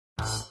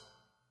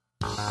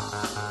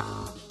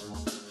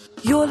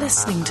You're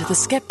listening to The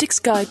Skeptic's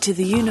Guide to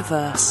the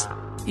Universe,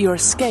 your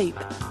escape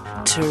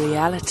to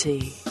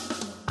reality.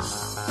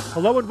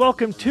 Hello and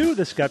welcome to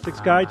The Skeptic's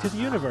Guide to the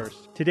Universe.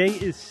 Today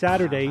is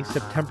Saturday,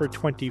 September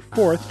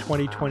 24th,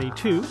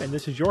 2022, and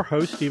this is your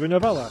host, Stephen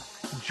Novella.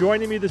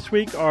 Joining me this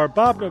week are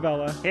Bob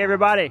Novella. Hey,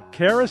 everybody.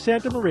 Kara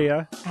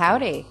Santamaria.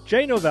 Howdy.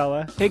 Jay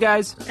Novella. Hey,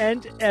 guys.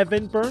 And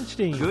Evan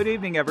Bernstein. Good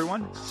evening,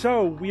 everyone.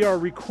 So, we are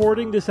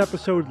recording this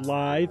episode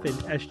live in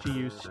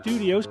SGU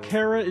Studios.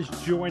 Kara is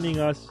joining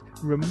us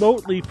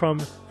remotely from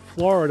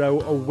Florida,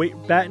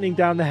 battening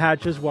down the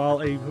hatches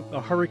while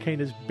a hurricane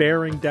is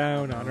bearing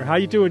down on her. How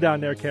you doing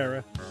down there,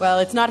 Kara? Well,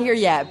 it's not here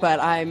yet, but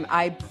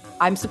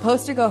I'm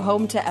supposed to go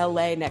home to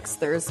LA next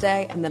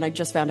Thursday, and then I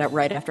just found out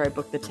right after I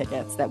booked the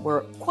tickets that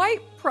we're quite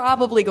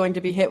probably going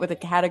to be hit with a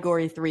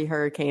Category 3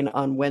 hurricane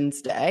on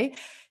Wednesday.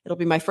 It'll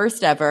be my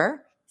first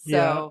ever.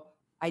 So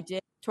I did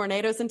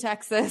tornadoes in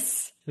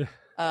Texas,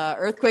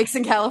 earthquakes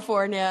in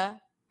California,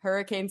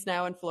 hurricanes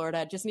now in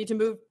Florida. Just need to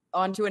move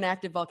onto an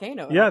active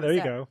volcano. Yeah, there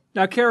you go.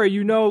 Now, Kara,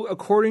 you know,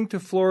 according to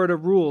Florida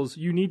rules,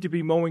 you need to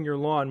be mowing your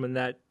lawn when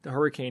that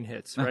hurricane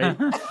hits, right?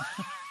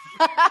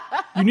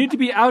 You need to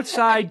be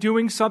outside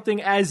doing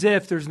something as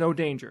if there's no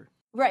danger.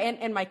 Right,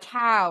 and my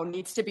cow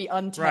needs to be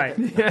untethered.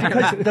 Right,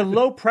 because the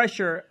low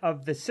pressure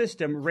of the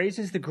system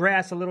raises the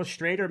grass a little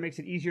straighter, makes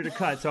it easier to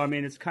cut. So, I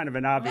mean, it's kind of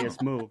an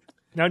obvious move.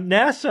 Now,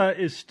 NASA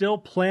is still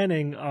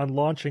planning on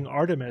launching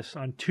Artemis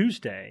on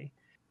Tuesday.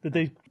 Did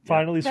they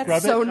finally scrub it?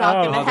 That's so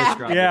not going to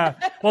happen. Yeah.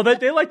 Well,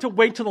 they like to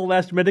wait till the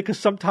last minute because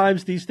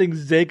sometimes these things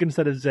zig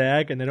instead of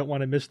zag, and they don't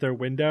want to miss their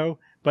window.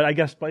 But I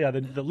guess,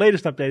 the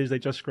latest update is they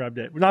just scrubbed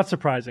it. Not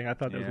surprising. I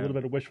thought there was a little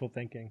bit of wishful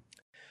thinking.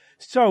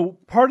 So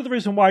part of the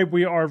reason why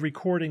we are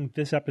recording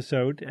this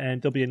episode,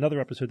 and there'll be another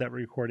episode that we're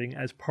recording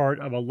as part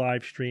of a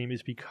live stream,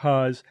 is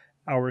because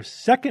our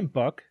second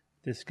book,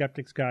 The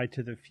Skeptic's Guide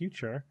to the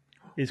Future,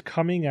 is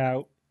coming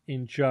out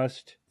in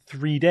just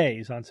 3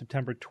 days on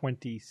September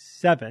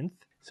 27th.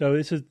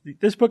 So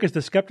this book is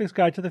The Skeptic's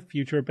Guide to the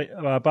Future.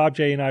 Bob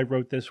J. and I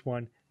wrote this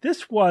one.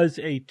 This was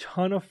a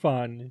ton of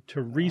fun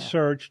to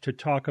research, to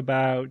talk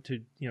about,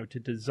 to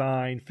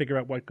design, figure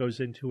out what goes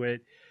into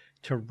it,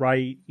 to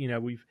write.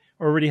 We've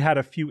already had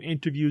a few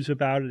interviews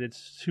about it. It's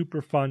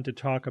super fun to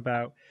talk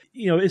about.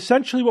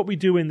 Essentially what we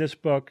do in this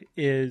book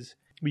is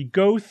we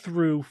go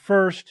through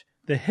first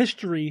the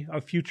history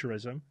of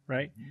futurism,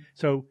 right? Mm-hmm.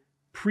 So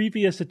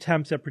previous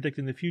attempts at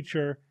predicting the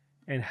future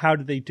and how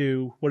did they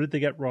do? What did they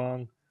get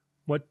wrong?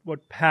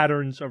 What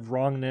patterns of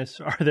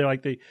wrongness are there?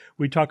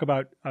 We talk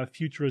about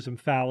futurism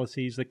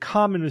fallacies, the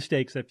common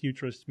mistakes that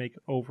futurists make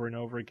over and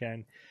over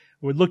again.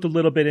 We looked a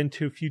little bit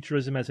into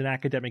futurism as an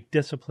academic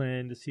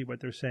discipline to see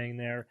what they're saying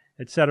there,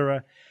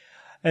 etc.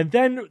 And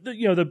then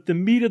the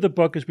meat of the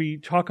book is we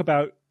talk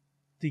about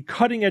the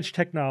cutting edge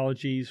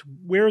technologies,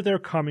 where they're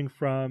coming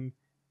from,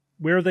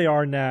 where they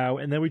are now,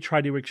 and then we try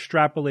to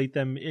extrapolate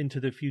them into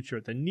the future,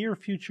 the near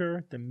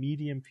future, the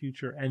medium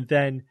future, and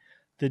then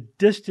the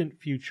distant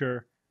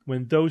future,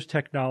 when those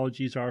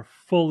technologies are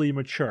fully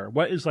mature.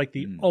 What is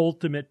the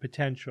ultimate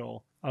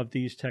potential of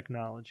these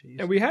technologies?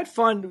 And we had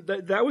fun.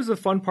 That was the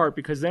fun part,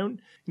 because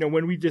then,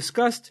 when we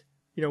discussed,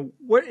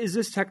 what is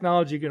this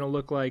technology going to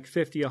look like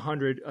 50,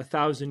 100,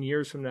 1,000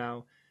 years from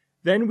now,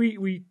 then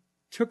we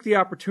took the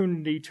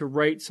opportunity to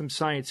write some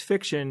science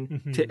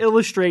fiction to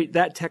illustrate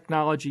that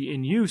technology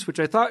in use, which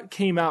I thought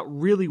came out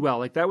really well.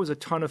 That was a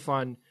ton of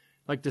fun.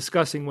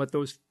 Discussing what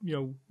those,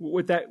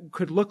 what that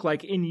could look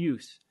like in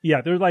use.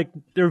 Yeah,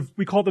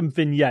 we call them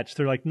vignettes.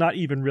 They're not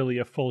even really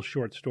a full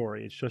short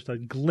story. It's just a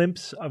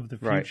glimpse of the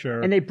future.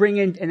 Right. And they bring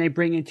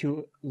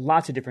into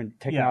lots of different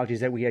technologies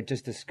that we had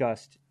just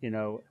discussed,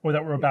 or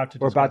that we're about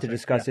to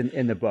discuss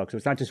in the book. So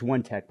it's not just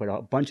one tech, but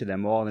a bunch of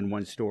them all in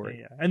one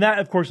story. Yeah. And that,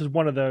 of course, is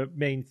one of the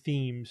main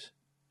themes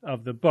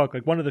of the book.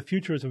 One of the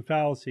futurism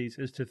fallacies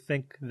is to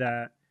think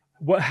that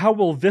how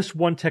will this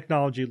one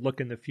technology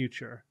look in the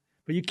future?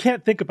 But you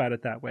can't think about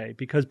it that way,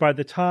 because by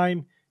the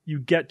time you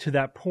get to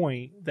that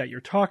point that you're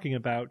talking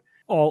about,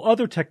 all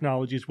other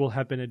technologies will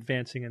have been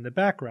advancing in the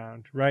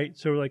background, right?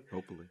 So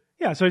hopefully.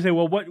 Yeah. So I say,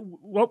 well,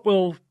 what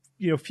will,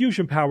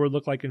 fusion power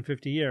look like in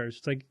 50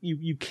 years? It's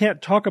you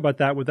can't talk about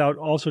that without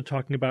also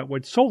talking about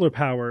what solar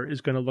power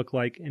is going to look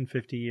like in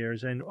 50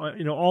 years and,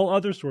 all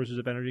other sources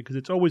of energy, because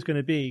it's always going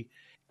to be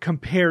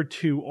compared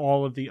to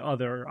all of the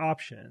other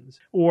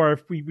options. Or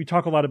if we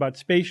talk a lot about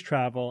space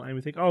travel and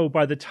we think,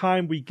 by the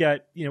time we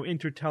get, here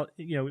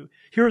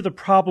are the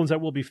problems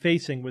that we'll be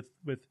facing with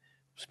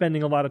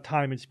spending a lot of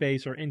time in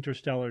space or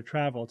interstellar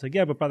travel. It's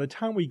but by the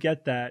time we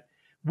get that,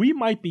 we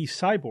might be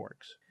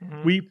cyborgs.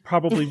 Mm-hmm. We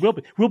probably will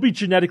be. We'll be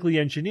genetically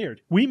engineered.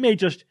 We may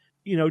just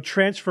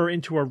transfer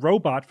into a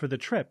robot for the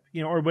trip,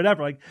 or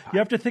whatever. You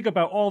have to think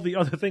about all the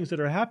other things that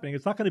are happening.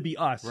 It's not going to be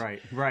us.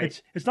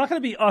 Right. It's not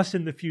going to be us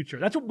in the future.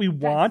 That's what we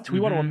want.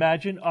 We want to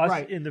imagine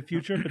us in the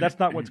future, but that's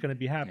not what's going to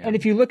be happening. And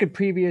if you look at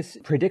previous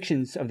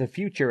predictions of the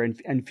future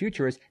and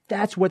futurists,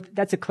 that's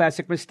a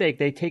classic mistake.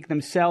 They take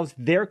themselves,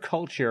 their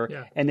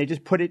culture, and they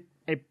just put it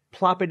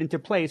plop it into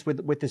place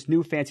with this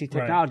new fancy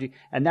technology. Right.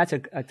 And that's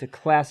a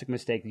classic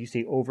mistake that you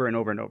see over and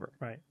over and over.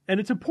 Right. And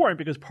it's important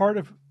because part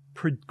of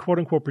quote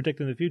unquote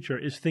predicting the future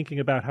is thinking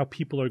about how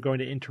people are going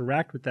to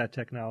interact with that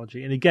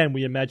technology. And again,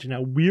 we imagine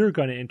how we're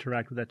going to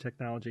interact with that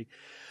technology.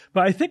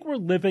 But I think we're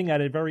living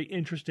at a very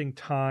interesting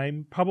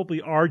time.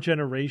 Probably our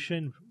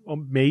generation, or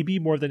maybe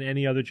more than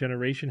any other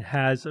generation,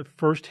 has a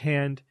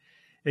firsthand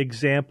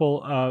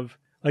example of,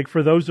 like,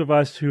 for those of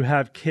us who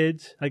have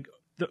kids, like,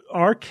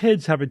 our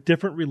kids have a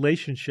different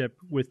relationship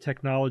with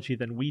technology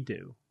than we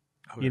do.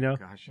 Oh, you know,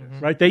 gosh,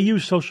 yes. Right? They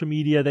use social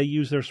media, they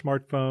use their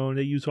smartphone,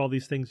 they use all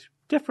these things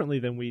differently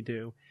than we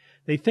do.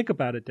 They think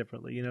about it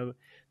differently. You know,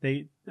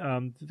 they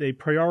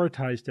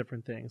prioritize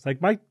different things.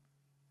 Like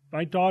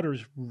my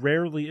daughters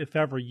rarely, if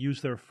ever,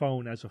 use their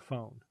phone as a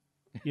phone.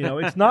 You know,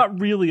 it's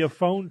not really a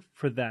phone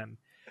for them.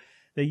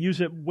 They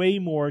use it way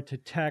more to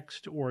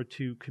text or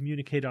to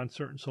communicate on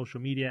certain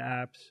social media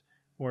apps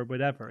or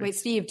whatever. Wait,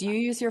 Steve, do you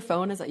use your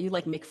phone? Is that you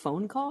like make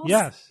phone calls?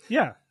 Yes.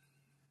 Yeah.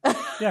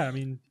 Yeah. I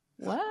mean,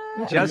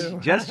 what?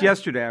 Just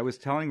yesterday, I was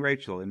telling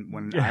Rachel, and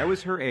when I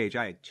was her age,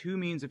 I had two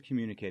means of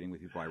communicating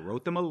with people. I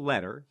wrote them a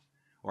letter,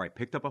 or I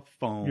picked up a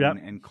phone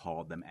and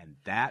called them, and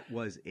that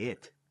was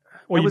it.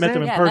 Or you met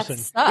them in person.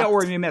 Yeah,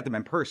 or you met them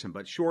in person.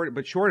 But short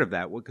of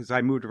that, because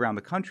I moved around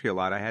the country a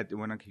lot, I had to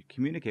when I could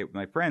communicate with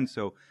my friends.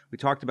 So we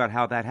talked about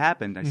how that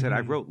happened. I said I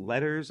wrote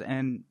letters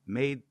and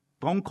made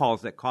phone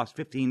calls that cost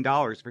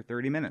 $15 for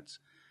 30 minutes.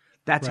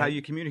 That's how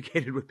you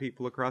communicated with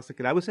people across the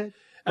country. That was it.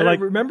 And I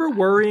remember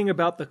worrying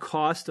about the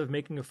cost of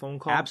making a phone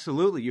call.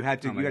 Absolutely. You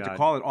had to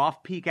call it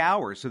off-peak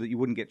hours so that you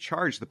wouldn't get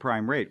charged the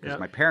prime rate, because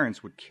my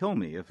parents would kill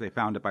me if they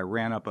found if I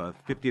ran up a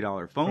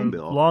 $50 phone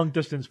bill.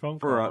 Long-distance phone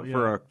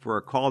call. For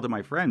a call to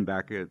my friend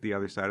back at the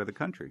other side of the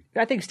country.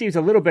 I think Steve's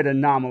a little bit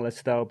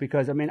anomalous, though,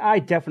 because, I mean, I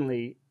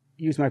definitely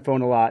use my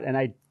phone a lot, and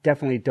I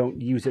definitely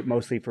don't use it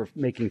mostly for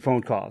making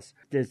phone calls.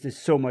 There's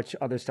so much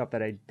other stuff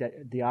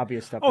the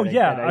obvious stuff. Oh,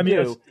 that I mean,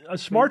 do. A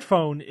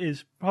smartphone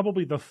is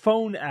probably the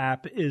phone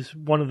app is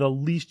one of the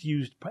least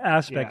used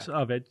aspects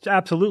of it.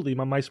 Absolutely.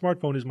 My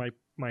smartphone is my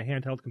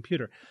handheld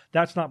computer.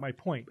 That's not my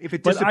point. If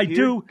it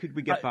disappeared, could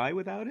we get by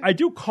without it? I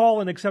do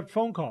call and accept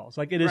phone calls.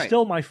 Like, it is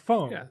still my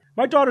phone. Yeah.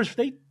 My daughters,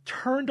 they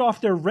turned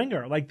off their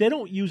ringer. Like, they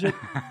don't use it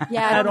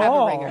at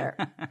all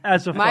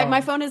as a phone.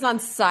 My phone is on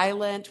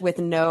silent with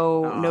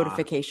no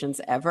notifications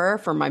ever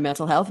for my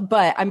mental health.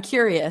 But I'm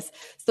curious.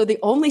 So the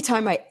only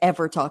time I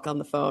ever talk on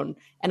the phone,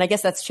 and I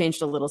guess that's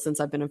changed a little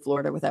since I've been in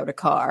Florida without a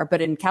car,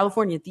 but in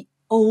California, the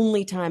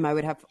only time I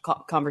would have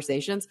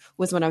conversations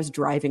was when I was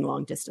driving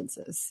long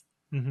distances.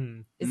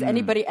 Mm-hmm. Does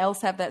anybody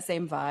else have that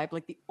same vibe?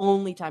 Like, the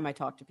only time I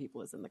talk to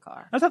people is in the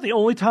car. That's not the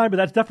only time, but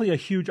that's definitely a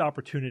huge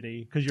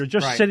opportunity because you're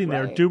just sitting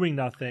there doing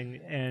nothing,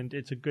 and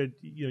it's a good,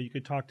 you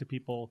could talk to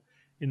people.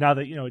 And now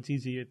that, it's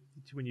easy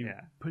when you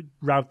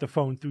route the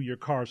phone through your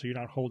car, so you're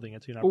not holding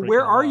it. So you're not. Well,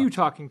 where are you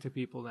talking to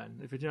people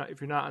then? If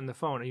you're not on the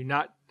phone, are you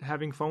not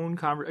having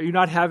Are you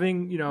not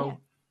having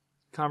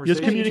conversations?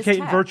 Just communicate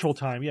in virtual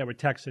time, with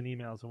texts and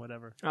emails and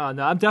whatever. No,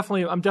 I'm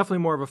definitely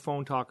more of a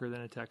phone talker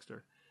than a texter.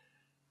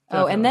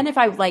 Oh, and then if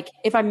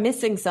I'm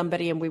missing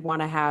somebody and we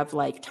want to have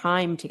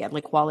time together,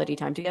 quality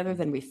time together,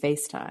 then we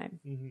FaceTime.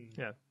 Mm-hmm.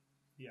 Yeah.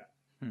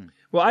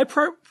 Well, I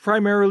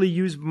primarily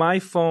use my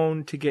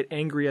phone to get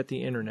angry at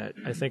the internet.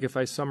 I think if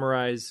I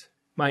summarize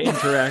my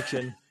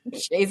interaction.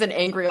 Shay's an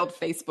angry old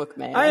Facebook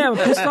man. I am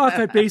pissed off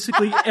at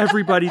basically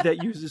everybody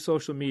that uses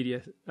social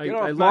media.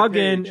 I log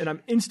in and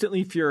I'm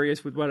instantly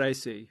furious with what I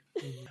see.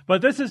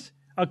 But this is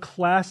a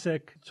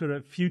classic sort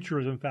of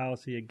futurism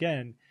fallacy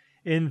again,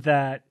 in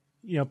that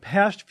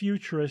past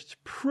futurists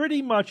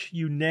pretty much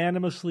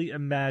unanimously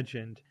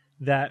imagined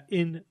that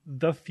in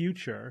the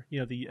future,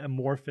 the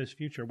amorphous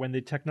future, when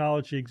the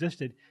technology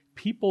existed,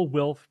 people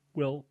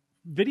will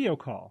video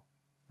call,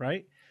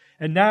 right?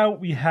 And now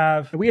we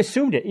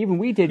assumed it. Even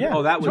we did. Yeah.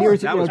 Oh, that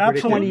was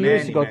 20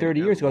 years ago, 30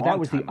 years ago. That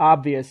was the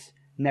obvious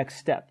next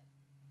step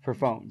for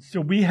phones.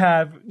 So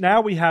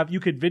you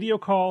could video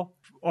call,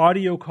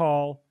 audio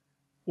call,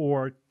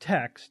 or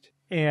text,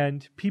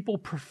 and people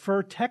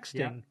prefer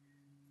texting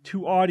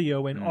to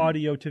audio and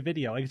audio to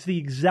video. It's the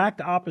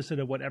exact opposite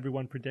of what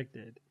everyone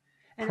predicted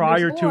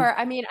prior to.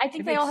 I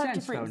think they all have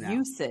different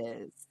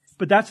uses.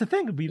 But that's the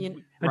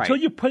thing. Until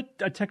you put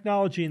a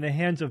technology in the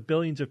hands of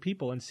billions of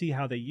people and see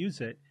how they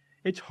use it,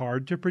 it's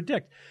hard to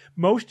predict.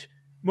 Most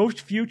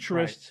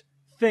futurists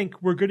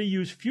think we're going to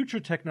use future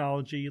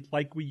technology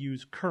like we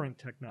use current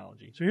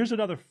technology. So here's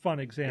another fun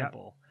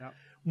example. Yep.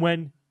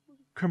 When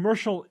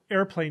commercial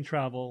airplane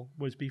travel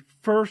was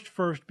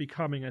first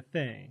becoming a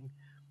thing,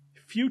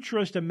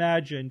 futurists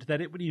imagined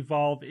that it would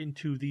evolve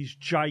into these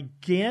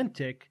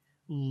gigantic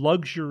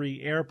luxury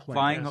airplanes.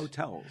 Flying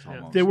hotels,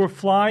 almost. They were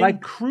flying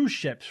cruise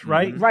ships,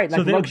 right? Right,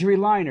 like luxury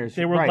liners.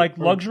 They were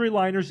luxury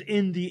liners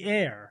in the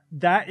air.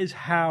 That is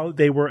how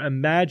they were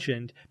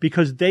imagined,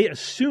 because they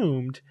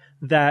assumed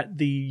that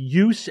the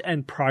use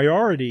and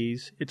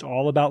priorities, it's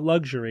all about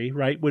luxury,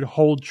 right, would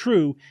hold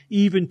true,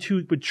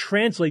 would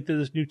translate to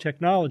this new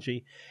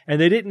technology. And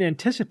they didn't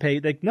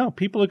anticipate that, no,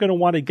 people are going to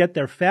want to get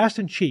there fast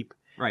and cheap.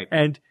 Right.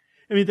 And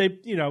I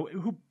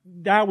mean,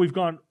 now we've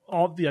gone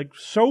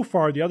so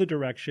far the other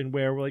direction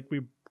where we're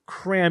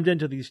crammed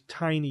into these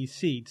tiny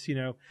seats,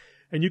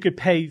 and you could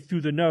pay through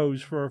the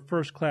nose for a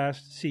first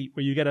class seat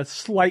where you get a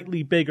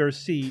slightly bigger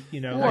seat,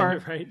 Or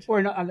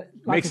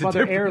lots of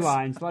other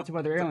airlines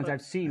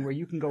I've seen where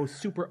you can go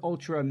super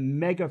ultra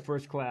mega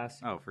first class.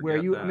 Oh, forget where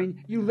you, that. I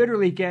mean, you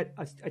literally get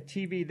a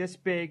TV this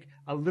big,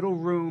 a little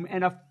room,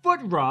 and a foot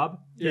rub.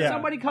 Yeah.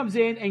 Somebody comes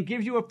in and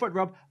gives you a foot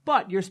rub,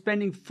 but you're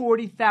spending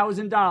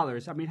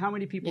 $40,000. I mean, how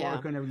many people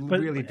are going to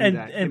really do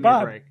that? And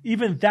Bob,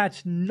 even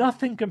that's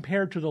nothing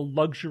compared to the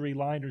luxury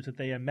liners that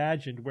they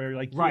imagined, where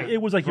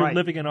it was like you're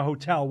living in a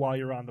hotel while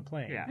you're on the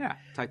plane. Yeah.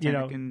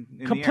 Titanic in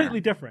completely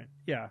the air. different.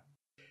 Yeah.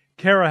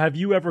 Kara, have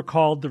you ever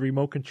called the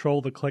remote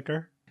control the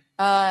clicker?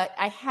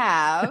 I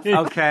have.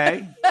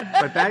 Okay,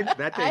 but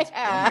that takes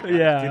have.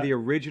 Yeah. to the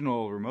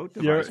original remote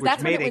device, which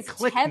That's when made it a was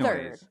click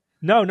tethered. noise.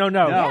 No.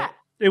 Yeah.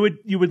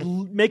 You would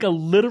make a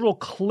literal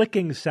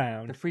clicking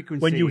sound. The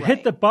frequency. When you hit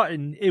Right. the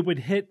button, it would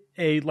hit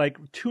a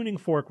tuning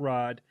fork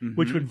rod,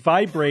 which would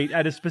vibrate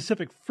at a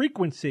specific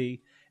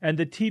frequency, and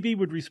the TV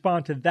would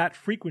respond to that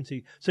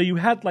frequency. So you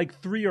had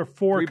 3 or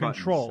 4 Three buttons,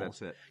 controls.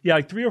 that's it. Yeah,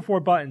 3 or 4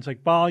 buttons,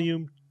 like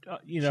volume,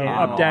 Channel,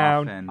 up,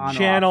 down, off, and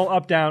channel,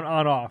 up, down,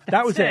 on, off.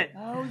 That was it.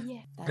 Oh yeah.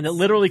 And it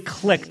literally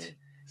clicked.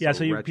 Yeah,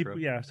 So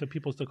retro. so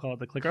people still call it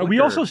the clicker. Clicker. We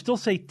also still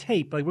say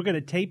tape, like we're going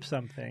to tape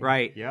something.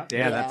 Right. Yeah.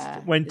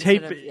 That's When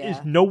Instead tape of- is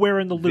nowhere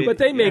in the loop. But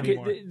they make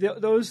anymore.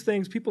 those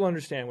things. People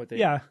understand what they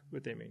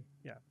mean.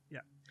 Yeah.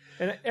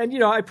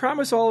 And I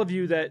promise all of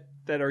you that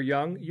are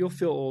young, you'll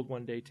feel old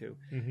one day too.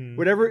 Mm-hmm.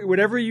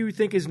 Whatever you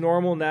think is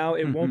normal now,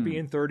 it won't be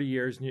in 30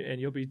 years, and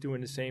you'll be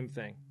doing the same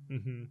thing.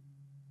 Mm-hmm.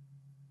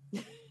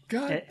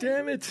 God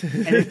damn it!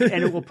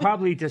 and it will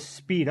probably just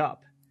speed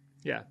up.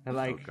 Yeah. And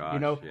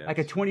yes. like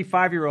a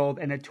 25-year-old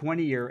and a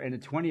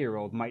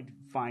 20-year-old might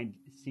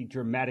see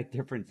dramatic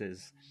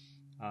differences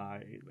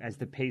as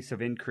the pace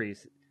of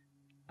increase,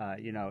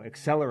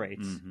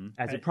 accelerates,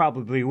 as it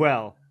probably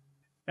will.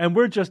 And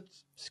we're just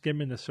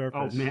skimming the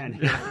surface Oh, man.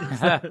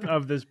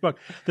 of this book.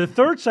 The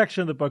third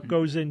section of the book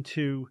goes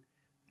into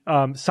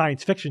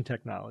science fiction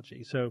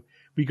technology. So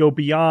we go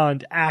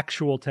beyond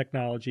actual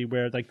technology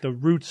where the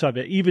roots of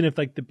it, even if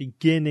the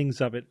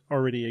beginnings of it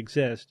already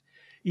exist,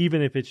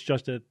 even if it's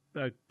just a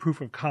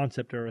proof of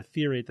concept or a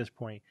theory at this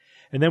point.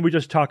 And then we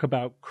just talk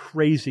about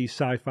crazy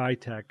sci-fi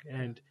tech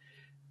and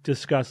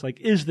discuss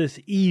is this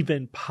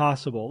even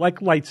possible? Like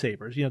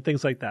lightsabers,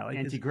 things like that.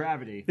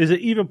 Anti-gravity. Is it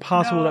even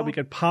possible No. that we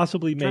could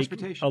possibly make a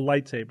Transportation.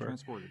 lightsaber?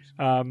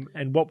 Transporters.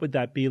 And what would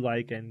that be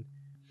like? And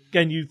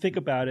again, you think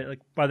about it,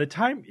 by the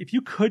time, if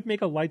you could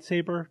make a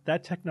lightsaber,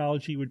 that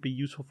technology would be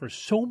useful for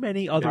so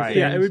many other things.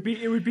 Yeah, it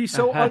would be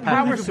so Power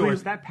unbelievably.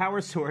 source. That power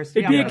source.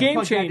 It'd be I'm a gonna game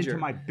plug that changer.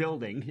 into my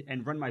building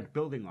and run my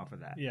building off of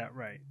that. Yeah,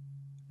 right.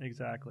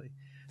 Exactly.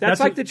 That's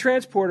like the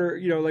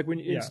transporter, like when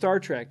in Yeah. Star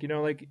Trek,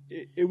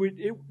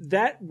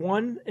 that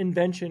one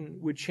invention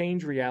would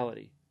change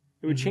reality.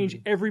 It would change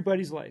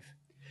everybody's life.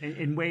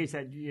 In ways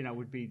that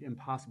would be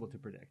impossible to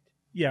predict.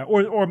 Yeah,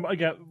 or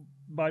again,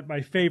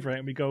 my favorite,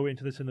 and we go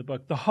into this in the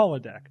book, the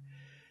holodeck.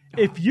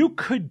 If you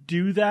could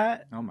do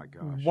that, Oh my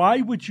gosh. why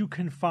would you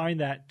confine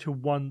that to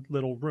one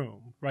little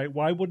room, right?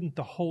 Why wouldn't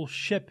the whole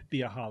ship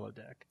be a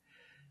holodeck,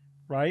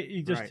 right?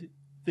 You just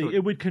Right.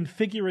 it would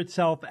configure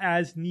itself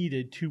as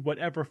needed to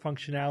whatever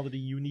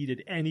functionality you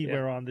needed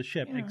anywhere on the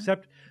ship,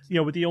 except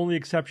with the only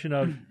exception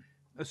of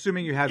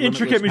Assuming you had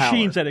intricate limitless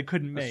machines power. that it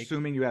couldn't make.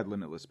 Assuming you had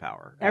limitless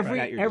power. Every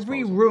at your every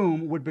disposal.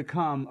 room would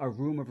become a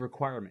room of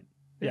requirement.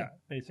 Yeah,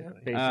 basically.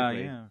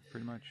 Basically. Yeah,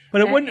 pretty much.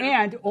 But it And, wouldn't.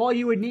 and all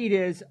you would need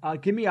is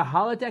give me a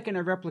holodeck and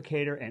a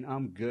replicator, and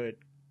I'm good.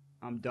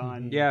 I'm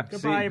done. Yeah, Goodbye,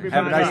 see, have a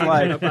everybody. nice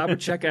life. Bob would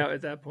check out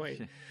at that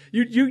point.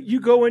 You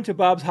go into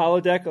Bob's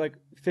holodeck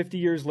 50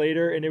 years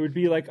later, and it would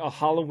be like a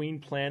Halloween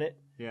planet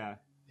Yeah.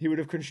 he would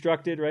have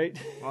constructed, right?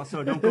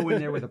 Also, don't go in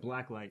there with a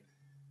black light.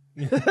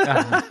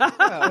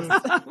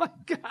 Oh my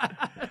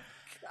god!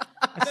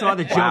 I saw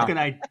the joke and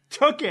I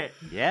took it.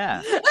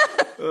 Yeah.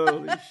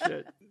 Holy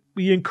shit!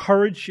 We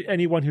encourage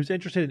anyone who's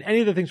interested in any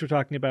of the things we're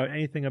talking about,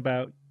 anything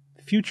about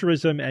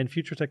futurism and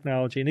future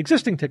technology and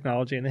existing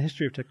technology and the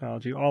history of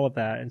technology, all of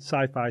that, and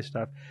sci-fi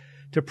stuff,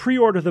 to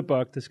pre-order the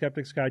book, The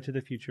Skeptic's Guide to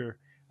the Future.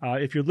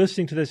 If you're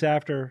listening to this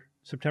after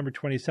September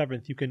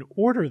 27th, you can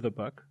order the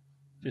book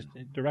just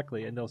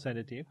directly, and they'll send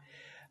it to you.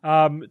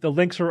 The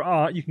links are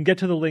on. You can get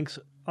to the links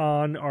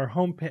on our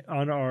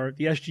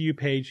the SGU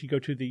page. You go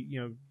to the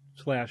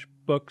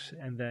 /books,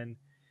 and then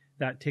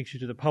that takes you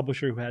to the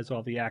publisher who has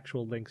all the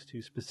actual links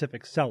to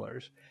specific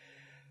sellers.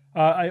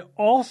 I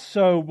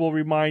also will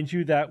remind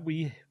you that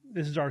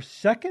this is our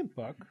second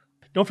book.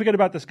 Don't forget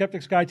about The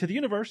Skeptic's Guide to the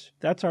Universe.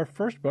 That's our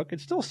first book.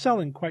 It's still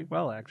selling quite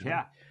well, actually.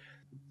 Yeah.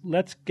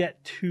 Let's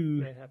get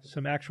to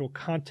some actual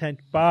content.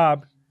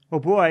 Bob, Oh,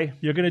 boy.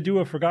 you're going to do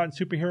a Forgotten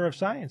Superhero of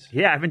Science.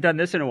 Yeah, I haven't done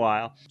this in a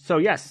while. So,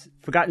 yes,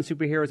 Forgotten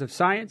Superheroes of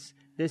Science.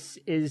 This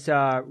is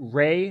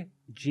Ray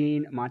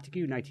Jean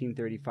Montague,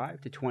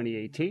 1935 to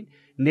 2018,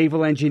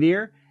 naval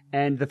engineer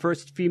and the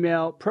first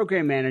female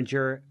program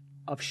manager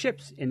of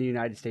ships in the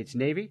United States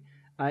Navy.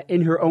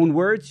 In her own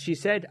words, she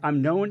said,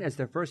 "I'm known as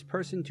the first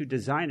person to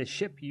design a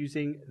ship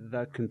using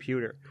the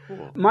computer."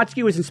 Cool.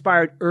 Montague was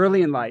inspired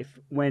early in life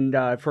when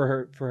for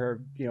her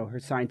her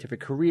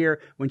scientific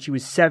career. When she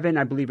was 7,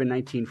 I believe in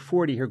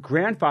 1940, her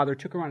grandfather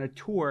took her on a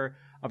tour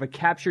of a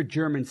captured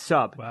German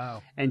sub.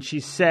 Wow. And she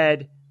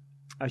said,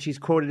 she's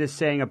quoted as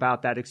saying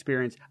about that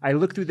experience, "I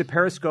looked through the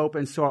periscope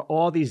and saw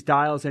all these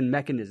dials and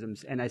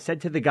mechanisms, and I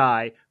said to the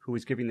guy who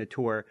was giving the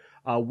tour,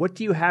 what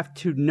do you have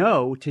to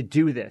know to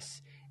do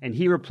this?" And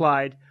he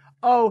replied,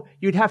 "Oh,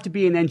 you'd have to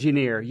be an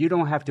engineer. You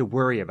don't have to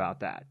worry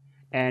about that."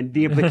 And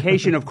the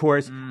implication, of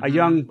course, a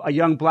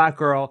young black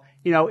girl,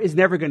 is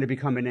never going to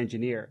become an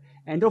engineer.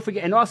 And don't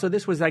forget, and also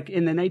this was like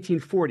in the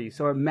 1940s.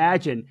 So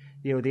imagine,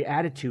 the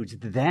attitudes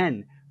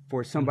then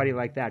for somebody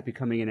like that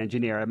becoming an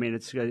engineer. I mean,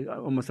 it's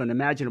almost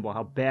unimaginable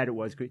how bad it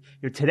was.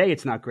 Today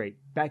it's not great.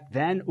 Back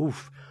then,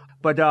 oof.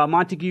 But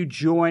Montague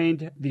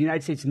joined the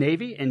United States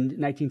Navy in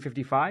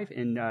 1955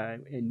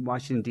 in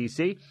Washington,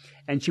 D.C.,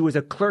 and she was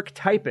a clerk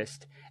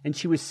typist, and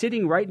she was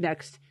sitting right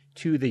next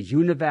to the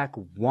UNIVAC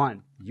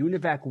 1.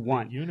 UNIVAC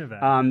 1.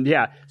 UNIVAC.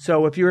 Yeah.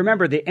 So if you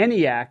remember, the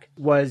ENIAC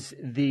was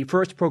the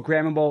first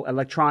programmable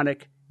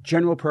electronic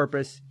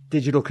general-purpose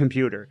digital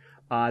computer.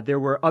 There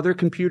were other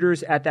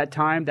computers at that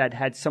time that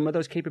had some of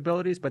those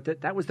capabilities, but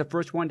that was the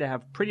first one to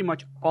have pretty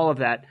much all of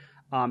that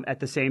at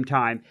the same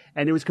time.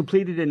 And it was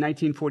completed in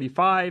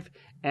 1945,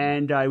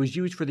 and it was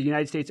used for the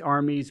United States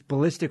Army's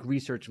Ballistic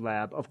Research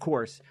Lab. Of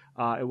course,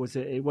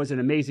 it was an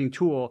amazing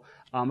tool.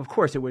 Of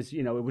course, it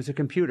was a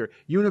computer.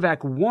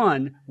 UNIVAC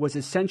 1 was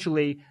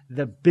essentially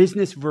the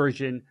business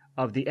version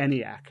of the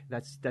ENIAC.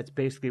 That's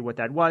basically what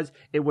that was.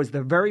 It was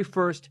the very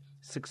first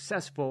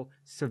successful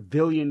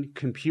civilian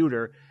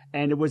computer,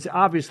 and it was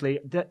obviously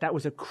that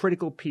was a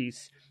critical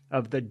piece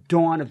of the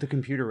dawn of the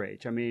computer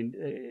age. I mean,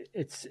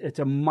 it's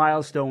a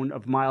milestone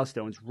of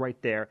milestones right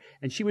there.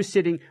 And she was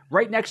sitting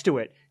right next to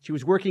it. She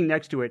was working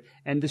next to it.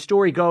 And the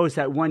story goes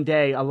that one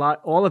day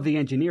all of the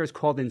engineers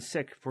called in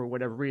sick for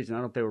whatever reason. I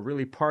don't know if they were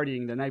really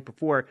partying the night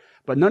before,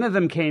 but none of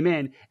them came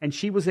in, and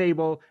she was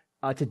able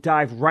to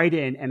dive right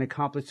in and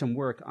accomplish some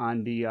work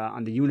on the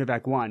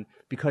UNIVAC 1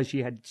 because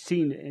she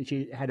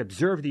had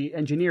observed the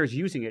engineers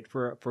using it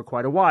for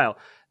quite a while.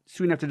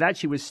 Soon after that,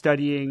 she was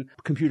studying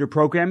computer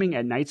programming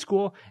at night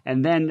school,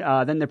 and then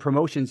the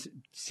promotions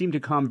seemed to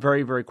come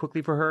very, very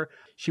quickly for her.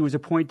 She was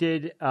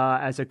appointed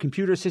as a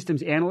computer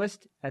systems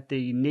analyst at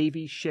the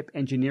Navy Ship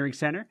Engineering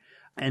Center,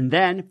 and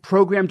then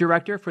program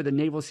director for the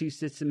Naval Sea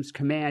Systems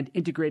Command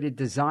Integrated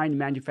Design,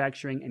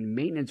 Manufacturing, and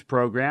Maintenance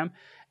Program,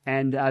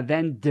 and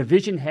then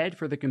division head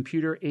for the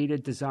Computer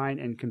Aided Design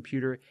and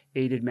Computer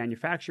Aided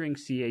Manufacturing,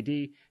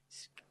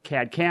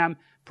 CAD/CAM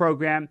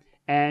program,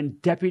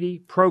 and Deputy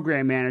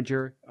Program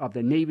Manager of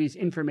the Navy's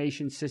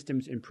Information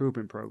Systems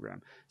Improvement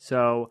Program.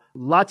 So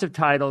lots of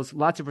titles,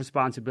 lots of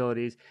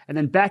responsibilities. And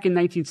then back in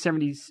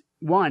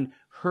 1971,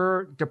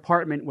 her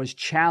department was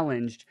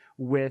challenged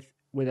with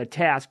a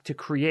task to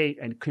create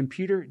a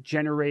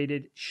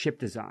computer-generated ship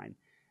design.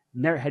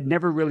 Had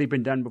never really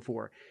been done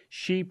before.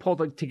 She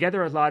pulled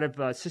together a lot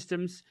of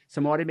systems,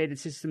 some automated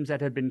systems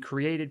that had been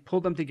created,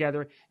 pulled them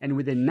together, and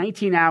within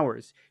 19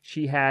 hours,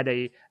 she had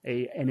an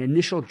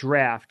initial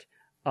draft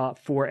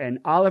for an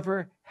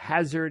Oliver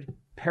Hazard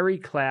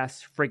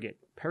Perry-class frigate.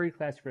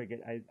 Perry-class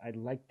frigate, I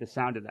like the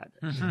sound of that.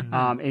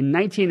 In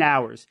 19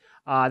 hours,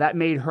 that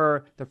made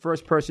her the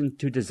first person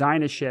to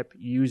design a ship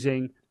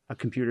using a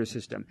computer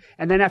system.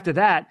 And then after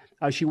that,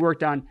 she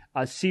worked on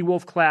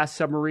Seawolf-class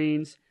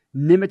submarines,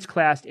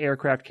 Nimitz-class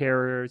aircraft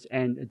carriers,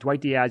 and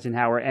Dwight D.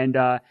 Eisenhower. And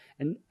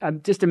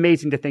just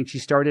amazing to think she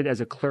started as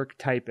a clerk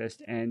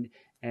typist, and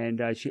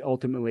she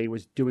ultimately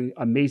was doing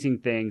amazing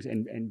things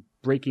and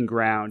breaking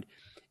ground.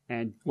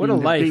 And what a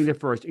life! Being the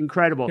first,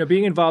 incredible.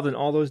 Being involved in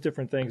all those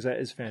different things, that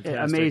is fantastic.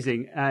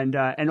 Amazing, and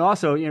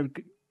also you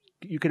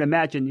can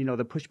imagine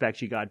the pushback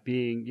she got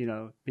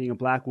being a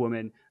black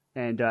woman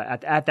and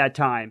at that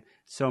time.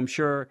 So I'm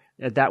sure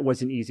that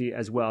wasn't easy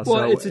as well.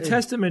 Well, so it's a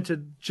testament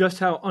to just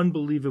how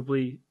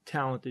unbelievably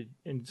talented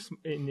and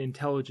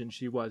intelligent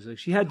she was. Like,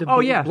 she had to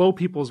blow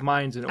people's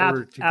minds in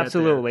order to get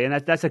absolutely, there.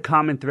 And that's a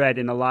common thread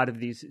in a lot of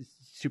these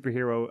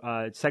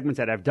superhero segments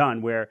that I've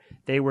done, where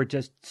they were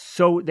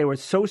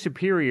so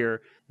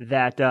superior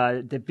that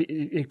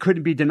it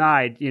couldn't be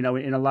denied. In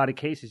a lot of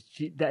cases,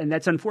 and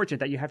that's unfortunate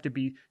that you have to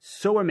be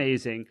so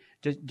amazing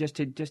just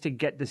to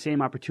get the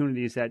same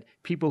opportunities that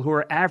people who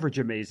are average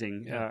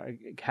amazing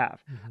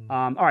have.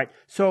 Mm-hmm. All right,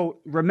 so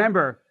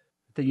remember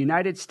the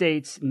United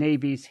States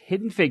Navy's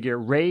hidden figure,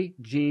 Ray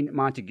Jean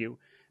Montague.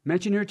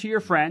 Mention her to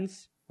your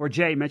friends. Or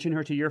Jay, mention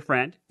her to your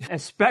friend,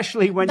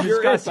 especially when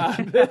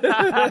discussing.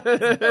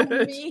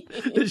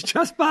 It's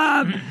just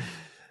Bob.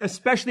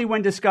 Especially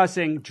when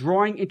discussing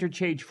drawing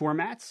interchange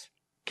formats,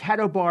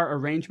 Cato-bar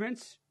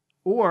arrangements,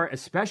 or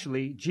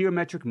especially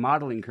geometric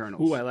modeling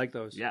kernels. Ooh, I like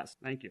those. Yes,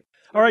 thank you.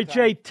 All right,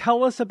 Jay,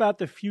 tell us about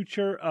the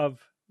future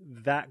of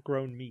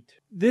vat-grown meat.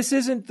 This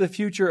isn't the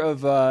future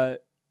of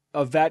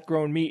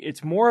vat-grown meat.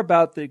 It's more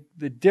about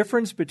the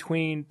difference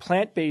between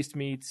plant-based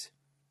meats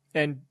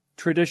and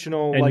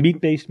traditional and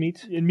meat-based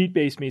meats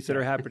that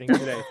are happening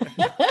today.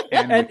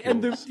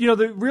 and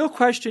the real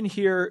question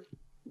here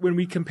when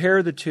we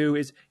compare the two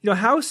is,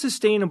 how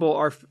sustainable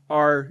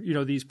are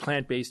these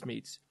plant-based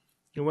meats?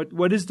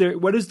 What is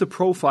the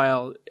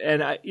profile?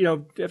 And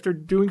after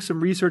doing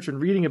some research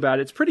and reading about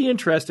it, it's pretty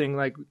interesting.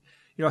 Like,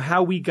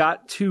 how we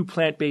got to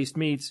plant-based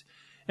meats,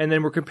 and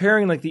then we're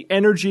comparing like the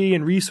energy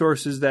and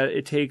resources that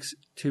it takes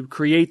to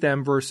create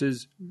them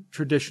versus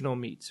traditional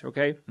meats.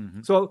 Okay,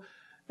 so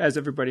as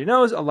everybody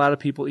knows, a lot of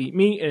people eat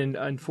meat, and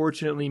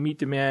unfortunately, meat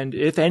demand,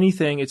 if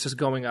anything, it's just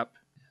going up.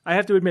 I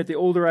have to admit, the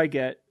older I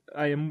get,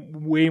 I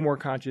am way more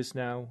conscious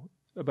now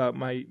about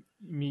my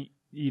meat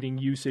eating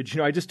usage.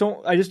 I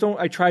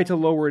try to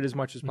lower it as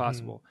much as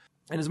possible.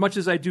 And as much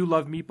as I do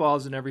love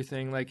meatballs and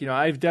everything, like,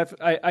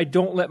 I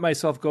don't let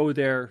myself go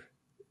there.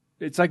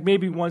 It's like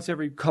maybe once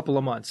every couple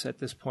of months at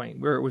this point,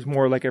 where it was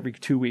more like every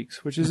 2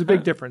 weeks, which is a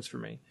big difference for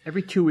me.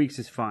 Every 2 weeks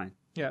is fine.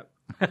 Yeah.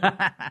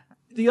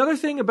 The other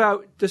thing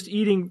about just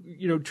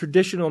eating,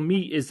 traditional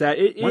meat is that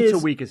once a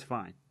week is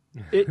fine.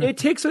 It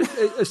takes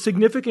a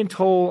significant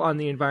toll on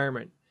the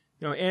environment.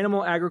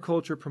 Animal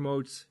agriculture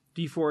promotes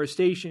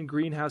deforestation,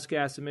 greenhouse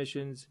gas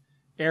emissions,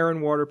 air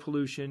and water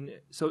pollution.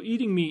 So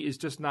eating meat is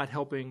just not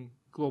helping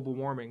global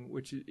warming,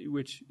 which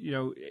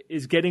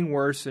is getting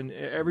worse, and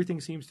everything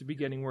seems to be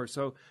getting worse.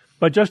 So,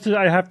 but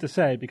I have to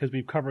say, because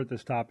we've covered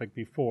this topic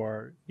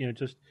before,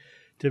 just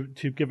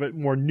to give it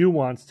more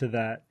nuance to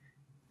that.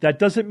 That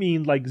doesn't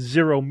mean like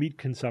zero meat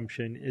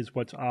consumption is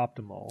what's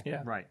optimal.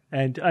 Yeah, right.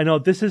 And I know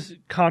this is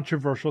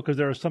controversial because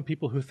there are some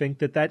people who think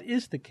that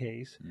is the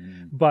case.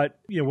 But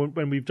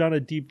when we've done a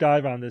deep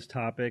dive on this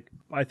topic,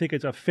 I think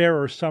it's a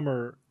fairer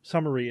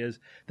summary is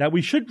that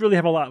we should really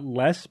have a lot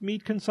less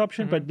meat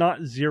consumption, but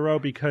not zero,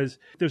 because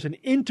there's an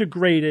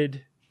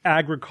integrated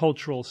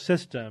agricultural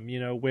system.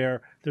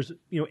 Where there's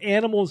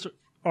animals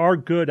are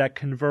good at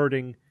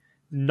converting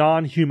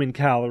non-human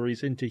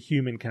calories into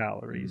human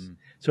calories.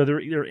 So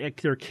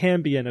there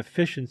can be an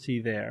efficiency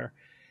there.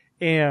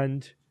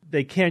 And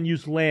they can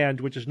use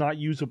land which is not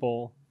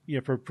usable,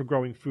 for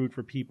growing food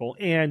for people.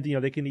 And,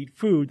 they can eat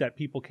food that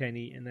people can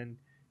eat and then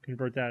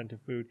convert that into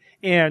food.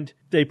 And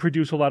they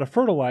produce a lot of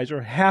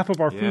fertilizer. Half of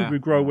our food we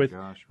grow with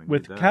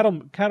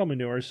cattle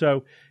manure.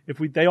 So if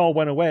they all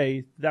went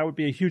away, that would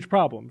be a huge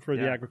problem for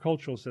the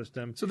agricultural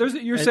system. So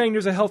you're saying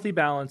there's a healthy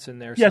balance in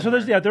there. Yeah.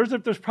 Somewhere. So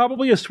there's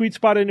probably a sweet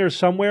spot in there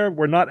somewhere.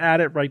 We're not at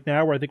it right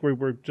now. Where I think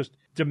we're just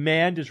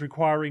demand is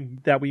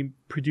requiring that we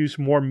produce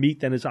more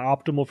meat than is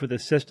optimal for the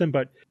system,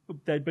 but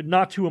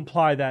not to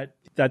imply that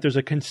there's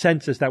a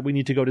consensus that we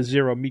need to go to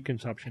zero meat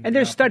consumption. And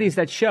there's studies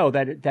that show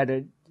that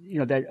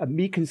a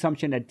meat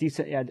consumption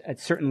at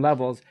certain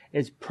levels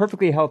is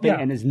perfectly healthy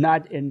and is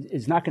not going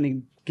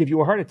to give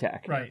you a heart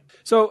attack. Right.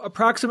 So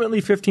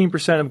approximately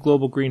 15% of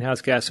global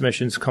greenhouse gas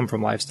emissions come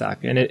from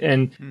livestock,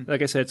 and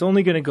like I said, it's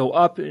only going to go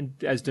up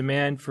as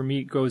demand for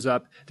meat goes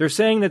up. They're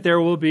saying that there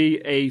will be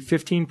a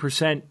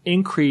 15%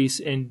 increase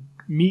in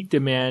meat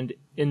demand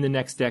in the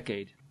next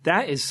decade.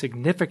 That is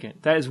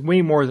significant. That is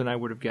way more than I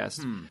would have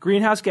guessed.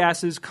 Greenhouse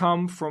gases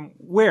come from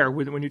where?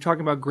 When you're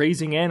talking about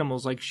grazing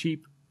animals like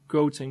sheep,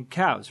 goats, and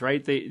cows,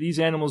 right? These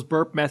animals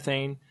burp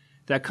methane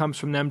that comes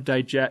from them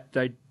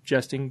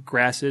digesting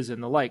grasses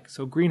and the like.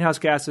 So greenhouse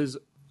gases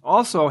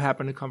also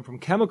happen to come from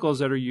chemicals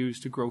that are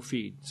used to grow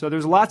feed. So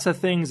there's lots of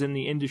things in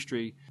the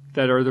industry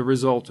that are the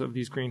result of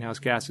these greenhouse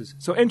gases.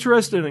 So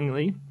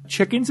interestingly,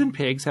 chickens and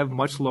pigs have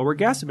much lower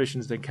gas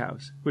emissions than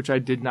cows, which I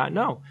did not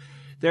know.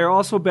 They're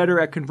also better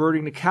at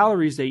converting the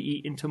calories they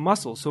eat into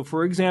muscle. So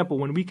for example,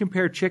 when we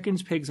compare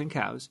chickens, pigs, and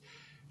cows,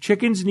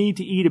 chickens need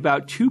to eat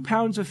about 2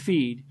 pounds of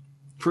feed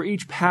for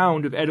each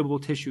pound of edible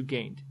tissue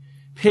gained.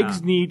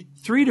 Pigs need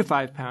 3 to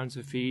 5 pounds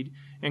of feed,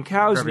 and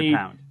cows need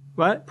pound.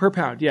 What? Per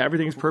pound. Yeah,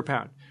 everything is per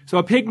pound. So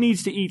a pig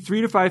needs to eat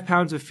 3 to 5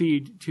 pounds of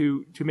feed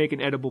to make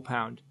an edible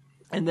pound,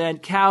 and then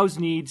cows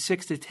need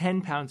 6 to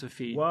 10 pounds of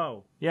feed.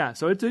 Whoa. Yeah,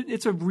 so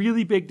it's a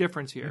really big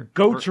difference here.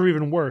 Goats are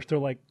even worse. They're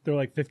like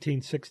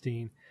 15,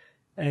 16,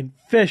 and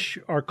fish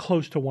are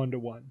close to 1 to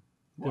 1.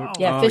 Wow.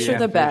 Yeah, fish are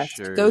the best.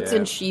 Goats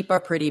and sheep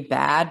are pretty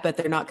bad, but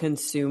they're not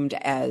consumed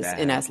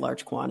in as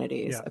large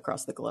quantities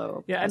across the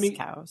globe as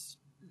cows.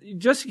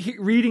 Just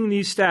reading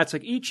these stats,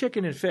 like eat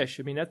chicken and fish,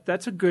 I mean,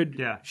 that's a good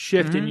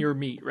shift in your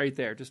meat right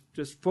there.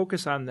 Just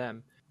focus on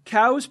them.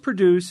 Cows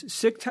produce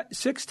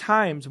 6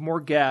 times more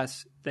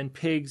gas than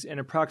pigs and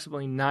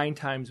approximately 9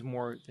 times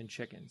more than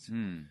chickens.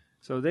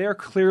 So they are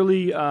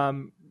clearly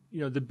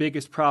the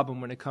biggest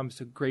problem when it comes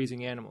to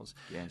grazing animals.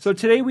 Yes. So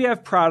today we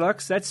have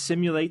products that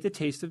simulate the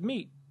taste of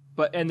meat,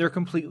 and they're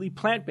completely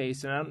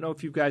plant-based. And I don't know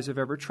if you guys have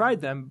ever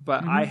tried them,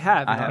 but I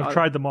have. I've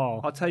tried them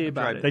all. I'll tell you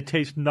about it. They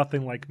taste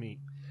nothing like meat.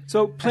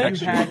 So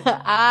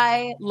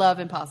I love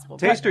Impossible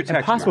Burger. Taste or texture?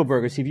 Impossible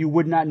Burgers, if you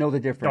would not know the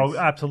difference. Oh,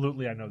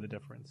 absolutely, I know the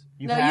difference.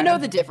 You know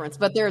the difference,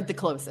 but they're the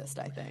closest,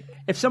 I think.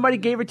 If somebody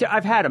gave it to,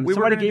 I've had them.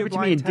 Somebody gave it to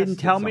me and didn't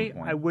tell me,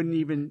 I wouldn't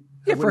even.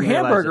 Yeah, for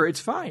hamburger, it's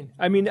fine.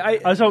 I mean,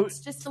 it's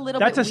just a little.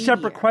 That's bit a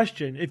separate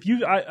question. If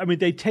I mean,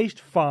 they taste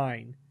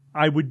fine.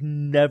 I would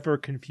never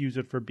confuse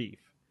it for beef.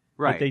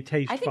 Right. But they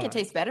taste I think fine. it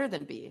tastes better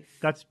than beef.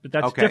 That's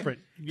Okay. different.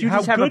 You How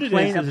just have good a it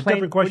plain, is a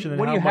different question What, than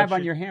what do how you have much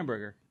on your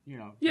hamburger?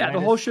 Yeah, the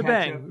lettuce, whole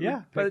shebang. ketchup,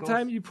 Yeah. By the pickles.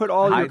 time you put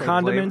all your Hybrid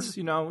condiments,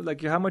 flavor.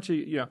 like how much,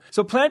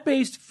 So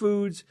plant-based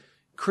foods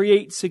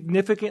create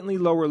significantly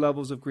lower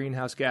levels of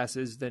greenhouse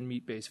gases than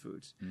meat-based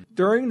foods.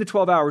 During the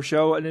 12-hour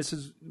show, and this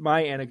is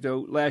my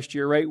anecdote, last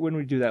year, right when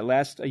we do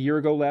that, a year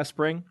ago, last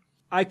spring,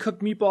 I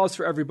cooked meatballs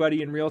for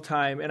everybody in real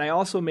time, and I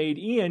also made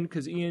Ian,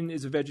 because Ian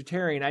is a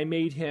vegetarian, I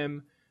made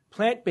him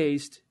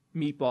plant-based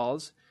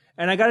meatballs,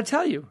 and I got to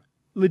tell you,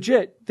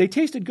 legit, they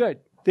tasted good.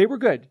 They were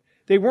good.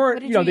 They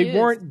weren't, What did they you use?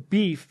 weren't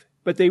beef,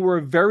 but they were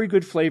a very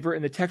good flavor,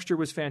 and the texture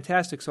was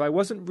fantastic, so I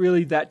wasn't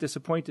really that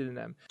disappointed in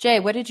them. Jay,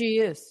 what did you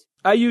use?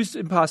 I used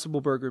Impossible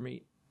Burger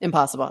meat.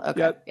 Impossible. Okay.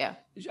 Yep. Yeah.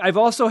 I've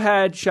also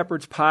had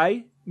shepherd's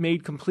pie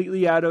made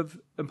completely out of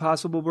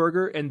Impossible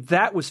Burger, and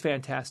that was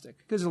fantastic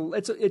because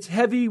it's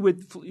heavy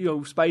with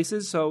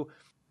spices, so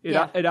it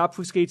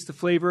obfuscates the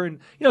flavor. And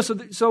so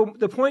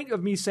the point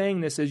of me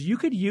saying this is you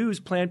could use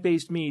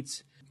plant-based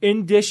meats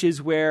in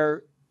dishes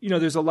where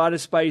there's a lot of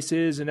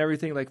spices and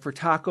everything, like for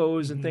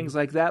tacos and things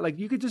like that. Like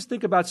you could just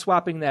think about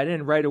swapping that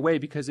in right away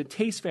because it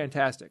tastes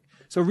fantastic.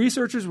 So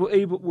researchers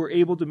were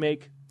able to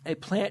make a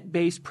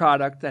plant-based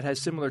product that has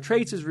similar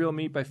traits as real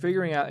meat by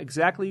figuring out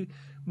exactly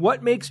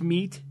what makes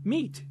meat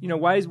meat.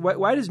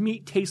 Why does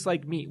meat taste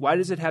like meat? Why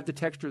does it have the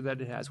texture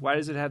that it has? Why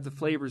does it have the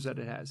flavors that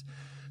it has?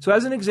 So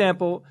as an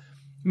example,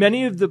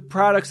 many of the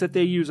products that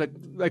they use,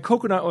 like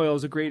coconut oil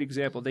is a great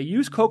example. They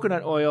use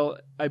coconut oil,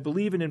 I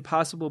believe, in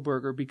Impossible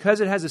Burger because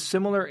it has a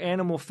similar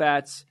animal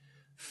fats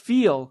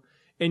feel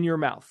in your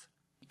mouth.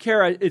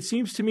 Kara, it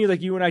seems to me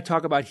like you and I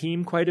talk about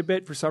heme quite a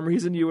bit. For some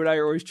reason, you and I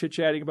are always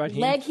chit-chatting about heme.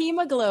 Leg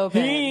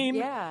hemoglobin. Heme.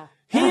 Yeah.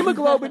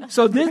 Hemoglobin.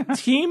 So this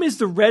heme is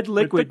the red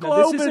liquid.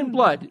 Now, this isn't globin.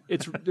 blood.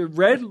 It's the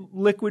red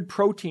liquid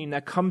protein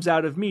that comes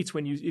out of meats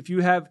if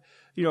you have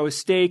a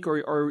steak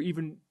or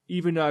even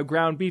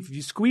ground beef. If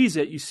you squeeze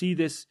it, you see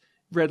this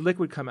red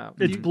liquid come out.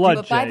 It's blood.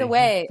 But by Jay. the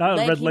way, Not a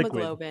leg red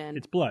hemoglobin. liquid.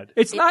 It's blood.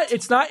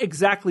 It's not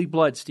exactly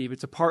blood, Steve.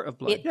 It's a part of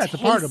blood. Yeah, it's a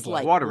part of tastes blood.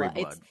 like Watery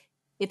blood.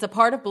 It's a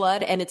part of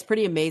blood, and it's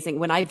pretty amazing.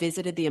 When I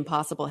visited the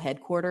Impossible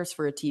headquarters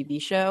for a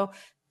TV show,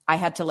 I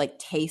had to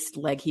taste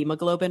leg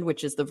hemoglobin,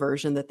 which is the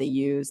version that they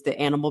use, the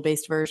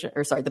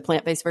the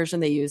plant-based version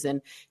they use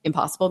in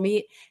Impossible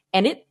meat,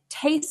 and it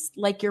tastes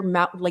like your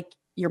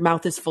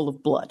mouth is full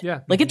of blood.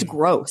 Yeah. It's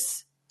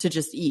gross to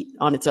just eat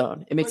on its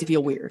own. It makes you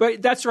feel weird.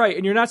 But that's right,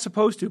 and you're not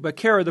supposed to. But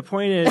Kara, the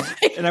point is,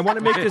 and I want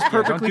to make this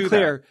perfectly do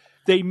clear,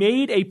 they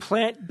made a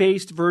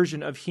plant-based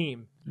version of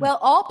heme. Well,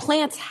 all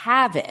plants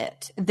have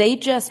it. They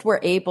just were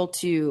able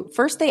to,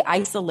 first they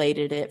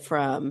isolated it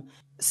from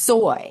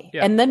soy.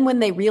 Yeah. And then when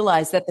they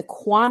realized that the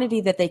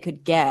quantity that they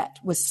could get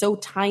was so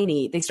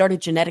tiny, they started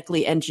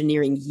genetically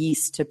engineering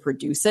yeast to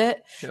produce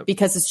it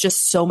because it's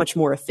just so much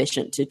more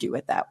efficient to do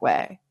it that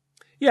way.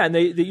 Yeah,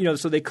 and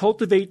so they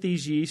cultivate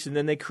these yeasts, and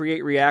then they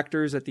create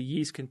reactors that the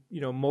yeast can,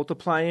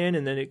 multiply in,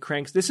 and then it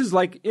cranks. This is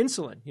like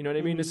insulin. You know what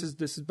I mean? This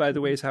is by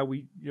the way is how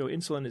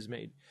insulin is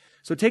made.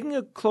 So taking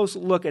a close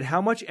look at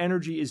how much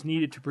energy is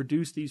needed to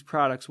produce these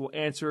products will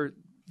answer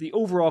the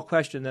overall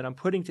question that I'm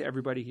putting to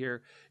everybody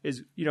here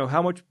is,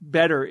 how much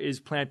better is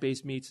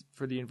plant-based meats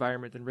for the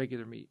environment than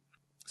regular meat?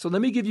 So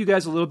let me give you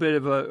guys a little bit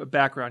of a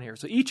background here.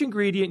 So each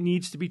ingredient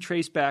needs to be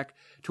traced back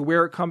to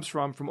where it comes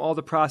from all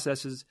the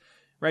processes,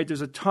 right?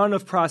 There's a ton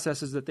of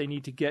processes that they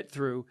need to get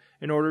through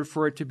in order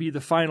for it to be the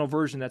final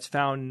version that's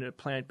found in a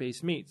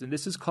plant-based meat. And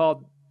this is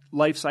called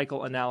life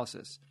cycle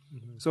analysis.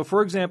 Mm-hmm. So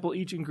for example,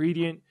 each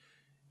ingredient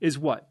is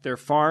what? They're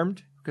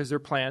farmed because they're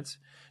plants,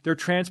 they're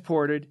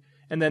transported,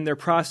 and then they're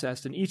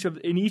processed. And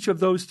in each of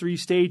those three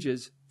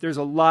stages, there's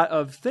a lot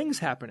of things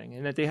happening,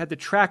 and that they had to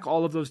track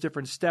all of those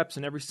different steps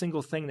and every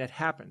single thing that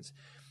happens.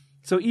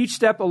 So each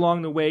step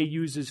along the way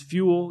uses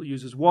fuel,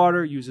 uses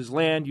water, uses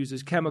land,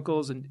 uses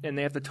chemicals, and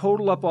they have to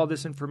total up all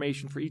this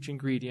information for each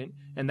ingredient,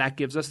 and that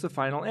gives us the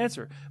final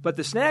answer. But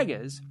the snag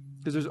is,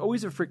 because there's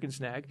always a freaking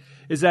snag,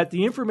 is that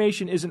the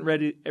information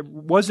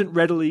wasn't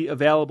readily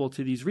available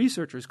to these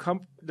researchers.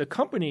 The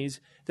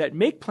companies that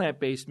make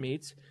plant-based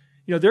meats,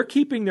 they're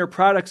keeping their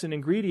products and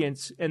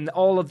ingredients and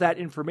all of that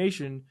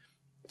information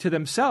to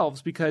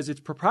themselves because it's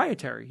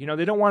proprietary.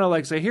 They don't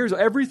want to say, here's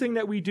everything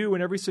that we do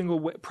and every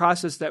single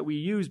process that we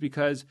use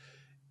because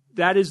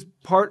that is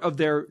part of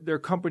their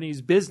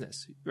company's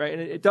business, right?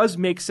 And it does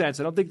make sense.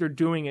 I don't think they're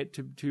doing it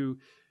to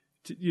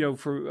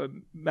for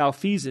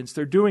malfeasance.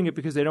 They're doing it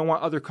because they don't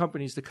want other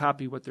companies to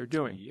copy what they're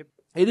doing. Yep.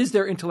 It is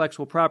their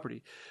intellectual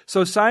property.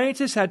 So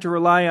scientists had to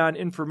rely on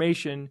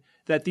information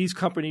that these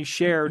companies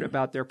shared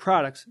about their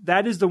products.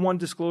 That is the one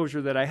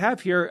disclosure that I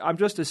have here. I'm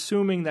just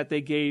assuming that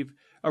they gave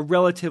a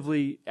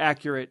relatively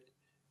accurate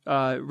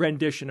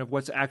rendition of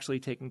what's actually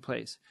taking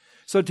place.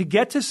 So to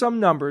get to some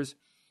numbers,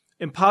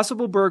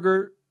 Impossible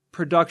Burger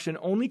production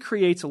only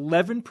creates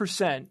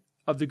 11%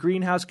 of the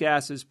greenhouse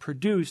gases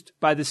produced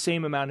by the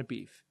same amount of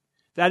beef.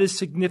 That is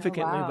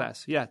significantly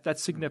less. Yeah,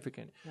 that's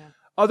significant. Yeah.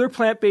 Other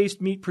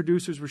plant-based meat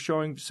producers were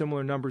showing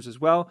similar numbers as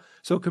well.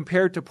 So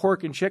compared to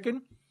pork and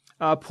chicken,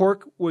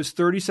 pork was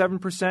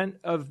 37%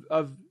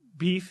 of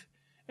beef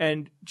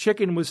and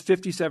chicken was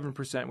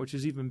 57%, which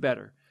is even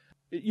better.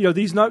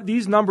 These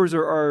numbers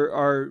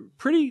are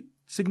pretty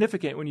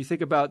significant when you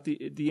think about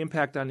the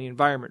impact on the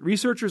environment.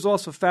 Researchers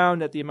also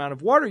found that the amount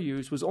of water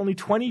used was only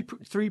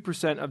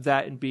 23% of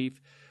that in beef,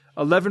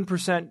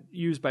 11%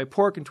 used by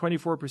pork, and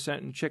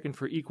 24% in chicken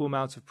for equal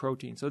amounts of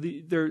protein. So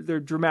they're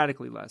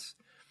dramatically less.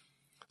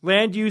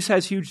 Land use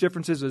has huge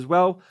differences as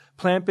well.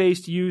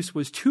 Plant-based use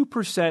was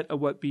 2% of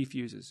what beef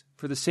uses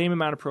for the same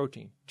amount of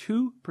protein.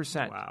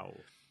 2%. Wow.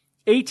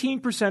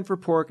 18% for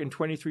pork and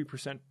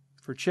 23%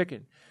 for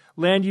chicken.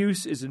 Land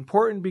use is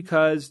important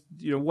because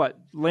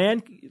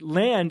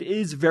land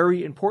is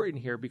very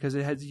important here because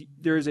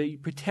there is a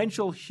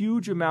potential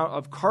huge amount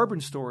of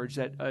carbon storage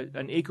that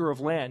an acre of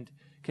land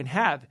can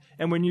have.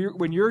 And when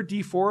you're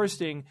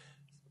deforesting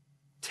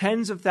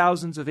tens of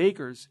thousands of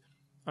acres,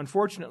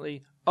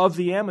 unfortunately, of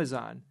the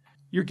Amazon,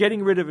 you're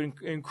getting rid of an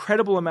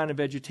incredible amount of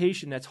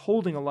vegetation that's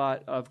holding a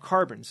lot of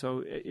carbon.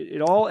 So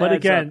it all adds up. But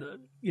again,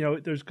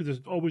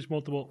 there's always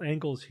multiple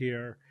angles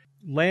here.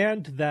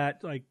 Land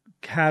that like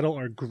cattle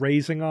are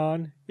grazing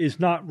on is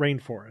not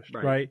rainforest,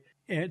 right?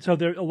 And so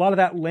a lot of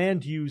that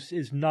land use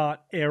is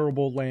not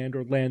arable land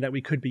or land that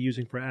we could be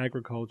using for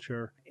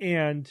agriculture.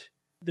 And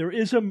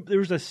there's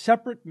a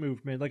separate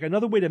movement, like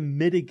another way to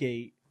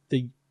mitigate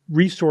the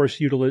resource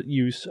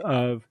use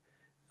of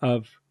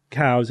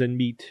cows and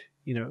meat,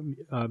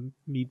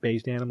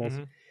 meat-based animals,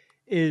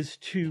 is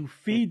to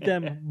feed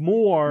them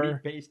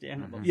more meat-based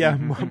animals. Yeah,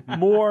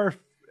 more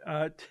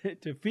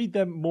to feed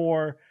them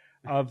more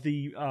of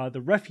the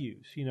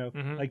refuse.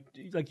 Like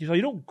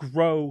you don't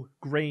grow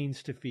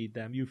grains to feed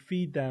them. You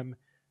feed them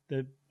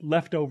the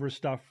leftover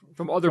stuff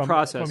from other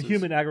processes, from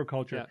human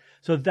agriculture. Yeah.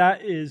 So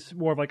that is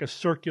more of like a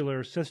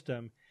circular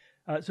system.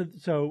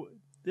 So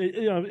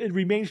it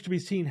remains to be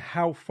seen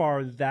how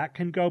far that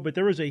can go. But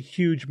there is a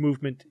huge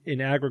movement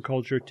in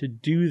agriculture to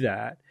do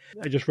that.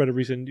 I just read a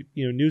recent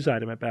news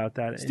item about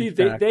that. Steve,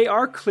 they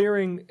are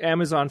clearing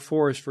Amazon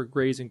forest for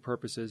grazing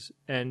purposes,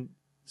 and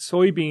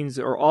soybeans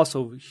are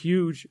also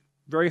huge,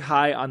 very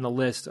high on the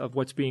list of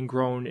what's being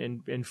grown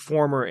in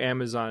former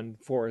Amazon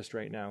forest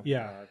right now.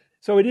 Yeah.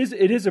 So it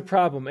is a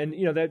problem, and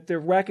that they're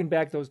whacking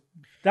back those.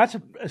 That's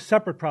a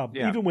separate problem.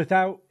 Yeah. Even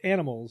without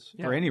animals,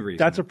 for any reason,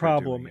 that's a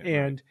problem. It,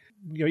 and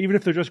even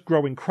if they're just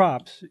growing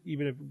crops,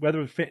 even if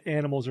whether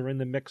animals are in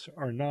the mix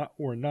or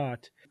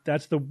not,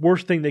 that's the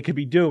worst thing they could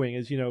be doing.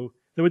 Is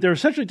what they're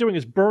essentially doing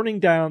is burning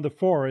down the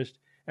forest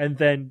and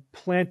then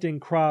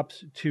planting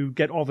crops to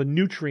get all the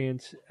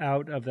nutrients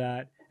out of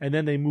that, and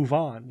then they move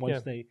on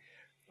once they.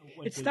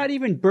 It's not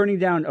even burning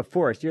down a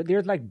forest.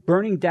 They're like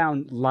burning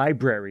down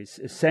libraries,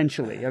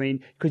 essentially. I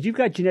mean, because you've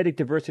got genetic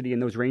diversity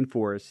in those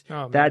rainforests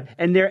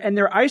and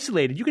they're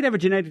isolated. You can have a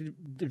genetic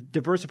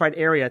diversified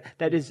area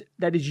that is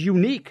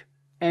unique,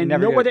 and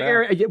no other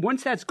area.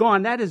 Once that's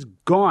gone, that is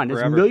gone.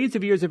 There's millions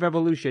of years of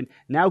evolution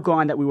now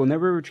gone that we will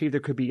never retrieve.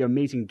 There could be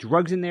amazing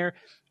drugs in there,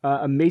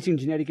 amazing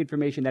genetic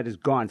information that is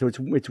gone. So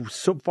it's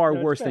so far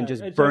worse than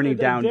just burning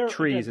down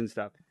trees and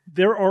stuff.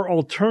 There are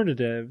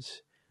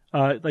alternatives,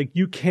 like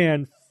you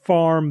can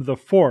farm the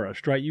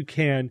forest, right? You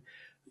can,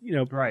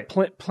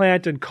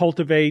 plant and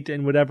cultivate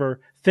and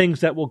whatever things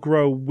that will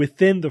grow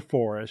within the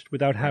forest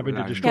without having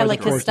to destroy the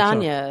forest itself.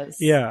 Castañas,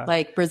 Yeah,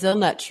 like Brazil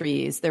nut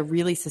trees. They're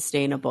really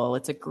sustainable.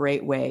 It's a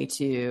great way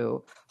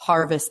to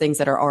harvest things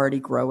that are already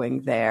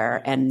growing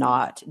there and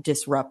not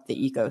disrupt the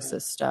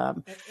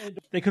ecosystem. And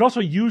they could also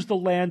use the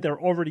land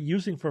they're already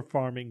using for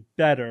farming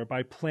better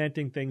by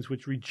planting things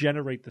which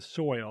regenerate the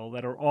soil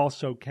that are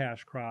also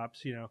cash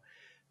crops,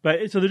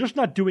 But so they're just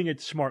not doing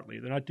it smartly.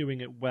 They're not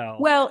doing it well.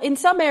 Well, in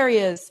some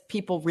areas,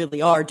 people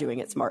really are doing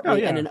it smartly. Oh,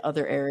 yeah. And in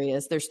other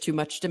areas, there's too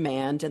much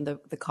demand and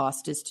the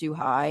cost is too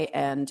high.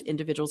 And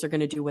individuals are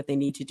going to do what they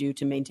need to do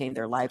to maintain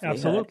their livelihood.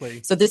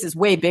 Absolutely. So this is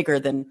way bigger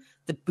than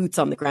the boots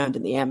on the ground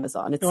in the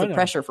Amazon. It's the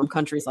pressure from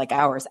countries like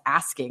ours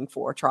asking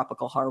for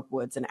tropical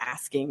hardwoods and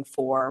asking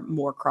for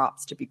more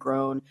crops to be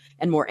grown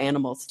and more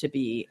animals to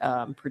be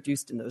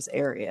produced in those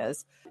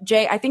areas.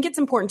 Jay, I think it's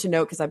important to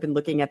note, because I've been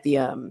looking at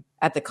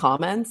the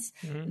comments,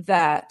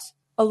 that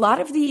a lot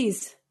of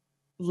these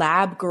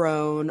lab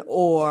grown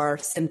or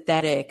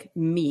synthetic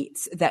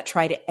meats that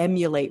try to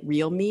emulate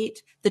real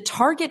meat, the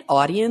target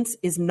audience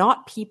is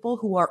not people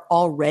who are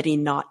already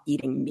not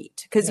eating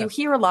meat. Because you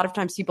hear a lot of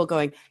times people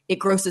going, it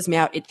grosses me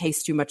out, it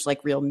tastes too much like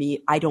real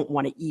meat, I don't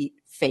want to eat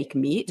fake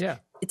meat. Yeah.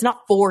 It's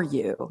not for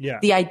you. Yeah.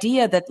 The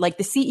idea that, like,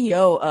 the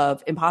CEO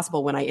of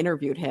Impossible, when I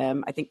interviewed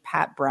him, I think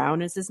Pat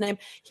Brown is his name,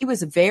 he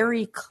was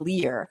very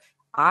clear.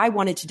 I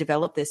wanted to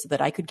develop this so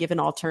that I could give an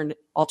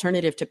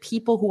alternative to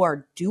people who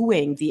are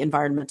doing the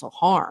environmental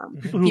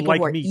harm, people like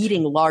who are meat.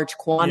 eating large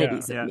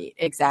quantities of meat.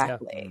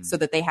 Exactly. So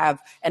that they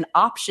have an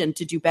option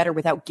to do better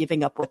without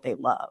giving up what they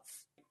love.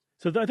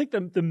 So I think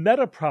the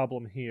meta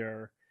problem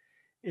here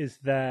is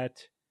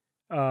that,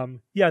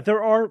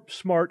 there are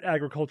smart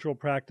agricultural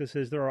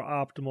practices. There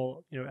are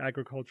optimal,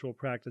 agricultural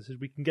practices.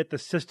 We can get the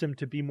system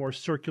to be more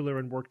circular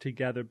and work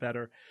together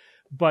better.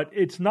 but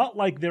it's not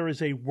like there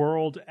is a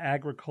World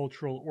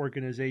Agricultural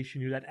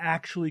Organization that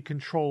actually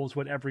controls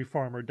what every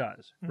farmer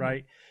does,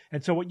 right?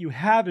 And so what you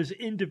have is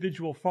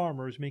individual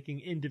farmers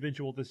making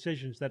individual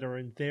decisions that are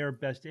in their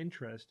best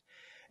interest.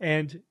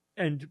 And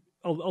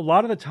a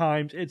lot of the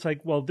times it's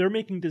like, well, they're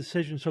making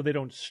decisions so they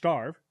don't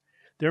starve.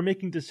 They're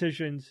making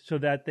decisions so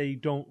that they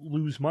don't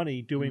lose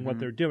money doing what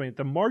they're doing.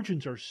 The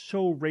margins are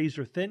so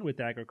razor thin with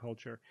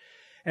agriculture.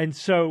 And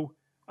so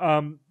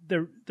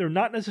they're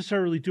not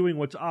necessarily doing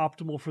what's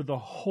optimal for the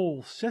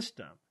whole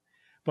system.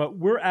 But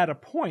we're at a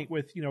point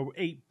with,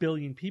 8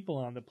 billion people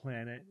on the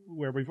planet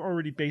where we've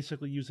already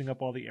basically using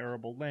up all the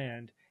arable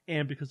land,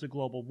 and because of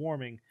global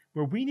warming,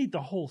 where we need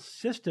the whole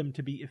system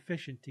to be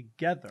efficient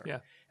together. Yeah.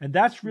 And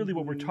that's really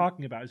what we're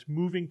talking about, is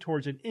moving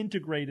towards an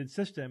integrated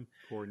system.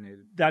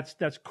 Coordinated.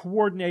 That's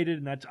coordinated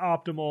and that's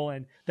optimal.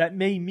 And that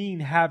may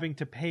mean having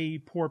to pay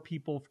poor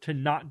people to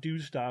not do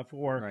stuff,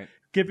 or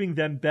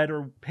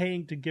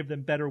paying to give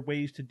them better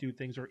ways to do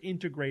things, or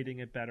integrating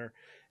it better.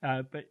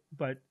 But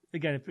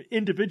again, if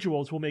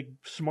individuals will make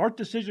smart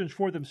decisions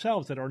for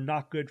themselves that are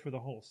not good for the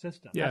whole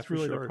system. Yeah, that's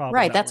really the problem.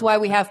 Right. That's why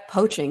we have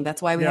poaching.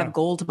 That's why we have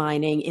gold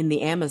mining in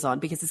the Amazon,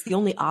 because it's the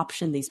only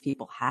option these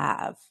people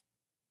have.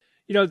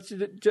 I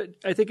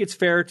think it's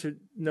fair to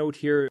note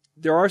here,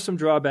 there are some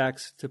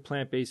drawbacks to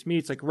plant-based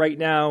meats. Like right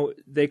now,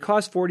 they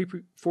cost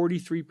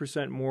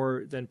 43%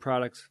 more than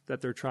products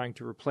that they're trying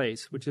to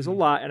replace, which is a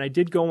lot. And I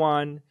did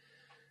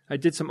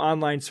some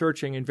online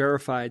searching and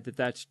verified that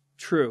that's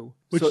true.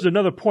 Which is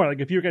another point. Like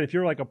if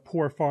you're like a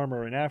poor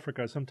farmer in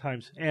Africa,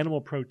 sometimes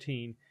animal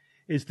protein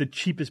is the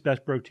cheapest,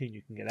 best protein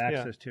you can get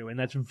access to. And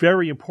that's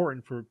very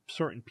important for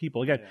certain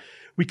people. Again,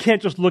 we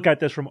can't just look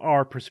at this from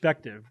our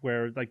perspective,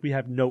 where like we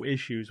have no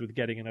issues with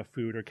getting enough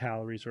food or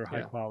calories or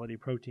high quality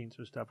proteins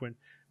or stuff. When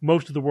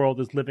most of the world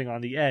is living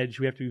on the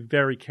edge, we have to be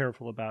very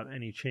careful about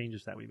any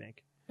changes that we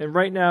make. And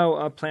right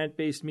now,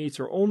 plant-based meats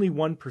are only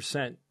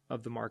 1%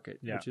 of the market,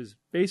 which is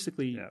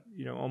basically,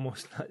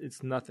 almost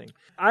it's nothing.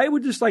 I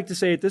would just like to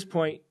say at this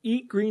point,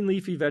 eat green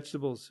leafy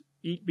vegetables,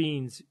 eat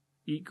beans,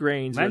 eat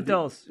grains.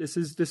 Lentils. This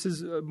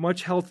is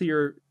much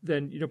healthier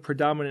than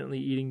predominantly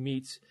eating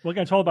meats. Well,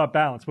 again, it's all about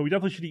balance, but we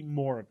definitely should eat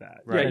more of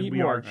that than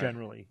we are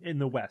generally in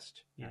the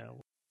West.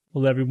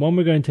 Well, everyone,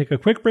 we're going to take a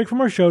quick break from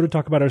our show to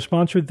talk about our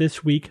sponsor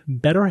this week,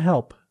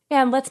 BetterHelp.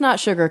 Yeah, and let's not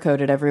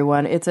sugarcoat it,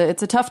 everyone. It's a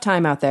tough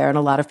time out there, and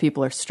a lot of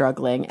people are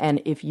struggling. And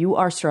if you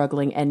are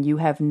struggling and you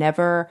have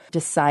never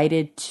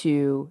decided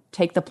to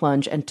take the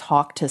plunge and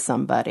talk to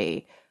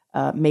somebody,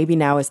 maybe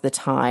now is the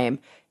time.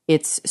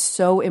 It's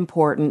so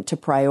important to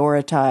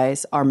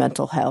prioritize our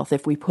mental health.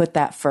 If we put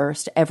that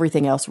first,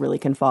 everything else really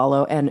can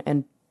follow,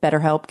 and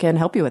BetterHelp can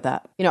help you with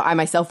that. I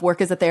myself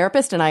work as a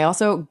therapist, and I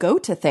also go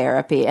to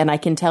therapy. And I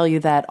can tell you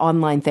that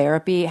online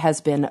therapy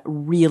has been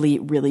really,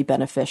 really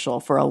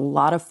beneficial for a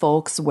lot of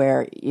folks,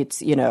 where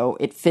it's,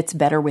 it fits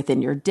better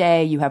within your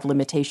day. You have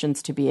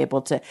limitations to be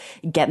able to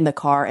get in the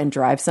car and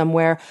drive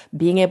somewhere.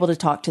 Being able to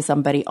talk to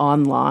somebody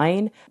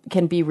online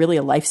can be really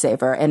a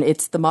lifesaver. And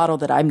it's the model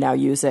that I'm now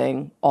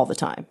using all the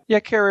time. Yeah,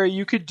 Kara,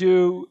 you could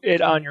do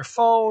it on your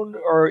phone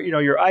or,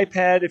 your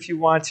iPad if you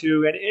want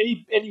to, and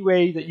any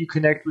way that you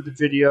connect with the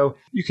video.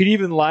 You could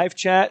even live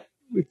chat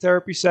with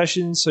therapy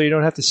sessions, so you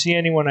don't have to see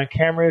anyone on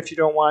camera if you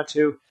don't want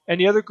to. And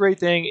the other great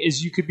thing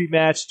is you could be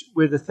matched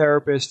with a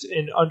therapist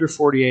in under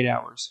 48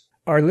 hours.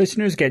 Our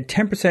listeners get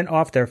 10%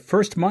 off their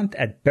first month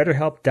at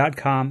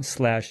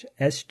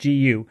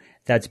betterhelp.com/SGU.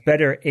 That's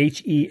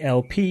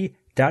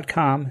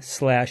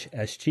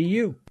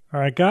betterhelp.com/SGU. All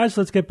right, guys,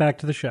 let's get back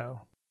to the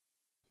show.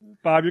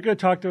 Bob, you're going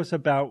to talk to us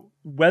about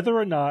whether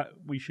or not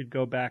we should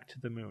go back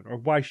to the moon, or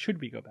why should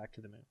we go back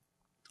to the moon?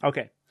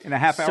 Okay. In a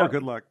half hour,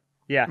 good luck.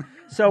 Yeah.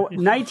 So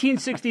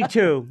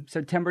 1962,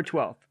 September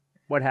 12th,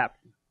 what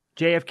happened?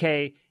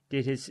 JFK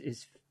did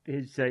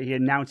he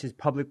announced his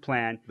public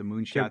plan. The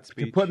moonshot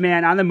speech. To put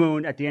man on the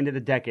moon at the end of the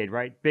decade,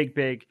 right?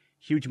 Big,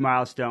 huge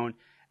milestone.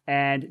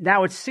 And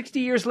now it's 60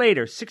 years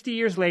later,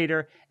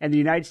 and the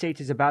United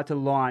States is about to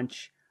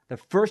launch the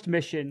first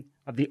mission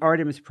of the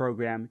Artemis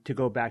program to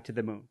go back to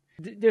the moon.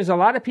 There's a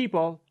lot of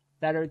people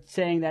that are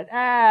saying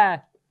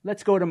that,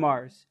 let's go to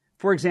Mars.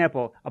 For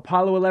example,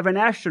 Apollo 11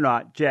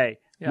 astronaut,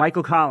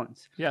 Michael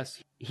Collins.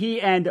 Yes. He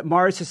and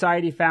Mars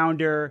Society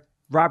founder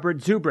Robert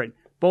Zubrin,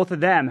 both of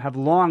them have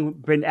long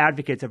been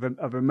advocates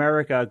of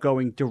America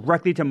going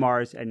directly to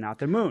Mars and not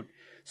the moon.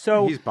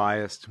 So he's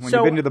biased. When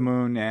you've been to the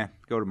moon,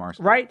 go to Mars.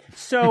 Right?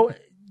 So,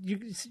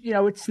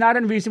 it's not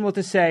unreasonable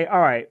to say,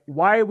 all right,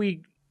 why are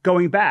we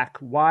going back?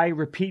 Why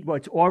repeat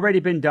what's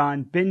already been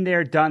done, been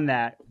there, done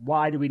that?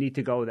 Why do we need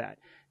to go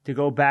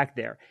back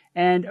there?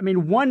 And I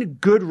mean, one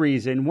good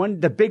reason,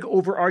 the big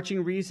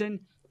overarching reason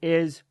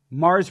is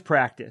Mars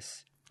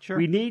practice. Sure.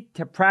 We need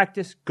to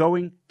practice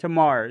going to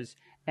Mars,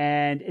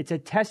 and it's a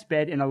test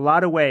bed in a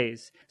lot of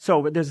ways.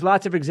 So there's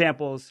lots of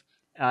examples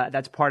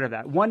that's part of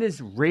that. One is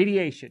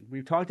radiation.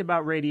 We've talked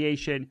about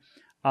radiation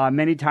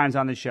many times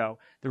on the show.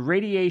 The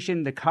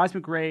radiation, the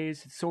cosmic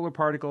rays, solar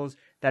particles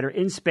that are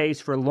in space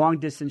for long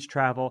distance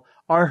travel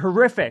are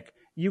horrific.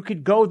 you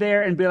could go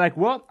there and be like,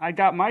 well, I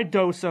got my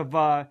dose of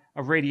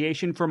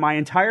radiation for my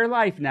entire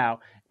life now.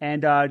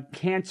 And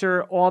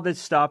cancer, all this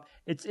stuff,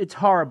 it's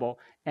horrible.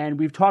 And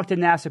we've talked to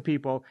NASA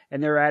people,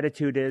 and their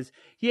attitude is,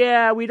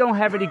 yeah, we don't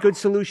have any good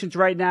solutions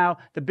right now.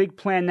 The big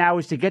plan now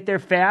is to get there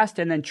fast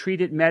and then treat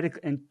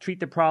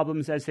the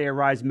problems as they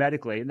arise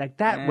medically. And like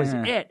that was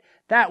it.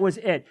 That was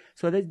it.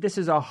 So this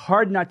is a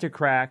hard nut to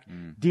crack.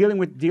 Dealing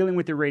with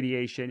the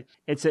radiation.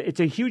 It's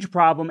a huge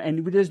problem,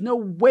 and there's no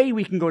way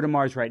we can go to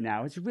Mars right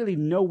now. It's really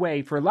no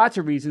way for lots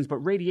of reasons, but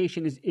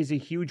radiation is a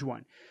huge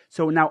one.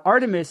 So now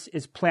Artemis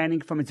is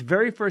planning from its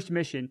very first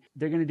mission.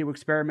 They're going to do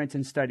experiments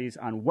and studies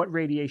on what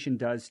radiation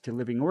does to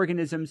living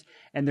organisms,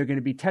 and they're going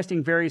to be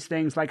testing various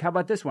things. Like, how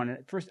about this one?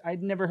 At first,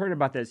 I'd never heard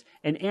about this.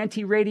 An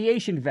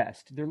anti-radiation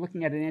vest. They're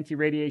looking at an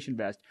anti-radiation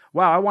vest.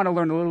 Wow, I want to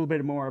learn a little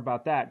bit more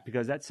about that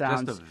because that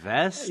sounds just a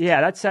vest. Yeah,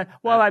 that's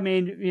well. I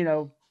mean, you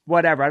know,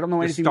 whatever. I don't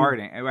know anything.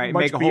 Starting right,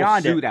 much make a whole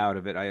beyond suit out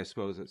of it. I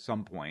suppose at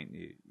some point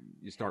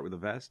you start with a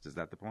vest. Is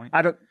that the point?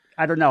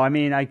 I don't know. I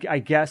mean, I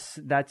guess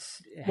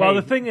that's. Well,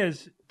 the thing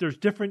is, there's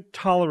different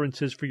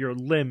tolerances for your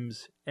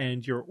limbs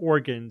and your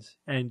organs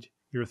and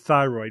your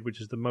thyroid,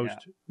 which is the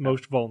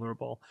most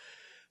vulnerable.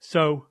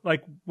 So,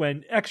 like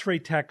when X-ray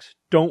techs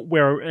don't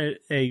wear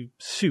a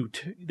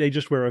suit, they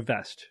just wear a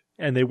vest.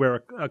 And they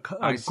wear a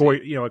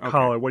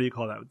collar. What do you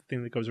call that? The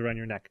thing that goes around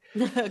your neck.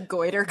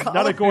 Goiter collar.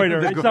 Not a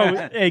goiter.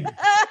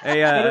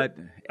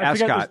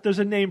 Ascot. There's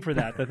a name for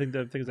that. I think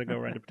the things that go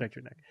around to protect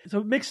your neck.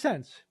 So it makes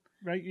sense,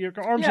 right? Your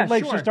arms and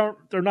legs just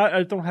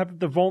don't have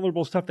the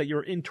vulnerable stuff that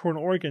your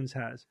internal organs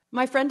has.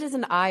 My friend is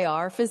an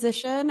IR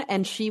physician,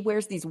 and she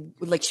wears these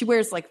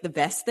like the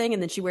vest thing,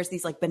 and then she wears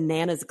these like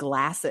bananas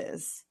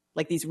glasses,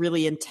 like these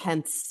really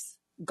intense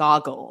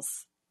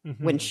goggles.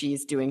 Mm-hmm. When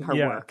she's doing her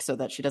work so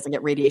that she doesn't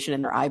get radiation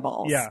in her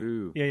eyeballs.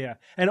 Yeah.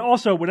 And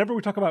also, whenever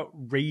we talk about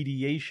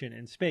radiation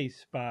in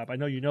space, Bob, I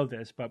know you know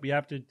this, but we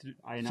have to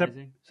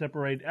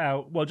separate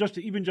out, well, just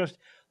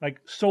like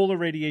solar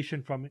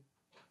radiation from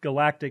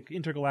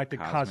intergalactic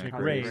cosmic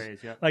rays.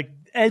 Like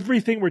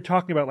everything we're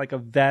talking about, like a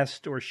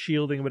vest or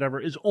shielding or whatever,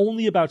 is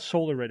only about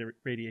solar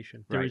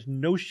radiation. There is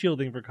no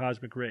shielding for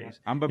cosmic rays.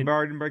 I'm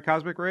bombarded by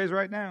cosmic rays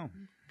right now.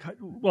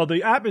 Well,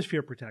 the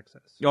atmosphere protects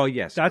us. Oh,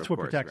 yes. That's what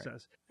protects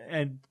us.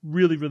 And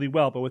really, really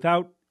well. But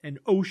without an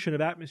ocean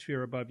of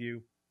atmosphere above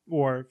you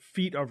or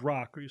feet of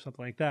rock or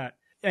something like that,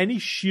 any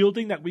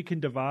shielding that we can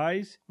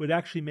devise would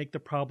actually make the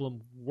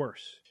problem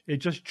worse. It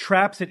just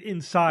traps it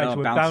inside so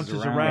it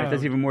bounces around. It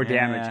does even more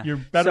damage. You're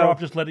better off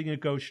just letting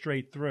it go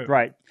straight through.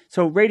 Right.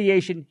 So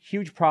radiation,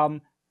 huge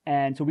problem.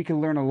 And so we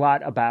can learn a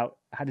lot about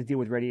how to deal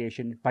with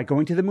radiation by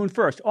going to the moon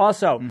first.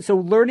 Also, so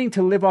learning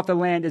to live off the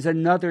land is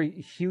another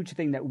huge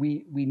thing that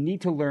we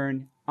need to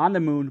learn on the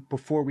moon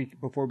before we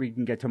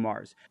can get to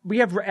Mars. We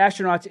have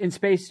astronauts in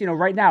space,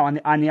 right now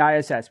on the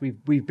ISS.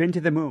 We've been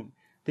to the moon.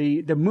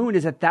 The moon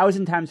is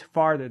 1,000 times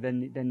farther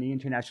than the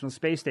International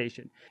Space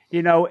Station.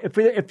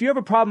 If you have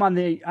a problem on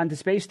the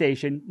space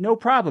station, no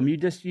problem.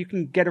 You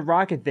can get a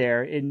rocket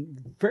there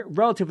in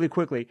relatively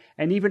quickly.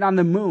 And even on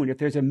the moon, if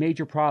there's a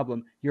major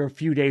problem, you're a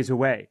few days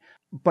away.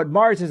 But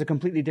Mars is a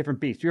completely different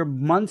beast. You're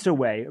months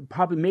away,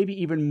 probably maybe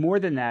even more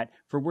than that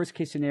for worst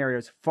case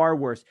scenarios, far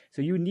worse.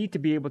 So you need to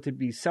be able to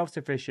be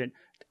self-sufficient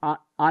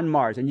on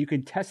Mars, and you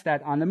can test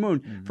that on the moon.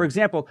 Mm-hmm. For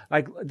example,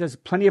 like there's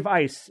plenty of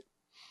ice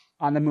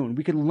on the moon.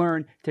 We can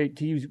learn to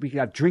use, we can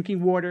have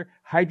drinking water,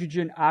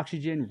 hydrogen,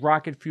 oxygen,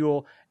 rocket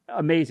fuel.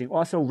 Amazing.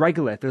 Also,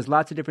 regolith. There's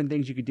lots of different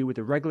things you could do with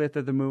the regolith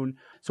of the moon.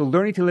 So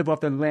learning to live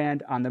off the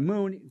land on the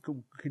moon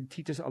could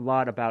teach us a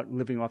lot about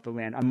living off the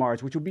land on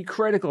Mars, which will be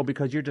critical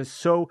because you're just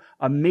so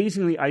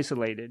amazingly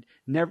isolated.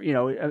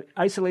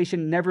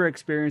 Isolation never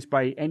experienced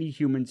by any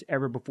humans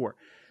ever before.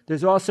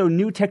 There's also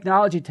new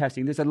technology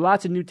testing. There's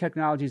lots of new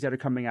technologies that are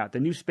coming out. The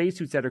new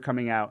spacesuits that are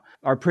coming out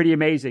are pretty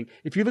amazing.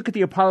 If you look at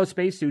the Apollo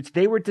spacesuits,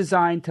 they were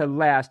designed to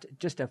last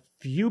just a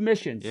few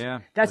missions.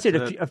 Yeah, that's it.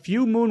 A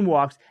few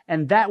moonwalks,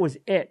 and that was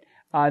it.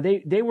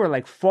 They were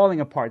like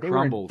falling apart.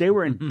 They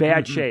were in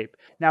bad shape.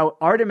 Now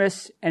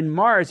Artemis and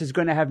Mars is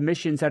going to have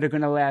missions that are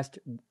going to last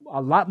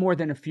a lot more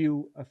than a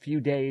few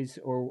days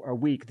or a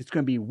week. It's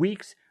going to be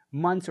weeks,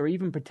 months, or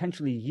even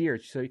potentially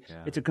years. So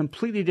it's a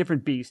completely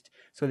different beast.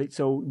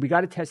 So we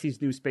got to test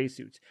these new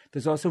spacesuits.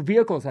 There's also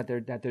vehicles that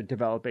they're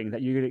developing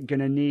that you're going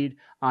to need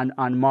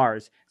on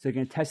Mars. So you're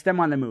going to test them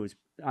on the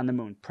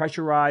moon,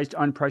 pressurized,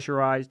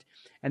 unpressurized,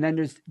 and then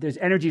there's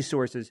energy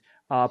sources,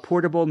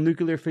 portable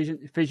nuclear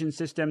fission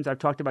systems. I've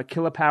talked about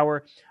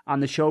kilopower on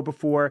the show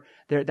before.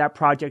 That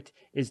project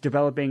is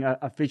developing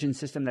a fission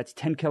system that's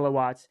 10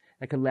 kilowatts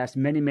that could last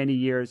many, many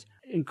years.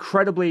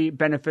 Incredibly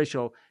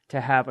beneficial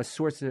to have a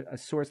source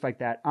like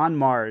that on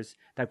Mars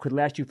that could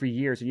last you for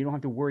years, and you don't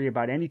have to worry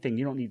about anything.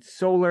 You don't need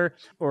solar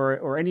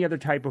or any other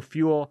type of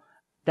fuel.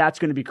 That's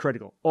going to be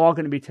critical. All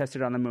going to be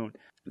tested on the moon.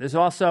 There's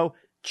also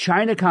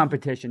China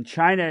competition.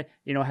 China,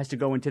 has to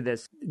go into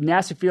this.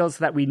 NASA feels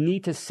that we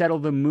need to settle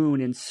the moon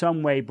in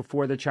some way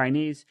before the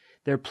Chinese.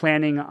 they're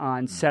planning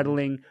on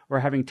settling or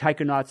having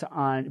taikonauts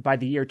on by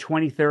the year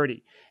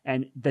 2030.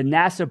 And the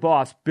NASA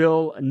boss,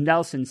 Bill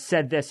Nelson,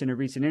 said this in a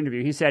recent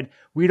interview. He said,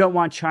 "We don't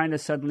want China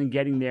suddenly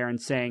getting there and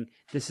saying,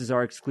 this is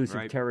our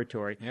exclusive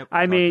territory." Yep,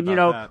 I mean,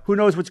 that. who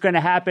knows what's going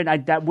to happen?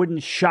 That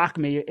wouldn't shock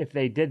me if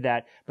they did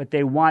that. But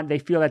they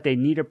feel that they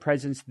need a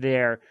presence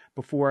there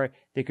before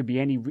there could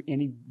be any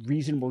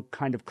reasonable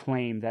kind of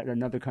claim that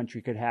another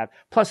country could have.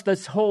 Plus,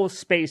 this whole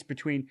space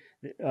between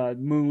the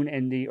moon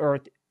and the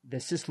Earth, the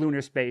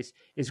cislunar space,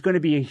 is going to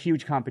be a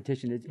huge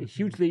competition. It's a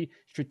hugely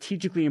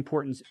strategically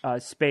important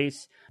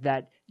space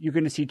that you're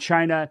going to see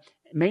China,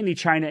 mainly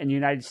China and the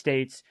United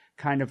States,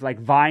 kind of like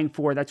vying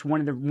for. That's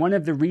one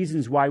of the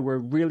reasons why we're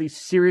really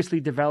seriously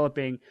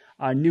developing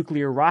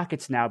nuclear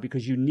rockets now,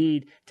 because you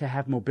need to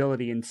have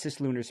mobility in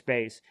cislunar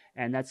space.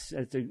 And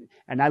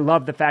and I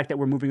love the fact that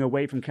we're moving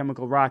away from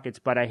chemical rockets,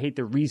 but I hate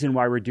the reason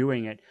why we're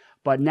doing it.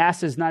 But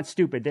NASA's not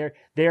stupid.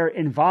 They're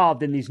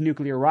involved in these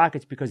nuclear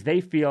rockets because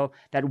they feel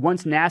that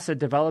once NASA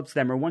develops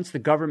them, or once the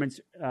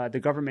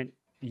government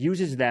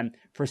uses them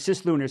for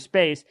cislunar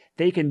space,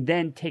 they can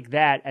then take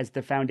that as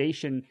the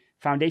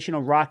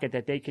foundational rocket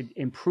that they could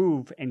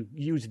improve and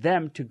use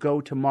them to go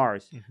to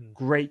Mars.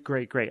 Great.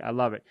 I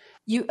love it.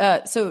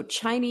 So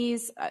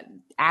Chinese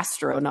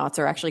astronauts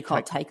are actually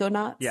called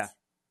taikonauts? Yeah.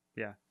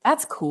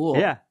 That's cool.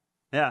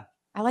 Yeah.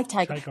 I like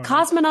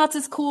cosmonauts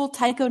is cool.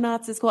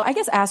 Taikonauts is cool. I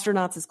guess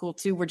astronauts is cool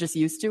too. We're just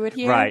used to it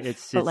here. Right.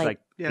 It's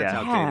like it's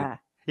outdated.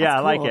 Yeah, I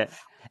cool. like it.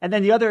 And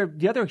then the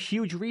other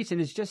huge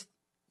reason is just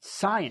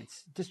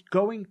science, just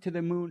going to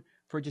the moon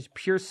for just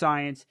pure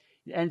science.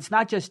 And it's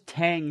not just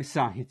Tang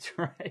science,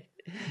 right?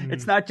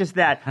 It's not just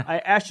that.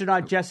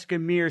 Astronaut Jessica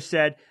Meir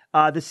said,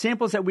 the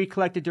samples that we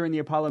collected during the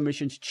Apollo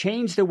missions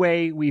changed the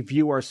way we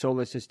view our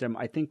solar system.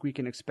 I think we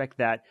can expect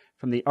that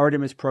from the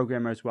Artemis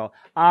program as well.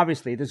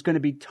 Obviously, there's going to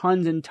be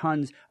tons and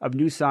tons of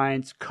new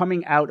science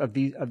coming out of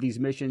these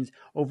missions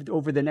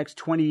over the next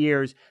 20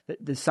 years.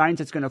 The science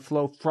that's going to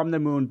flow from the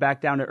moon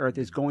back down to Earth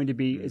is going to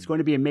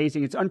be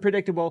amazing. It's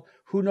unpredictable.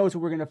 Who knows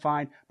what we're going to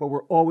find? But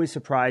we're always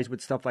surprised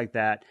with stuff like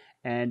that.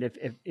 And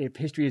if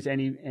history is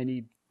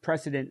any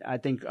precedent, I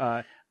think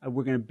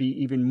we're going to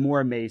be even more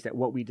amazed at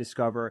what we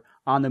discover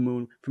on the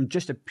moon from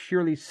just a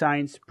purely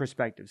science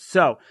perspective.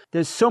 So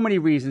there's so many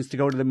reasons to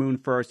go to the moon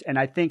first, and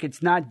I think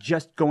it's not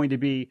just going to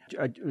be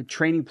a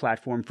training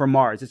platform for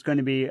Mars. It's going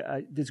to be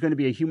there's going to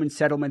be a human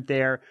settlement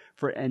there,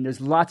 and there's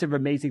lots of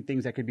amazing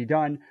things that could be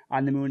done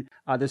on the moon.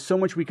 There's so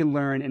much we can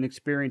learn and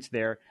experience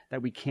there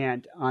that we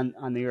can't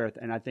on the Earth,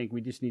 and I think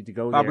we just need to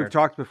go there. We've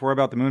talked before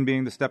about the moon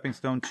being the stepping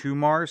stone to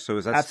Mars. So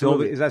is that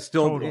Absolutely.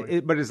 totally.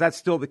 But is that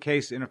still the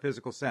case in a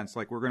physical sense?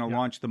 Like we're going to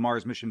launch the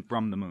Mars mission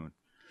from the moon?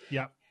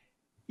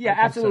 Yeah,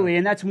 absolutely. So.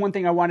 And that's one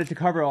thing I wanted to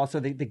cover also,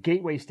 the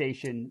Gateway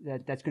station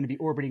that's going to be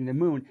orbiting the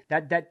moon.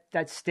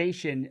 That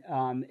station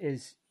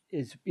is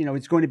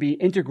it's going to be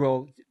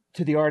integral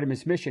to the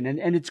Artemis mission.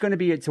 And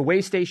it's a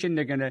way station.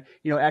 They're going to,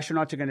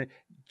 astronauts are going to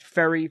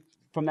ferry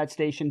from that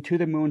station to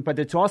the moon, but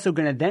it's also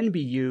going to then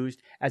be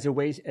used as a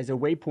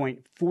waypoint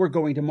for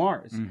going to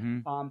Mars.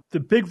 The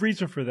big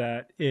reason for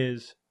that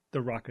is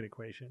the rocket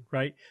equation,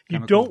 right? You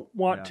don't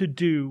want to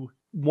do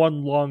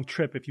one long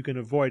trip if you can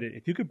avoid it.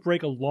 If you could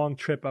break a long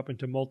trip up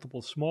into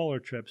multiple smaller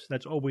trips,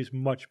 that's always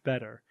much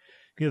better.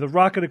 The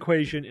rocket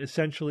equation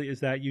essentially is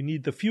that you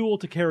need the fuel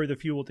to carry the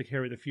fuel to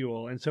carry the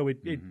fuel. And so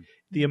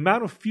the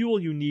amount of fuel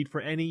you need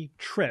for any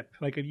trip,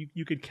 like if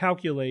you could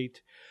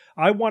calculate,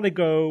 I want to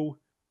go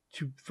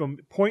from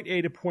point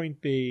A to point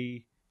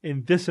B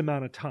in this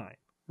amount of time,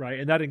 right?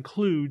 And that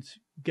includes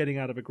getting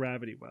out of a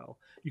gravity well.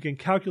 You can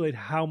calculate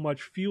how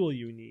much fuel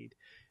you need.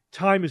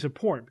 Time is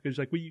important because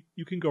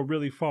you can go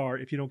really far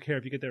if you don't care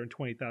if you get there in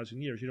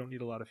 20,000 years. You don't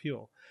need a lot of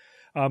fuel.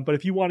 But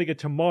if you want to get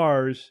to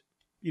Mars,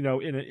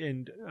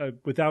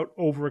 without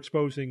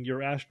overexposing your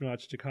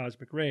astronauts to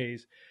cosmic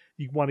rays,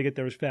 you want to get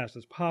there as fast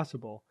as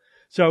possible.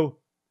 So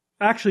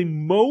actually,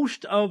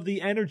 most of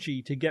the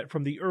energy to get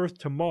from the Earth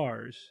to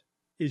Mars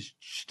is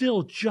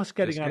still just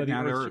getting out of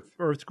the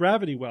Earth's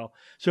gravity well.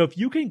 So if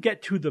you can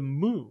get to the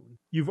moon,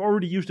 you've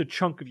already used a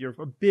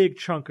big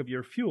chunk of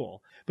your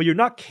fuel, but you're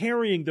not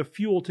carrying the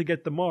fuel to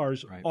get the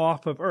Mars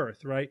off of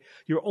Earth, right?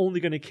 You're only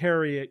going to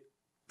carry it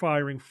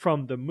firing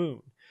from the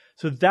moon.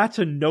 So that's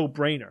a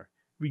no-brainer.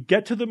 We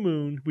get to the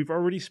moon, we've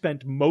already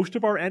spent most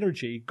of our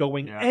energy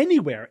going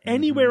anywhere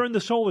in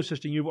the solar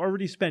system. You've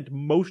already spent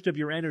most of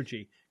your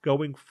energy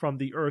going from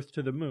the Earth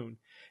to the moon.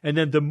 And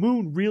then the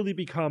moon really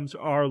becomes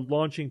our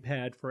launching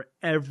pad for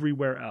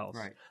everywhere else.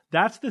 Right.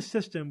 That's the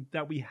system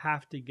that we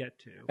have to get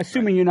to.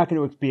 Assuming you're not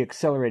going to be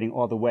accelerating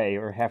all the way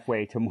or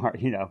halfway to Mars,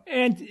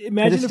 And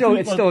imagine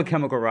it's still a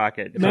chemical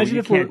rocket. Imagine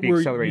if we're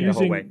accelerating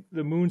using the whole way.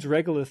 The moon's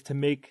regolith to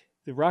make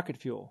the rocket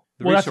fuel.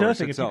 That's the other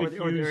thing. If you could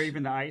or use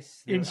even the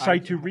ice. in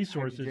situ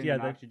resources.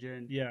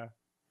 Oxygen. Yeah.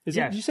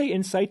 Did you say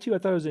in situ? I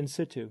thought it was in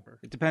situ.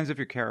 It depends if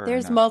you're carrying.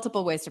 There's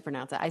multiple ways to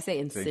pronounce it. I say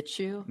in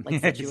situ, like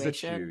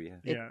situation. Situ,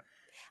 yeah.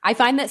 I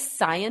find that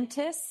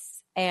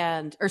scientists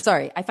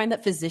I find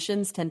that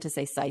physicians tend to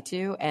say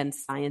situ and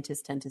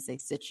scientists tend to say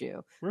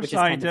situ. We're which is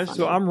kind of scientists,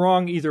 funny. So I'm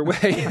wrong either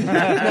way.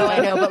 No, I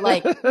know, but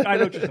like, I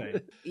know what you're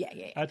saying.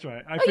 yeah. That's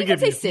right. I Oh, you can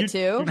forgive say you.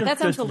 situ. That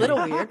sounds a little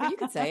weird, but you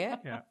can say it.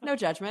 Yeah. No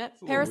judgment.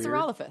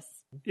 Parasaurolophus.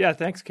 Yeah,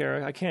 thanks,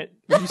 Kara. I can't.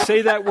 When you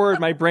say that word,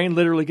 my brain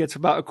literally gets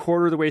about a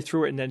quarter of the way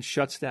through it and then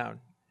shuts down.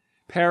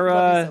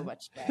 Love you so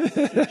much,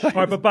 Dad. All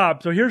right, but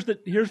Bob, so here's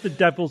the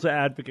devil's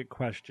advocate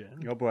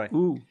question. Oh boy.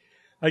 Ooh.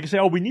 Like you say,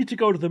 we need to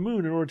go to the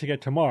moon in order to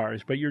get to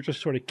Mars, but you're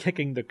just sort of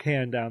kicking the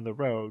can down the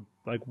road.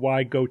 Like,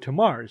 why go to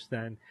Mars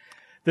then?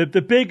 The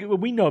big,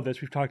 we know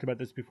this, we've talked about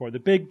this before. The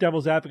big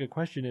devil's advocate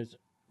question is,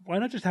 why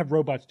not just have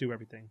robots do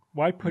everything?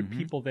 Why put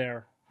people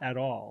there at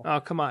all? Oh,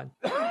 come on.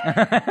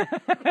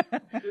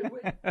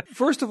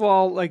 First of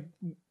all, like,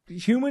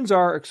 humans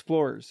are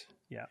explorers.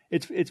 Yeah.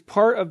 It's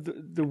part of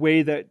the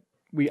way that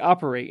we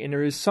operate, and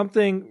there is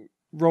something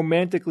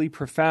romantically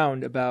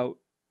profound about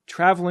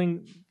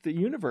traveling the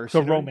universe.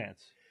 So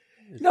romance.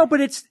 No,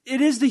 but it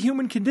is the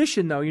human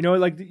condition, though. You know,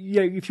 like,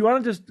 yeah, if you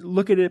want to just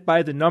look at it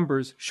by the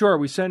numbers, sure,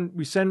 we send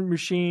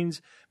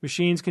machines.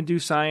 Machines can do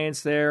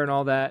science there and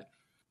all that.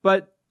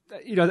 But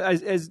you know,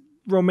 as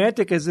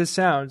romantic as this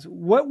sounds,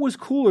 what was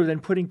cooler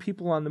than putting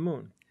people on the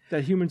moon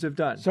that humans have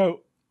done?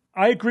 So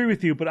I agree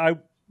with you, but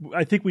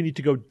I think we need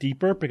to go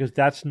deeper because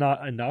that's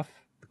not enough.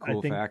 Cool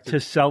I think factor. to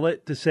sell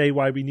it, to say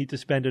why we need to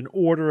spend an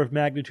order of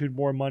magnitude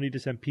more money to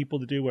send people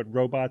to do what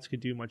robots could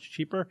do much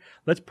cheaper.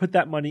 Let's put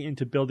that money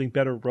into building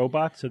better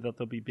robots so that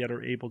they'll be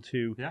better able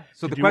to. Yeah.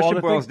 So to the do all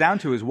question boils things. down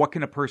to is what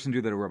can a person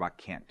do that a robot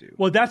can't do?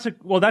 Well, that's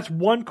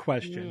one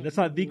question. That's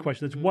not the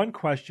question. That's one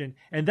question,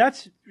 and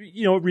that's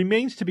it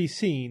remains to be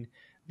seen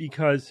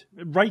because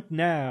right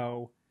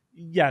now,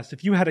 yes,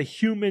 if you had a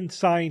human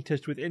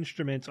scientist with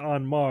instruments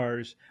on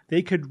Mars,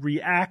 they could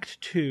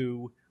react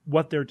to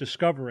what they're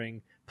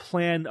discovering.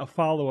 Plan a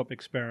follow-up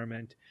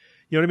experiment.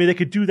 You know what I mean? They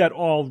could do that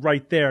all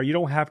right there. You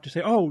don't have to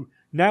say, oh,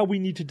 now we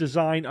need to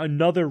design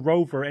another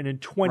rover, and in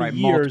 20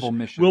 years multiple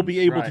missions. we'll be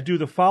able to Right. do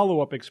the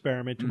follow-up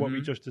experiment to what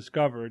we just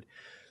discovered.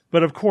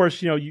 But of course,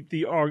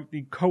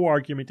 the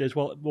co-argument is,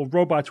 well,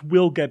 robots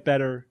will get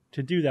better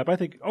to do that. But I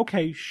think,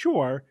 okay,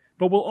 sure,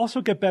 but we'll also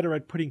get better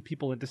at putting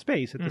people into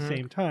space at the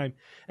same time.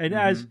 And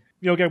as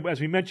again, as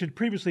we mentioned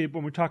previously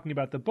when we're talking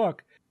about the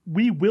book,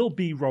 we will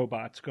be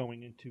robots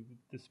going into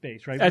the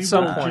space, right? At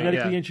some will point,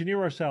 genetically yeah.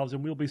 engineer ourselves,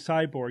 and we'll be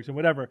cyborgs and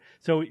whatever.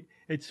 So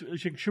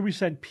should we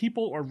send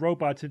people or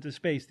robots into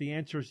space? The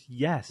answer is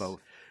yes.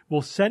 Both.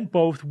 We'll send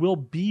both. We'll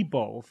be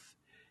both.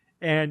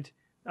 And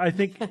I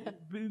think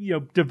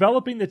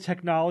developing the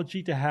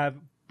technology to have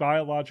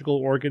biological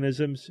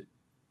organisms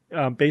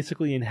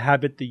basically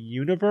inhabit the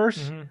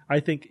universe,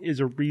 I think is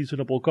a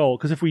reasonable goal.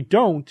 Because if we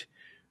don't,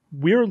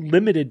 we're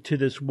limited to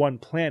this one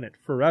planet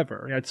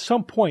forever. At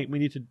some point, we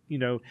need to,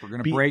 We're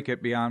going to break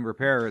it beyond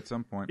repair at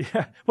some point.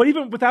 Yeah. Well,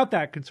 even without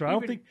that concern, I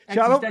don't think.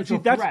 Existential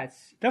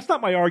threats. That's not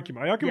my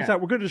argument. My argument is Yeah.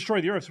 that we're going to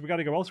destroy the Earth, so we got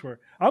to go elsewhere.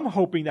 I'm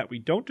hoping that we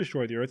don't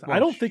destroy the Earth. I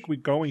don't think we're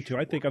going to.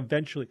 I think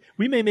eventually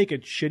we may make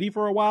it shitty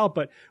for a while,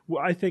 but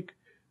I think,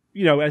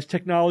 as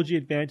technology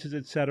advances,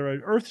 et cetera,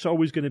 Earth's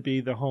always going to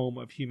be the home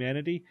of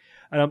humanity.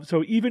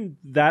 So even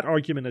that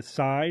argument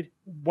aside,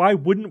 why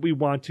wouldn't we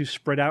want to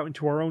spread out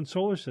into our own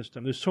solar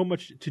system? There's so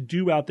much to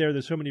do out there.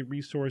 There's so many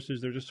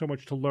resources. There's just so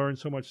much to learn,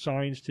 so much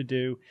science to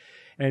do.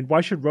 And why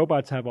should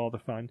robots have all the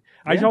fun?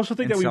 I also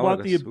think that we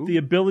want the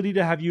ability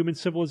to have human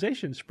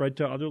civilization spread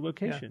to other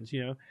locations.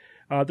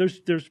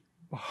 There's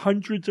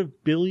hundreds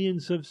of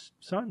billions of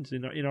suns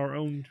in our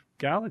own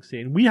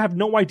galaxy, and we have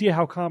no idea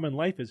how common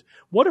life is.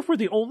 What if we're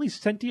the only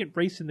sentient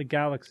race in the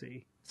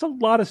galaxy? It's a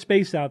lot of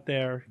space out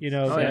there,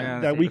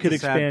 that we could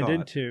expand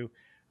into.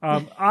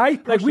 I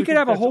We could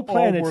have a whole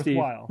planet, Steve.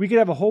 worthwhile. We could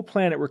have a whole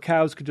planet where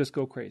cows could just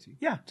go crazy.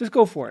 Yeah. Just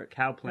go for it.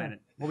 Cow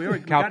planet. Well, we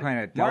already Cow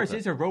planet Mars Delta.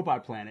 is a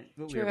robot planet.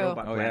 True. A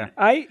robot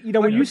planet.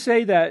 When you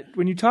say that,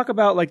 when you talk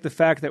about like the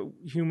fact that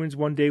humans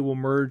one day will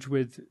merge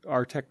with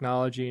our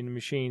technology and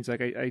machines,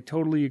 like I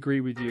totally agree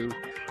with you.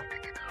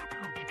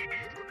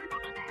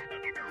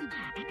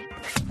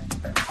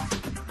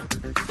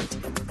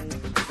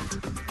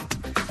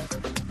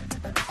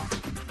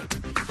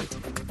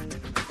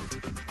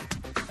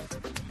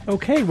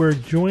 Okay, we're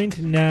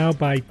joined now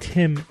by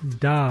Tim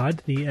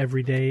Dodd, the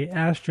everyday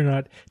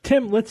astronaut.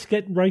 Tim, let's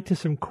get right to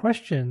some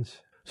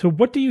questions. So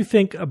what do you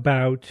think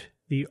about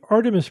the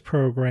Artemis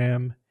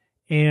program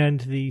and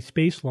the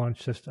space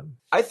launch system?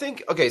 I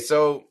think,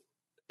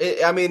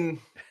 in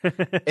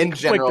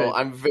general,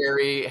 I'm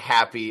very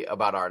happy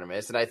about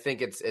Artemis, and I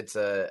think it's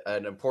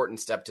an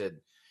important step to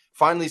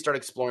finally start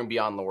exploring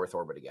beyond low Earth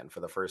orbit again for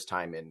the first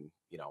time in,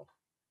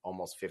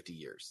 almost 50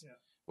 years. Yeah.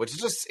 Which is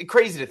just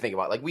crazy to think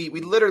about. Like we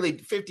literally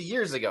 50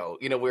 years ago,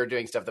 we were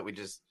doing stuff that we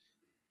just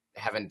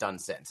haven't done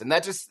since. And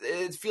that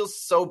it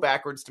feels so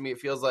backwards to me. It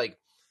feels like,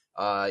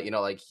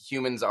 like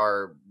humans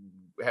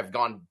have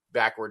gone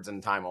backwards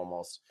in time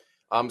almost.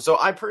 So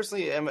I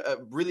personally am a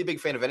really big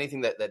fan of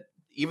anything that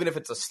even if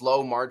it's a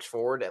slow march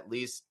forward, at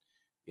least,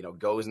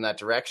 goes in that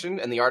direction.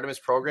 And the Artemis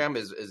program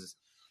is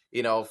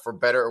for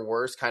better or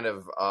worse, kind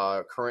of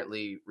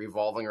currently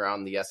revolving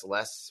around the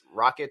SLS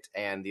rocket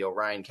and the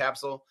Orion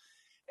capsule.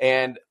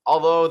 And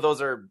although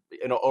those are,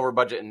 over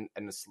budget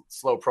and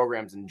slow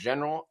programs in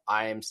general,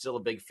 I am still a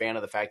big fan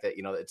of the fact that,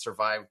 it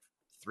survived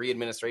 3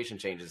 administration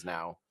changes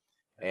now.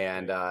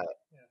 And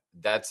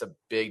that's a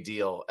big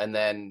deal. And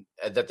then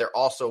that they're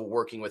also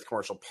working with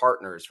commercial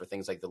partners for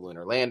things like the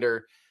lunar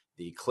lander,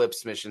 the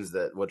Eclipse missions,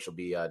 which will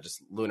be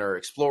just lunar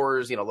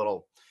explorers,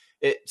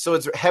 so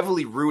it's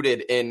heavily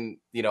rooted in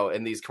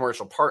these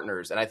commercial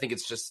partners. And I think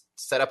it's just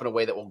set up in a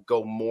way that will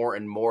go more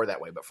and more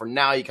that way. But for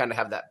now, you kind of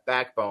have that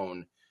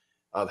backbone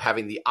of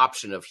having the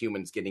option of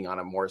humans getting on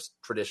a more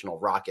traditional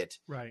rocket,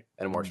 right?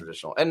 And a more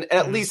traditional, and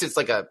at least it's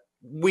like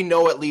we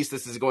know at least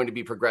this is going to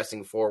be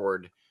progressing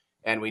forward,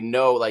 and we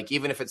know, like,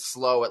 even if it's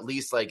slow, at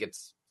least like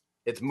it's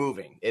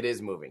moving. It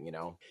is moving,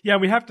 Yeah,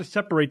 we have to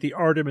separate the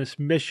Artemis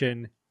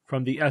mission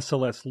from the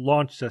SLS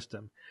launch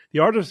system. The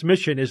Artemis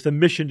mission is the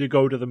mission to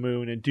go to the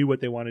moon and do what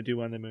they want to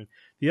do on the moon.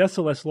 The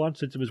SLS launch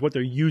system is what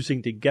they're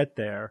using to get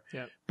there.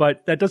 Yeah.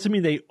 But that doesn't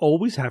mean they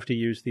always have to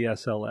use the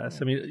SLS. Yeah.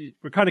 I mean,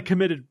 we're kind of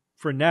committed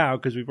for now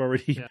because we've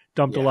already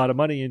dumped a lot of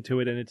money into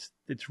it, and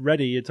it's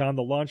ready. It's on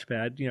the launch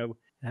pad.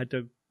 Had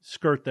to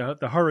skirt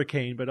the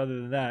hurricane, but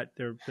other than that,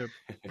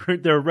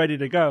 they're ready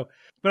to go.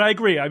 But I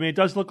agree. I mean, it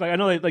does look like, I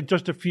know, like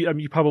just a few. I mean,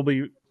 you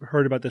probably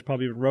heard about this,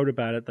 probably even wrote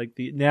about it. Like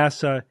the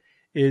NASA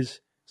is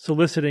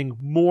soliciting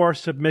more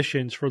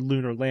submissions for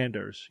lunar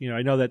landers.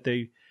 I know that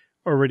they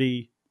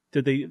already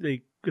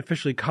they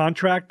officially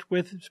contract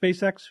with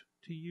SpaceX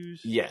to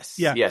use. Yes.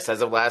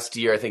 As of last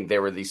year, I think they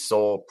were the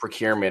sole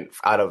procurement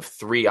out of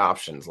 3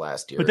 options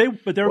last year.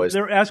 But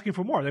they're asking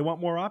for more. They want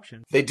more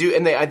options. They do,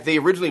 and they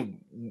originally,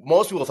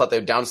 most people thought they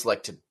would down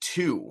select to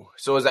 2.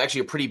 So it was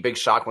actually a pretty big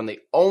shock when they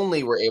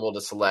only were able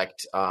to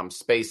select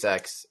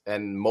SpaceX,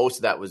 and most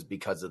of that was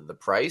because of the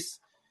price.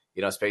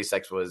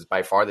 SpaceX was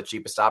by far the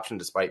cheapest option,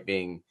 despite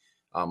being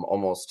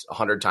almost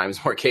 100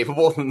 times more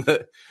capable than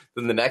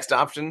the next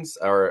options,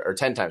 or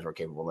 10 times more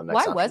capable than the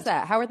next options. Why was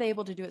that? How were they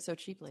able to do it so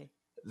cheaply?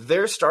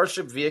 Their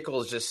Starship vehicle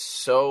is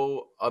just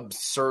so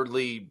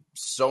absurdly,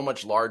 so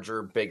much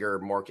larger, bigger,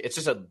 more. It's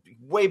just a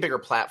way bigger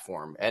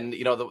platform, and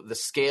the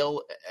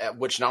scale at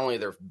which not only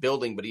they're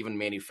building but even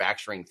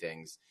manufacturing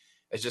things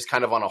is just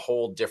kind of on a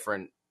whole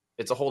different.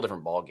 It's a whole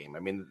different ballgame. I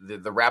mean,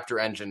 the Raptor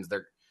engines.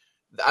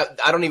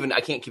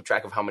 I can't keep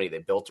track of how many they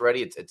built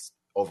already. It's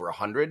over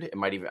 100. It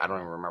might even. I don't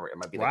even remember. It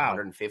might be like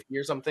 150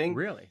 or something.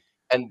 Really.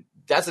 And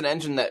that's an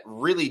engine that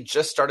really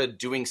just started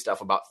doing stuff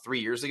about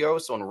 3 years ago.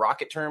 So in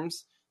rocket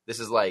terms, this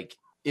is like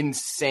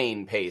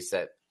insane pace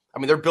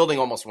they're building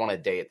almost one a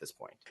day at this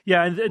point.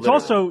 Yeah, and it's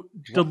also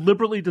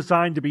deliberately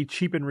designed to be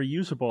cheap and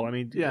reusable. I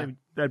mean,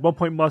 at one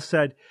point Musk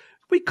said,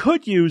 we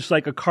could use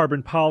like a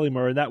carbon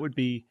polymer and that would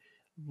be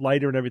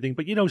lighter and everything.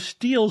 But,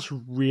 steel's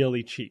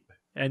really cheap.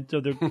 And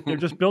so they're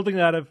just building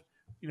it out of,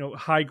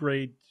 high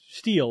grade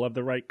steel of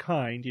the right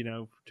kind,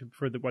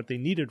 for what they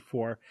need it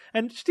for.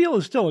 And steel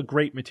is still a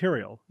great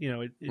material,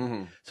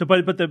 So,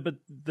 but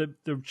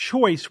the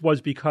choice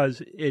was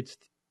because it's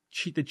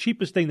the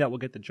cheapest thing that will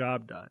get the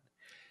job done,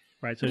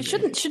 right? So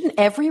shouldn't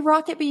every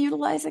rocket be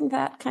utilizing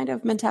that kind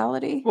of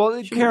mentality?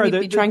 Well, Kara,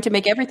 be trying to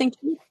make everything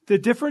cheap? The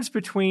difference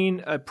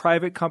between a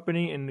private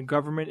company and the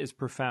government is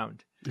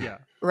profound. Yeah,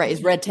 right.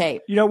 It's red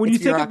tape. When you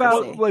think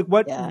about like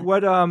what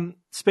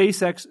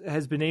SpaceX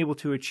has been able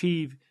to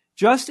achieve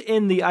just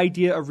in the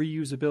idea of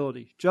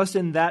reusability, just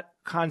in that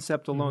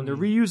concept alone, the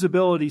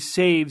reusability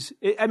saves.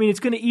 It's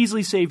going to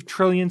easily save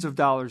trillions of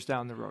dollars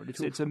down the road. It's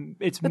but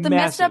massive. The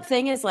messed up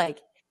thing is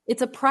like,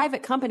 it's a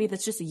private company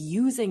that's just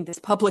using this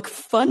public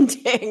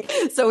funding.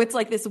 So it's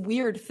like this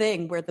weird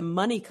thing where the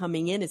money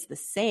coming in is the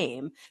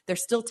same.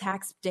 There's still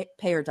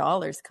taxpayer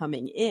dollars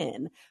coming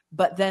in,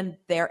 but then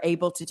they're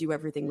able to do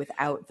everything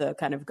without the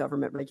kind of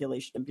government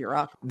regulation and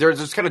bureaucracy.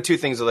 There's kind of 2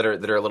 things that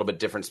are a little bit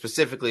different,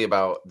 specifically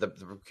about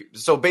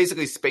so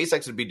basically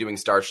SpaceX would be doing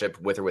Starship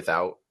with or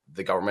without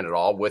the government at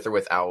all, with or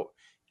without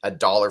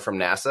 $1 from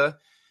NASA.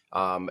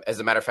 As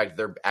a matter of fact,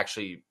 they're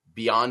actually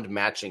beyond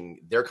matching.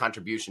 Their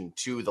contribution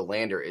to the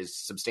lander is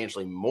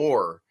substantially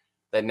more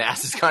than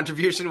NASA's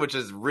contribution, which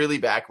is really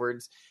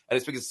backwards. And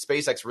it's because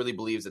SpaceX really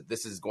believes that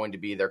this is going to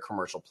be their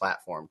commercial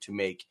platform to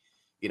make,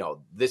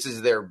 this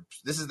is their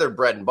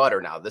bread and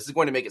butter now. This is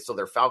going to make it so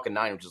their Falcon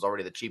 9, which is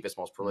already the cheapest,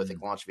 most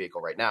prolific launch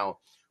vehicle right now,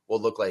 will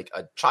look like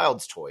a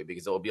child's toy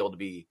because it will be able to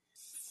be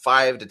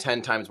 5 to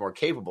 10 times more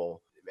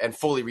capable and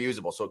fully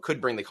reusable. So it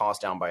could bring the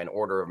cost down by an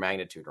order of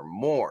magnitude or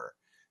more.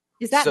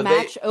 Is that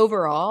match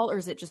overall, or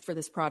is it just for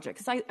this project?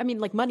 Because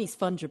money's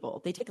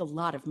fungible. They take a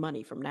lot of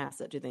money from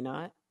NASA, do they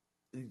not?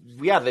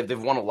 Yeah,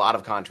 they've won a lot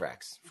of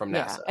contracts from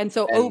NASA. And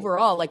so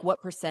overall,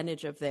 what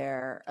percentage of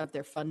their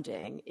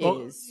funding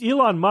is?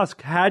 Elon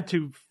Musk had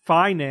to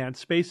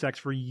finance SpaceX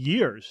for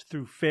years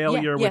through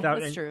failure without.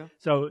 That's true.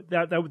 So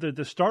that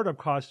the startup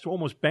costs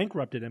almost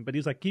bankrupted him. But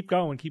he's like, keep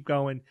going.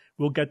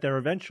 We'll get there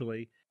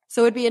eventually.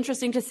 So it'd be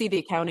interesting to see the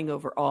accounting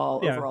overall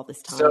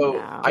this time. So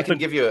now. I can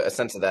give you a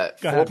sense of that.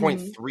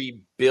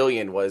 $4.3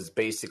 billion was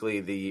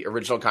basically the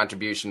original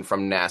contribution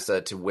from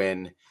NASA to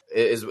win.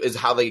 is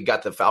how they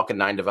got the Falcon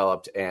 9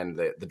 developed and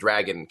the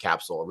Dragon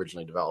capsule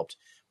originally developed,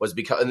 was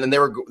because, and then they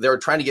were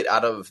trying to get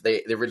out of,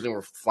 they originally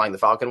were flying the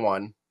Falcon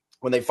 1.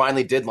 When they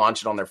finally did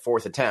launch it on their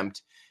 4th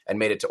attempt and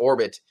made it to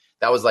orbit,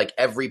 that was like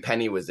every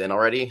penny was in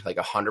already, like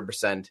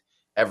 100%,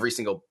 every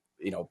single,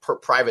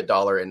 private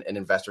dollar and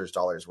investors'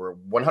 dollars were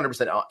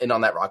 100% in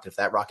on that rocket. If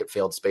that rocket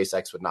failed,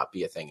 SpaceX would not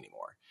be a thing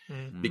anymore.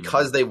 Mm-hmm.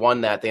 Because they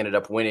won that, they ended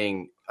up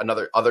winning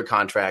other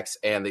contracts,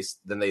 and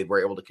they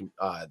were able to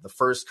the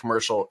first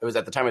commercial. It was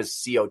at the time it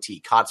was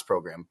COTS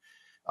program,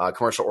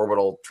 Commercial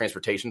Orbital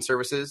Transportation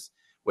Services,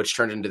 which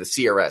turned into the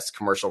CRS,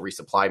 Commercial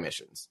Resupply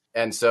Missions.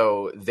 And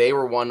so they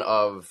were one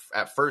of,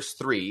 at first,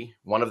 3.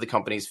 One of the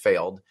companies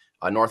failed.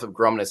 Northrop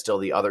Grumman is still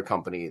the other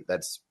company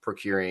that's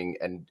procuring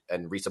and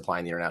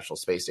resupplying the International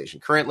Space Station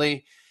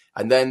currently.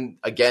 And then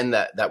again,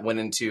 that went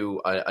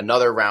into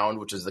another round,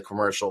 which is the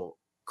Commercial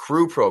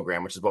Crew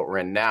Program, which is what we're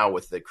in now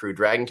with the Crew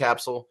Dragon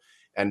capsule,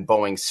 and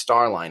Boeing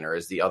Starliner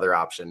is the other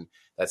option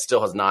that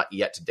still has not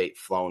yet to date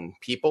flown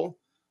people.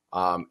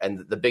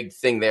 And the big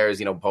thing there is,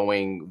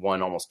 Boeing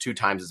won almost 2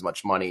 times as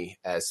much money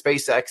as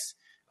SpaceX,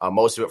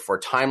 most of it for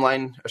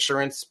timeline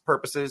assurance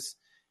purposes.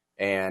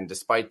 And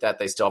despite that,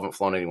 they still haven't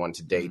flown anyone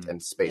to date. And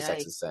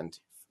SpaceX has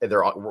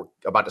they're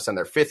about to send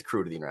their 5th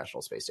crew to the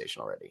International Space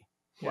Station already.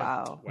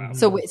 Wow.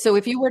 So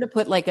if you were to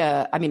put like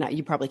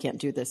you probably can't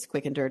do this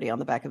quick and dirty on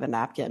the back of a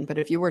napkin, but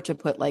if you were to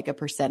put like a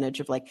percentage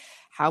of like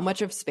how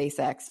much of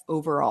SpaceX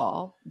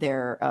overall,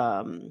 their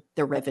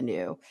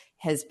revenue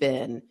has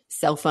been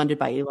self-funded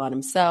by Elon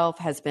himself,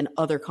 has been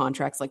other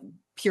contracts like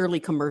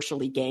purely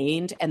commercially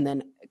gained, and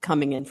then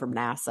coming in from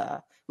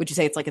NASA, would you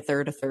say it's like a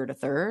third, a third, a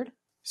third?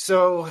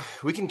 So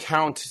we can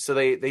count. So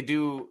they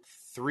do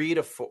 3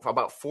 to 4,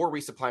 about 4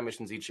 resupply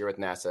missions each year with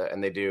NASA,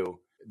 and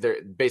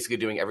they're basically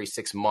doing every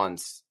 6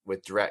 months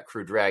with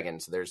Crew Dragon.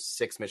 So there's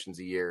 6 missions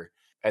a year.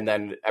 And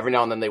then every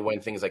now and then they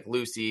win things like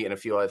Lucy and a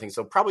few other things.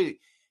 So probably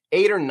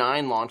 8 or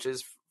 9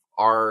 launches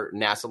are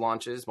NASA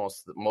launches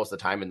most of the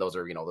time. And those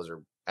are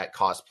at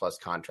cost plus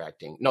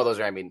contracting. No, those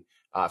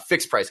are,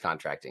 fixed price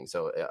contracting.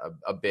 So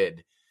a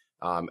bid.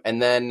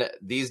 And then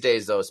these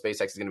days, though,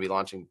 SpaceX is going to be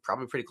launching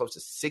probably pretty close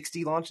to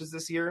 60 launches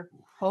this year.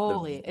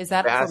 Holy, is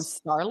that from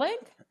Starlink?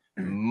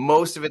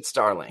 Most of it's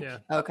Starlink. Yeah.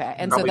 Okay.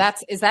 And probably,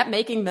 so is that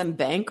making them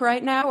bank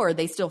right now, or are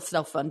they still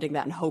self-funding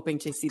that and hoping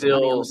to see the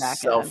money on the back end?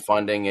 Still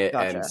self-funding it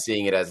and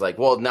seeing it as like,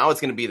 well, now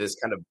it's going to be this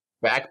kind of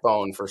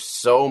backbone for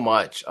so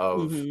much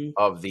of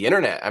the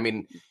internet.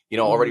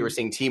 Already we're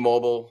seeing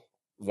T-Mobile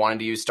wanting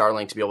to use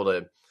Starlink to be able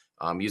to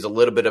use a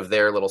little bit of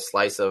their little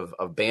slice of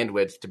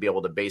bandwidth to be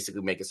able to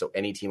basically make it so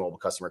any T-Mobile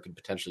customer could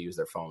potentially use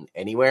their phone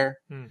anywhere.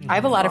 Mm-hmm. I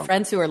have a lot of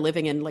friends who are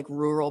living in like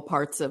rural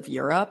parts of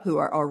Europe who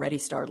are already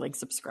Starlink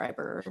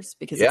subscribers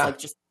because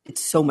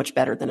it's so much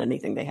better than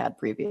anything they had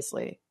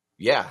previously.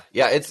 Yeah.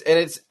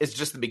 It's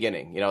just the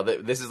beginning.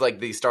 This is like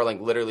the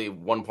Starlink literally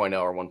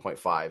 1.0 or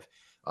 1.5.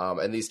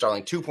 And these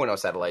Starlink 2.0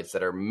 satellites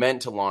that are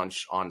meant to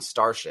launch on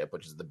Starship,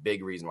 which is the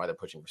big reason why they're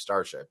pushing for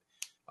Starship.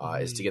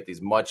 Is to get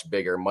these much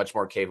bigger, much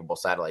more capable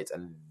satellites,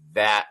 and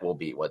that will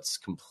be what's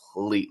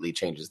completely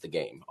changes the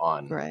game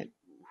on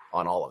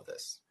all of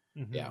this.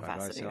 Mm-hmm. Yeah,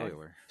 fascinating.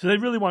 So they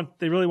really want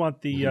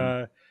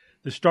the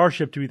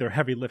Starship to be their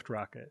heavy lift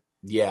rocket.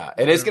 Yeah,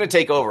 and it's going to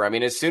take over.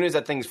 As soon as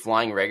that thing's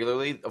flying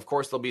regularly, of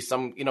course there'll be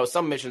some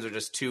missions are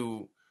just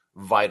too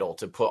vital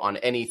to put on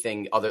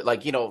anything other.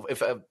 Like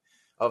if a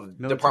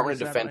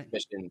Department of Defense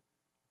mission,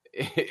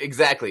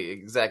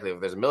 exactly. If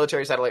there's a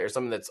military satellite or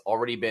something that's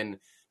already been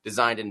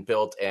designed and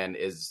built and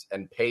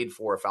paid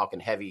for a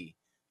Falcon Heavy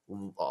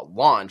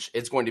launch,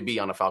 it's going to be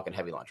on a Falcon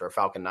Heavy launch or a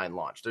Falcon 9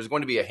 launch. There's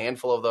going to be a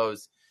handful of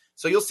those.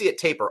 So you'll see it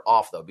taper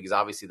off, though, because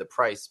obviously the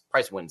price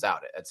wins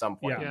out at some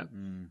point. Yeah.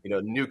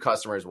 New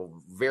customers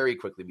will very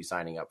quickly be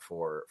signing up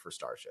for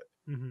Starship.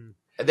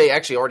 Mm-hmm. They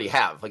actually already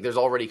have. Like, there's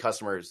already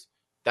customers.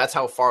 That's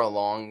how far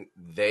along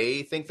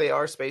they think they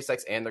are.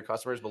 SpaceX and their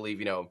customers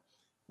believe,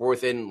 we're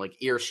within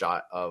like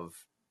earshot of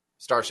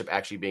Starship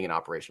actually being an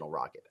operational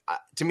rocket.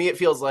 To me, it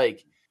feels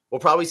like we'll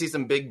probably see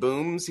some big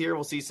booms here.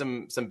 We'll see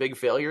some big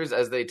failures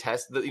as they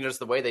test. Just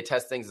the way they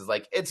test things is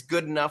like it's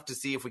good enough to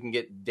see if we can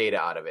get data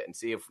out of it and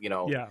see if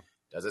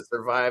does it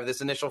survive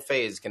this initial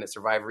phase? Can it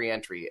survive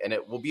reentry? And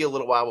it will be a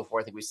little while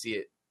before I think we see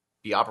it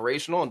be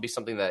operational and be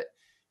something that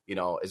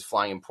is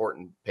flying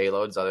important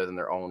payloads other than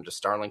their own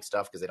just Starlink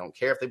stuff because they don't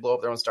care if they blow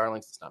up their own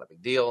Starlinks. It's not a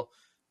big deal.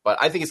 But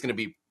I think it's going to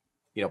be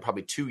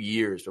probably 2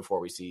 years before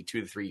we see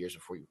 2 to 3 years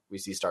before we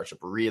see Starship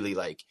really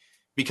like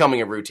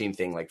becoming a routine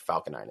thing like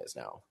Falcon 9 is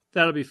now.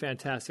 That'll be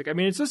fantastic.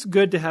 It's just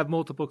good to have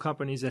multiple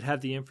companies that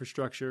have the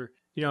infrastructure,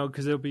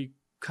 because there'll be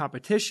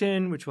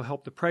competition, which will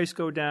help the price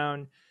go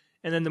down.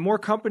 And then the more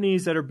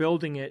companies that are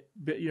building it,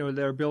 that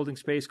are building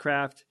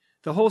spacecraft,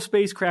 the whole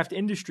spacecraft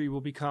industry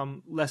will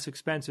become less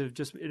expensive.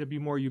 It'll be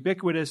more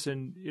ubiquitous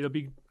and it'll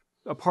be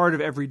a part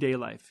of everyday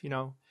life.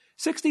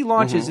 60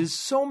 launches is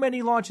so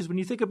many launches. When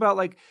you think about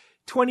like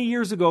 20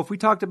 years ago, if we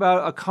talked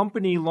about a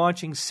company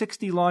launching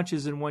 60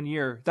 launches in 1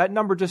 year, that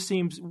number just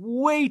seems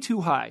way too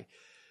high.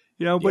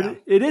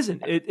 But it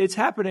isn't. It's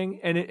happening,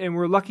 and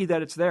we're lucky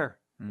that it's there.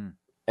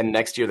 And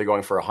next year they're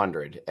going for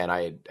 100, and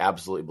I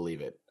absolutely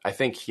believe it. I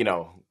think,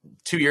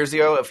 2 years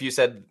ago, if you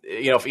said,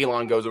 if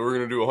Elon goes, we're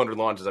going to do 100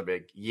 launches, I'd be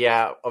like,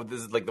 yeah,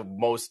 this is like the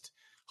most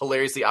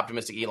hilariously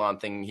optimistic Elon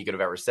thing he could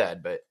have ever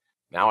said. But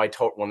now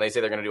when they say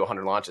they're going to do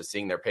 100 launches,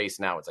 seeing their pace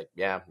now, it's like,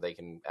 yeah, they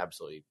can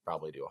absolutely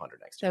probably do 100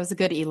 next year. That was a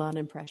good Elon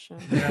impression.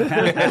 And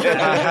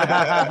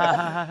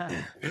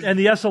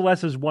the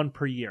SLS is one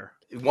per year.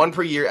 One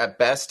per year at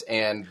best,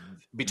 and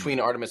between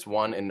Artemis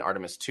 1 and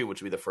Artemis 2,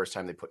 which will be the first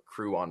time they put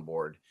crew on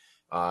board,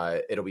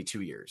 it'll be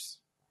 2 years.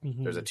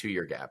 Mm-hmm. There's a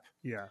 2-year gap.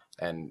 Yeah.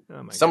 And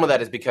some of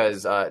that is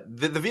because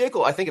the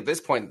vehicle, I think at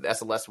this point, the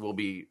SLS will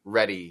be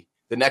ready.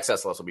 The next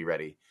SLS will be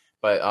ready.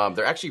 But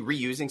they're actually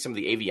reusing some of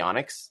the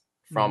avionics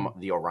from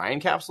the Orion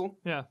capsule.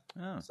 Yeah.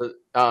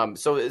 Oh.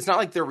 So it's not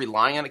like they're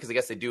relying on it, because I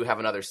guess they do have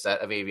another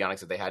set of avionics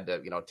that they had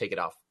to, take it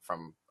off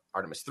from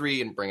Artemis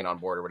 3 and bring it on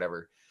board or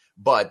whatever.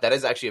 But that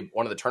is actually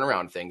one of the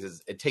turnaround things.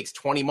 Is it takes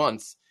 20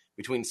 months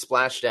between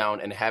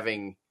splashdown and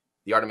having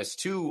the Artemis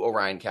 2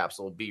 Orion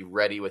capsule be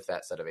ready with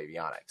that set of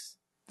avionics.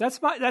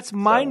 That's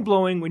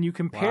mind-blowing when you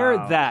compare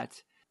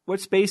that, what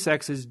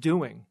SpaceX is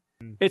doing.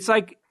 It's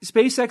like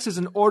SpaceX is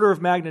an order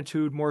of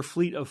magnitude more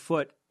fleet of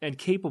foot and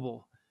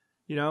capable,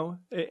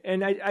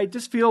 And I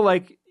just feel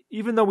like,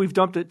 even though we've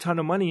dumped a ton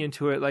of money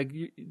into it, like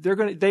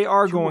they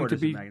are going to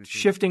be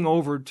shifting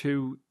over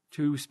to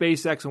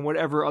SpaceX and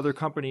whatever other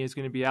company is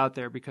going to be out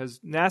there, because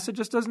NASA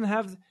just doesn't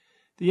have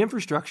the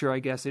infrastructure, I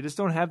guess. They just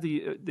don't have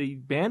the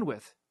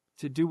bandwidth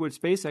to do what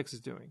SpaceX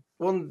is doing.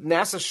 Well,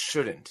 NASA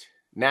shouldn't.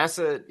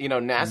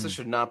 NASA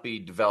should not be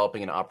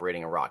developing and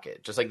operating a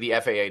rocket, just like the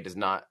FAA does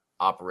not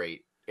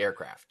operate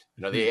aircraft.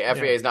 The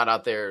FAA is not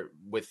out there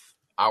with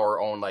our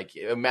own,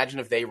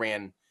 imagine if they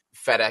ran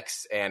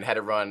FedEx and had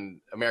to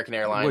run American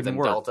Airlines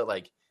and Delta,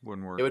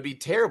 wouldn't work. It would be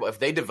terrible if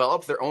they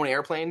developed their own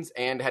airplanes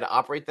and had to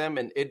operate them,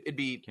 and it'd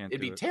be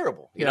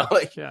terrible,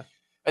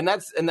 And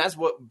that's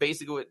what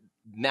basically what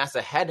NASA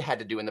had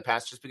to do in the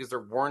past, just because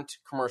there weren't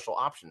commercial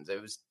options.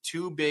 It was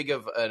too big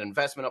of an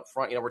investment up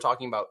front. We're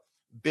talking about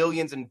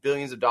billions and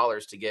billions of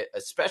dollars to get,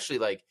 especially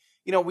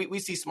we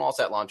see small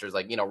sat launchers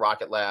like,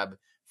 Rocket Lab,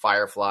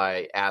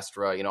 Firefly,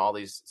 Astra, all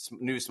these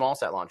new small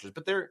sat launchers,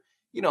 but they're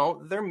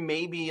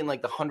maybe in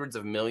the hundreds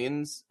of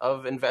millions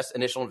of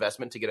initial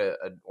investment to get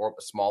a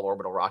small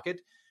orbital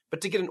rocket.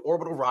 But to get an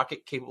orbital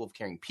rocket capable of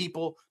carrying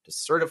people, to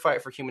certify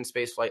it for human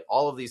spaceflight,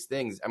 all of these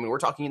things, we're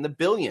talking in the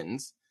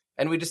billions,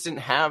 and we just didn't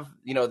have,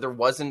 there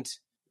wasn't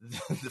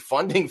the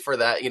funding for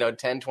that,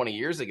 10, 20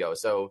 years ago.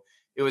 So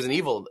it was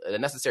a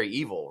necessary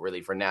evil,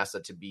 really, for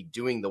NASA to be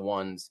doing the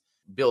ones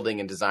building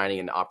and designing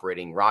and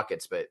operating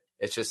rockets. But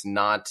it's just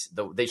not,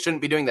 they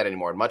shouldn't be doing that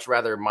anymore. I'd much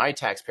rather my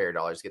taxpayer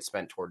dollars get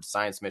spent towards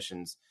science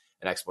missions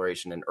and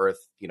exploration and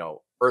Earth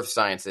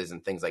sciences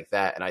and things like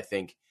that. And I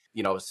think,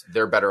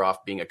 they're better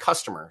off being a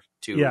customer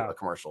to a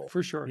commercial.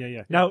 For sure.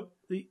 Yeah. Now,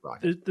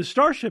 the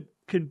Starship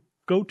can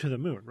go to the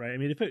moon, right?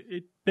 If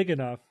it's big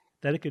enough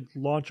that it could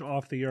launch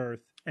off the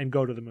Earth and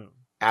go to the moon.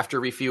 After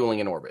refueling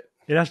in orbit.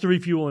 It has to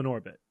refuel in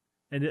orbit.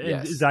 And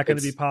yes, is that going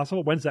to be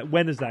possible? When is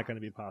that going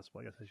to be possible?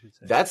 I guess I should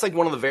say. That's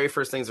one of the very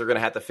first things they're going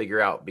to have to figure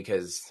out,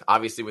 because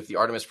obviously with the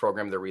Artemis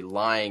program, they're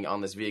relying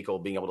on this vehicle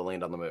being able to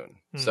land on the moon.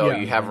 So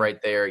you have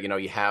right there,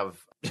 you have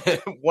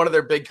one of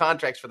their big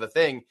contracts for the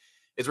thing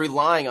is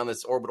relying on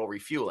this orbital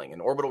refueling.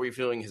 And orbital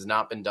refueling has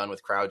not been done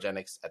with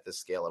cryogenics at this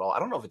scale at all. I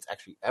don't know if it's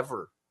actually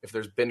if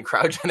there's been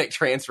cryogenic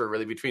transfer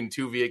really between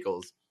two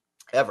vehicles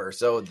ever.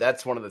 So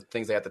that's one of the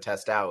things they have to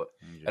test out.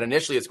 Yeah. And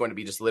initially it's going to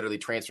be just literally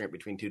transferring it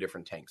between two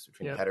different tanks,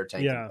 between the header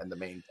tank and the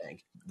main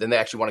tank. Then they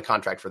actually want a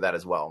contract for that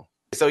as well.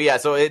 So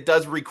so it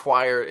does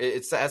require,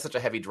 it has such a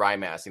heavy dry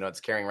mass,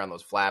 it's carrying around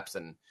those flaps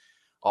and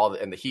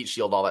and the heat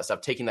shield, all that stuff.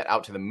 Taking that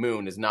out to the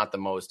moon is not the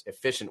most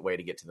efficient way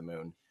to get to the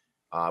moon.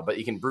 But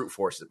you can brute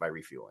force it by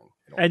refueling.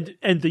 And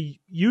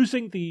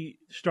using the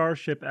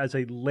Starship as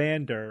a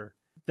lander,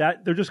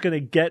 that they're just going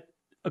to get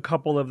a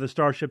couple of the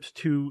Starships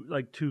to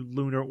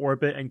lunar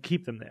orbit and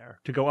keep them there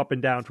to go up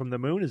and down from the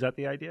moon. Is that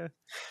the idea?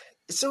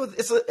 So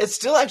it's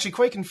still actually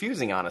quite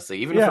confusing, honestly,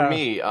 even for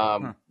me.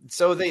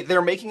 So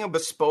they're making a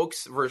bespoke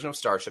version of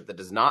Starship that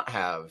does not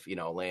have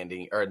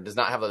landing, or does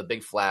not have the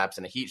big flaps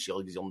and a heat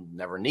shield, because you'll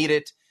never need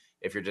it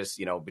if you're just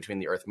between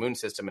the Earth Moon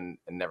system and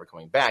never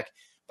coming back.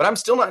 But I'm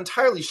still not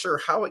entirely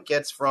sure how it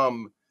gets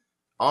from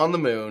on the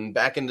moon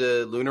back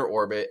into lunar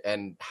orbit,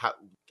 and how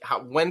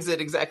when's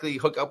it exactly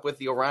hook up with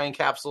the Orion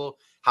capsule?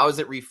 How does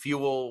it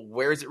refuel?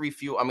 Where is it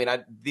refuel?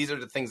 These are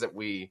the things that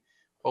we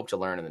hope to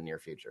learn in the near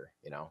future.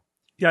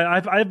 Yeah,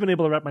 I've been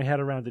able to wrap my head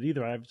around it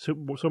either. I have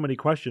so many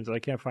questions that I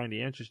can't find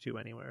the answers to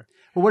anywhere.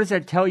 Well, what does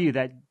that tell you?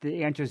 That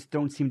the answers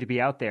don't seem to be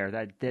out there.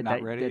 That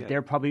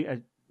they're probably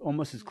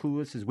almost as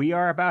clueless as we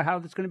are about how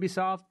it's going to be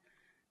solved.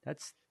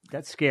 That's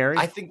scary.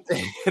 I think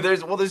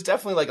there's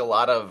definitely a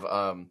lot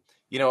of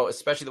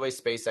especially the way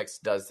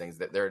SpaceX does things,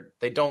 that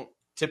they don't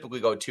typically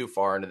go too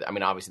far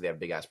into obviously they have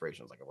big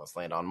aspirations, let's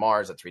land on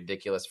Mars. That's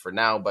ridiculous for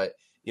now, but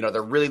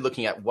they're really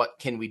looking at what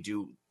can we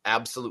do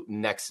absolute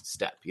next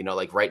step. You know,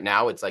 like right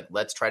now it's like,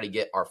 let's try to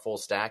get our full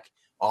stack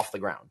off the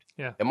ground.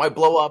 Yeah. It might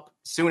blow up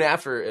soon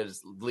after it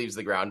leaves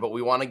the ground, but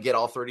we want to get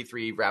all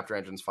 33 Raptor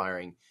engines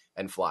firing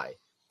and fly.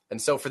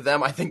 And so for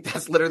them, I think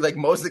that's literally like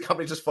most of the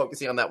companies just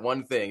focusing on that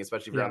one thing,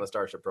 especially if you're on the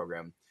Starship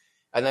program.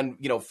 And then,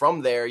 you know,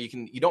 from there,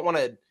 you don't want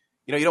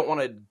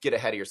to get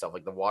ahead of yourself,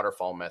 like the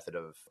waterfall method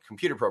of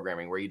computer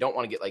programming, where you don't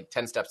want to get like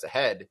 10 steps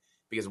ahead,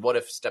 because what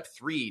if step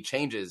 3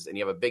 changes and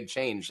you have a big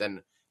change?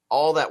 Then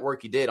all that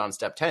work you did on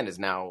step 10 is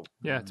now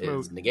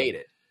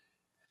negated.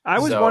 I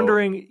was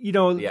wondering, you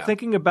know,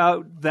 thinking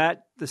about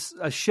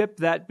a ship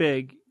that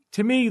big,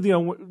 to me, you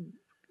know,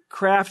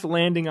 craft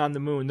landing on the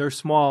moon, they're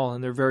small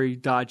and they're very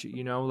dodgy,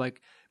 you know,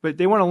 like, but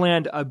they want to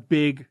land a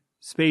big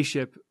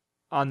spaceship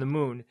on the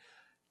moon.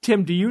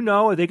 Tim, do you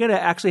know, are they going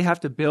to actually have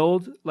to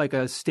build like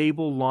a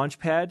stable launch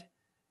pad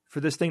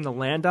for this thing to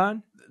land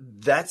on?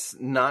 That's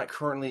not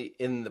currently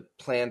in the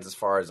plans as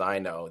far as I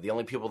know. The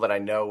only people that I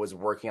know was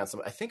working on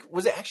I think,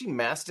 was it actually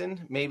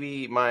Maston?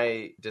 Maybe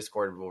my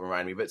Discord will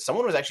remind me, but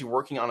someone was actually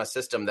working on a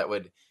system that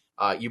would,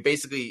 you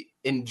basically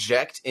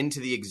inject into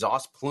the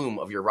exhaust plume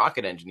of your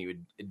rocket engine. You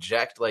would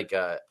eject like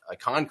a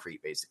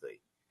concrete, basically.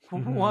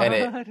 What?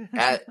 And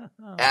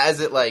as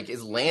it like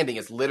is landing,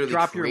 it's literally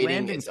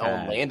creating its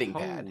own landing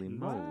pad. Holy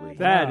moly.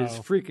 That is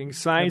freaking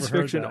science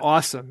fiction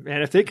awesome,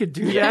 man. If they could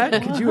do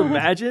that, could you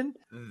imagine?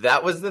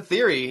 That was the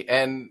theory.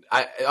 And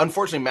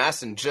unfortunately,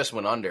 Maston just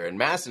went under. And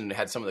Maston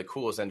had some of the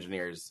coolest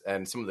engineers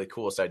and some of the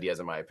coolest ideas,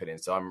 in my opinion.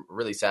 So I'm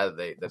really sad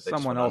that they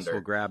someone else will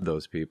grab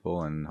those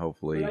people and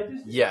hopefully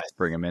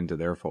bring them into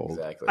their fold.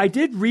 Exactly. I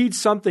did read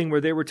something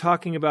where they were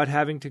talking about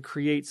having to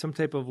create some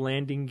type of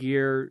landing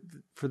gear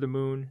for the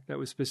moon that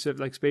was specific,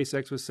 like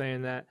SpaceX was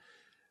saying that.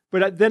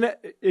 But then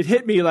it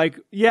hit me like,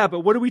 yeah,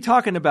 but what are we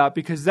talking about?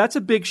 Because that's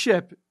a big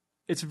ship.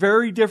 It's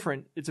very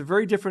different. It's a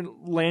very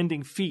different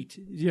landing feat,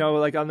 you know,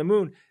 like on the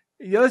moon.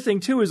 The other thing,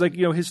 too, is like,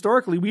 you know,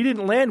 historically, we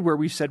didn't land where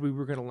we said we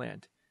were going to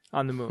land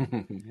on the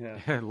moon.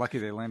 Lucky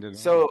they landed.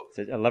 So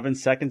 11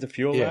 seconds of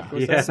fuel left?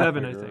 Was that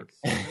 7, I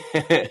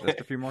think. Just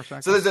a few more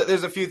seconds. So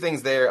there's a few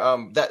things there.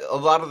 That a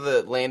lot of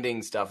the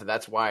landing stuff,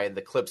 that's why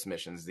the CLIPS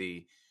missions,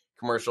 the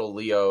commercial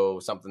LEO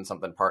something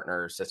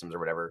partner systems or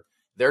whatever,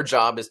 their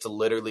job is to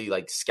literally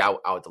like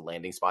scout out the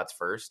landing spots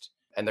first,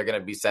 and they're going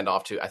to be sent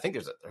off to, I think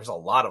there's a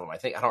lot of them. I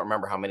don't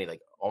remember how many,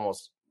 like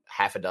almost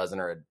half a dozen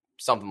or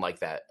something like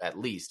that at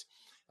least,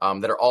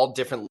 that are all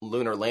different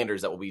lunar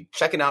landers that will be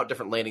checking out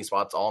different landing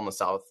spots all on the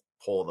south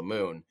pole of the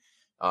moon.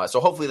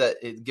 So hopefully that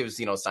it gives,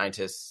 you know,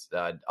 scientists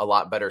a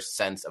lot better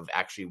sense of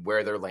actually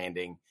where they're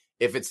landing,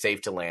 if it's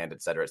safe to land,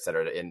 et cetera,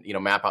 and, you know,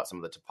 map out some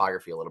of the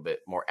topography a little bit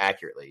more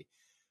accurately.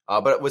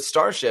 But with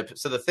Starship,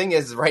 so the thing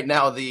is right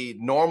now, the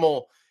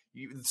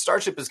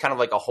Starship is kind of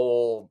like a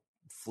whole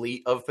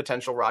fleet of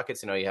potential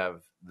rockets. You know, you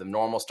have the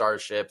normal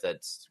Starship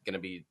that's going to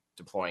be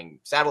deploying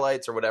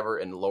satellites or whatever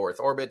in low Earth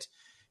orbit.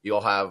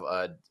 You'll have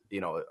a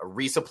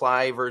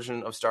resupply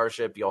version of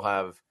Starship. You'll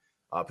have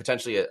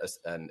potentially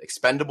an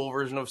expendable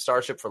version of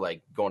Starship for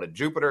like going to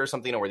Jupiter or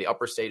something, where the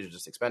upper stage is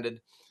just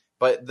expended.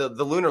 But the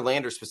lunar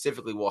lander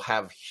specifically will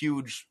have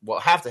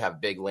to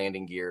have big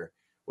landing gear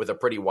with a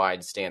pretty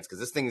wide stance, because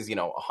this thing is, you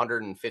know,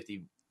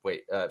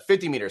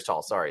 50 meters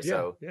tall. Sorry.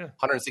 So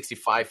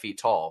 165 feet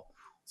tall.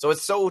 So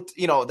it's so,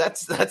 you know,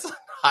 that's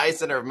high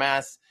center of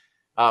mass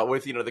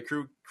with, you know, the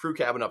crew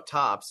cabin up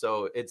top.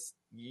 So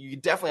you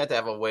definitely have to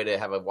have a way to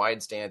have a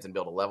wide stance and be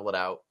able to level it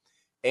out.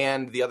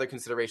 And the other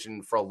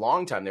consideration, for a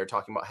long time, they were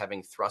talking about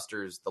having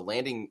thrusters, the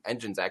landing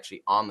engines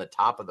actually on the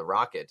top of the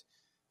rocket,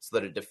 so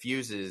that it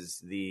diffuses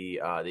the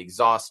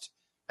exhaust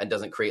and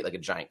doesn't create like a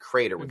giant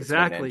crater with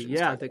exactly,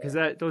 because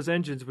those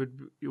engines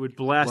would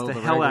blast the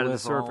hell out of the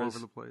surface all over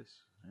the place.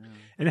 Yeah.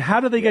 And how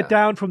do they get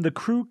down from the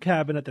crew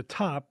cabin at the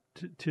top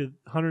to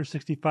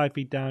 165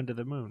 feet down to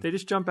the moon? They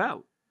just jump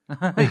out.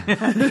 And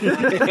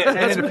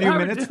in a few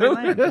minutes they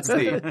land. Let's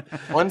see,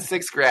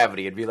 1/6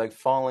 gravity. It'd be like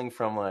falling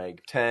from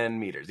like 10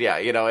 meters. Yeah,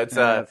 you know, it's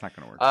that's not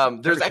going to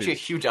work. There's actually a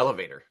huge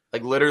elevator.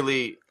 Like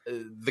literally,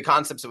 the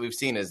concepts that we've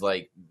seen is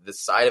like the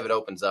side of it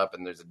opens up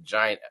and there's a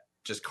giant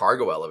just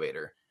cargo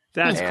elevator.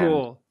 That's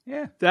cool.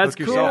 Yeah, that's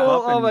cool.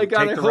 Oh my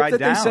god! I hope that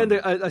they send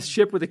a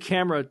ship with a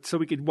camera so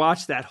we could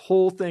watch that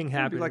whole thing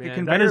happen. Like a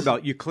conveyor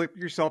belt. You clip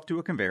yourself to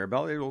a conveyor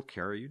belt; it will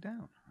carry you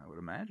down. I would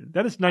imagine.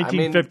 That is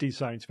 1950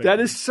 science fiction. That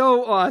is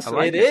so awesome.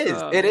 It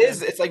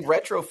is. It's like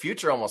retro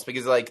future almost,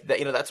 because like that,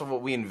 you know, that's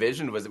what we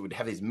envisioned, was it would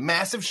have these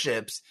massive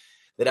ships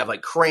that have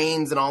like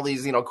cranes and all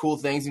these, you know, cool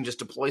things, and just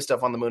deploy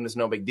stuff on the moon is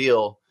no big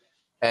deal.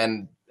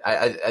 And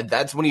I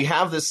that's when you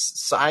have this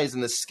size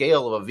and this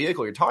scale of a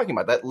vehicle you're talking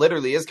about. That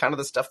literally is kind of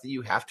the stuff that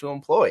you have to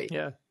employ.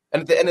 Yeah.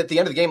 And at the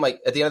end of the game, like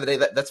at the end of the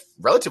day, that's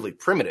relatively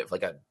primitive.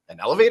 Like an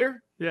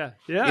elevator. Yeah.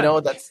 You know,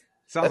 that's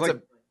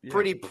a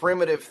pretty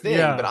primitive thing.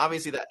 Yeah. But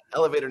obviously that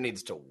elevator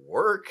needs to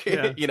work.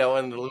 You know,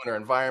 in the lunar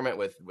environment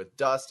with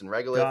dust and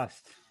regolith,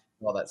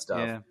 all that stuff.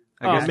 Yeah.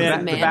 I guess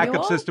man. the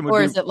backup system would or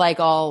be. is it like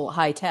all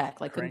high tech?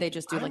 Like, couldn't they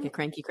just do like a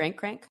cranky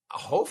crank?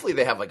 Hopefully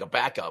they have like a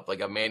backup,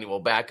 like a manual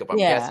backup. I'm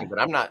Yeah. guessing,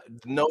 but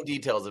no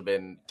details have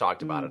been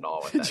talked about at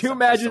all. With that Do you stuff, just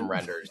imagine some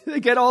renders? they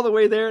get all the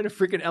way there and a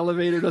freaking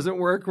elevator doesn't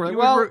work? We're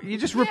like, you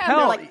just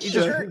repel. like, you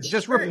sure,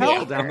 just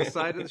repel down the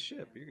side of the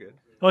ship. You're good.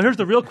 Well, here's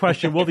the real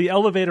question: will the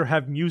elevator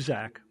have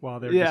music while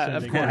they're Yeah,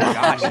 descending? of course.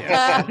 Gosh,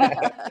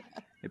 yeah.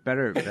 It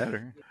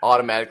better.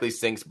 Automatically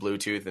syncs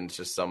Bluetooth and it's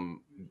just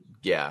some,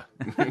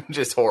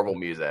 just horrible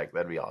music.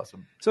 That'd be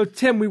awesome. So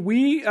Tim,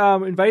 we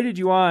invited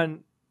you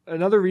on.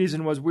 Another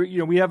reason was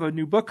we have a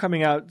new book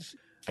coming out.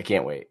 I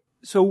can't wait.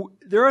 So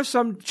there are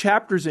some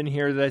chapters in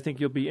here that I think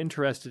you'll be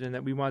interested in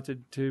that we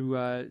wanted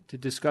to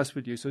discuss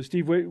with you. So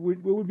Steve, what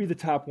would be the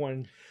top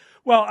one?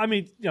 Well, I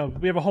mean,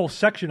 we have a whole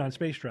section on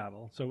space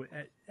travel, so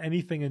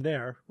anything in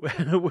there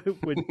would.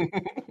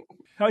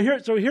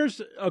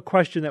 Here's a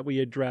question that we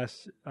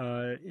address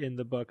in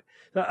the book.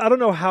 Now, I don't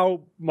know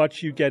how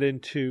much you get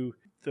into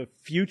the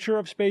future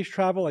of space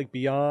travel, like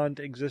beyond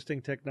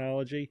existing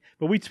technology,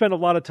 but we spend a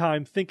lot of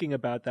time thinking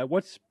about that.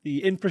 What's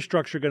the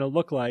infrastructure going to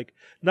look like,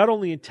 not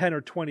only in 10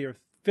 or 20 or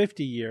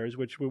 50 years,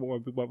 which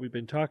what we've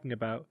been talking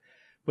about,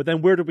 but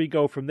then where do we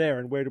go from there,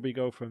 and where do we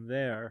go from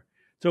there?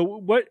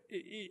 So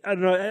I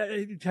don't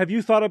know, have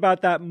you thought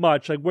about that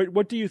much? Like,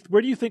 where do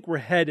you think we're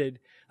headed?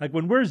 Like,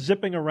 when we're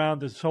zipping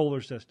around the solar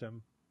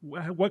system,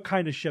 what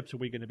kind of ships are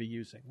we going to be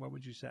using? What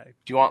would you say?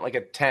 Do you want like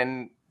a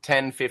 10,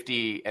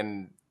 50,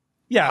 and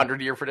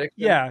 100-year prediction?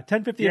 Yeah,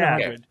 10, 50, and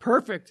 100. Okay.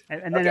 Perfect.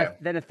 And then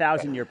then a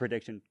 1,000-year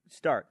prediction.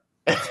 Start.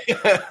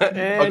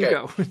 And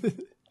go.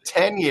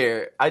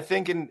 10-year, I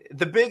think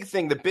the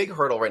big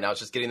hurdle right now is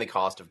just getting the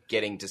cost of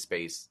getting to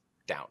space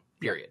down,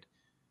 period.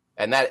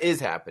 And that is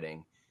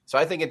happening. So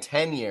I think in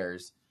 10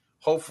 years,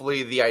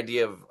 hopefully the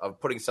idea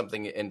of putting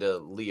something into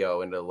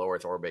LEO, into low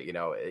Earth orbit,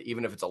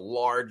 even if it's a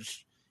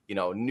large,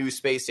 new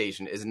space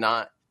station, is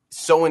not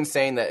so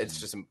insane that it's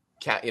just,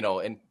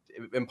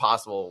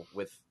 impossible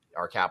with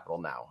our capital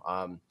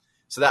now.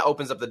 So that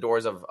opens up the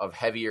doors of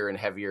heavier and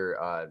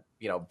heavier,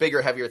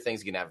 bigger, heavier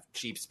things. You can have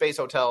cheap space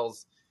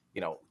hotels,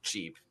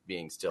 cheap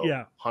being still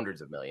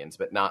hundreds of millions,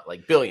 but not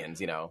like billions,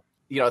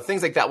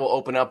 things like that will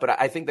open up. But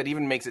I think that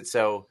even makes it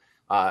so,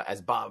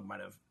 as Bob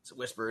might have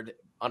whispered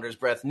under his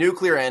breath,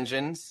 nuclear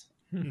engines.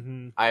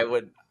 Mm-hmm. I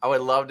would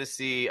love to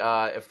see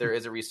if there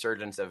is a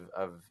resurgence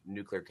of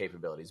nuclear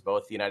capabilities.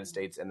 Both the United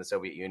States and the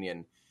Soviet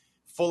Union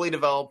fully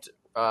developed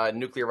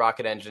nuclear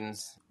rocket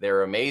engines.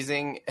 They're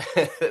amazing.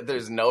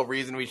 There's no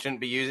reason we shouldn't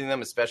be using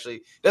them, especially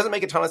it doesn't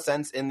make a ton of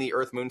sense in the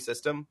Earth-Moon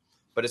system.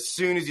 But as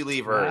soon as you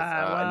leave Earth,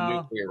 a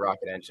nuclear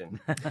rocket engine.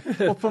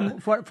 Well,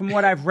 from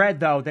what I've read,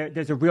 though,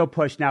 there's a real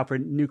push now for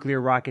nuclear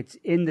rockets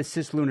in the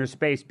cislunar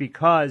space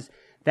because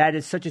that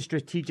is such a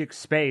strategic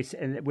space,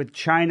 and with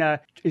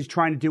China is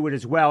trying to do it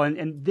as well.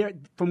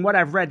 And from what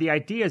I've read, the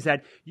idea is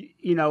that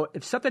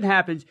if something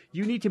happens,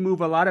 you need to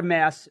move a lot of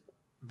mass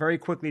very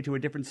quickly to a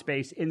different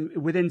space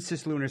within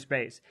cislunar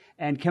space.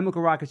 And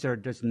chemical rockets are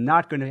just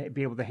not going to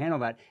be able to handle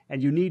that.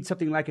 And you need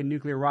something like a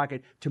nuclear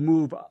rocket to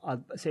move,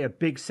 say, a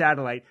big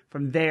satellite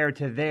from there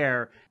to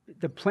there.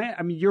 The plan,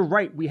 I mean, you're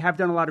right. We have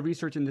done a lot of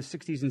research in the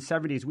 60s and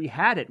 70s. We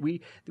had it.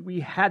 We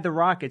had the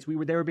rockets.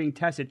 They were being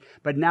tested.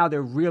 But now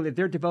they're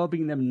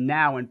developing them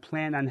now and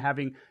plan on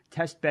having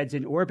test beds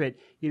in orbit,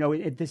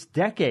 in this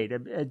decade.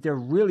 They're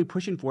really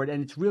pushing for it,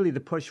 and it's really the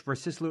push for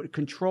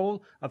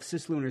control of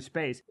cislunar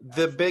space.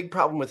 The big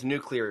problem with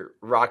nuclear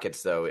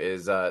rockets, though,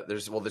 is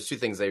there's two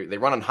things. They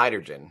run on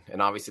hydrogen, and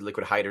obviously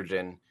liquid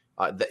hydrogen.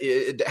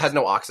 It has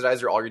no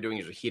oxidizer. All you're doing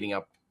is you're heating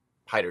up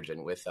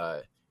hydrogen with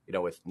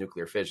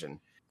nuclear fission.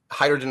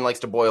 Hydrogen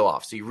likes to boil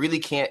off, so you really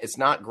can't. It's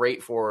not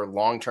great for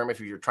long term if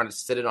you're trying to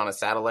sit it on a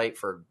satellite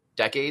for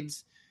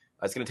decades.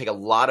 It's going to take a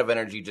lot of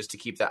energy just to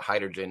keep that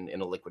hydrogen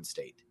in a liquid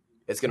state.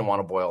 It's going to want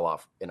to boil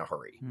off in a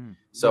hurry.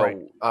 So,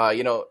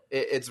 right.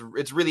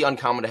 It's really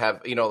uncommon to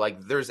have,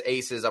 there's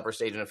ACES upper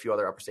stage and a few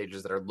other upper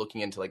stages that are looking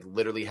into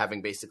literally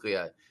having basically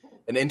an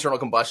internal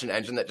combustion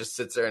engine that just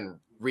sits there and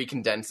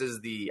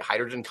recondenses the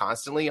hydrogen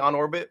constantly on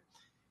orbit.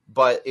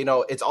 But,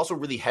 it's also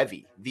really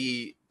heavy.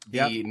 The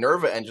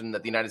Nerva engine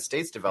that the United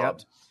States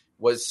developed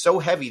was so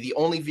heavy, the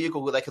only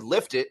vehicle that could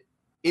lift it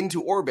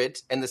into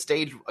orbit and the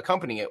stage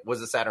accompanying it was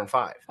the Saturn V.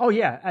 Oh,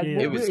 yeah.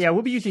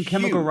 We'll be using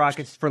chemical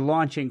rockets for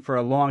launching for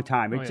a long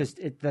time.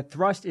 The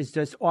thrust is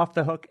just off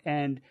the hook,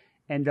 and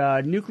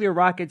nuclear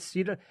rockets,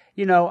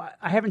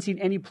 I haven't seen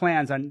any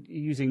plans on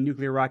using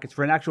nuclear rockets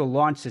for an actual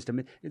launch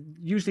system.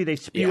 Usually they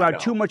spew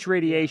out too much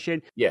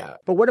radiation. Yeah.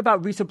 But what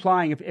about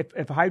resupplying?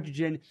 If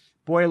hydrogen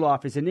boil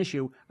off is an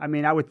issue, I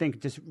mean, I would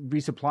think just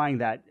resupplying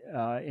that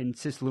in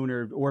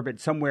cislunar orbit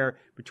somewhere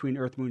between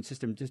Earth-Moon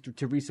system just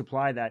to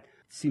resupply that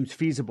seems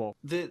feasible.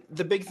 The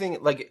big thing,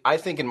 I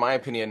think in my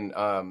opinion,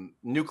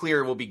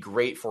 nuclear will be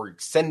great for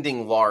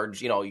sending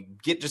large,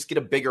 get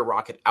a bigger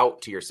rocket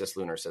out to your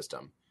cislunar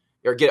system.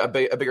 Or get a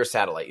bigger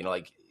satellite,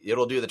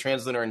 it'll do the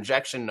translunar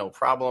injection, no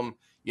problem.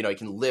 You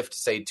can lift,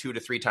 say, 2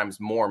 to 3 times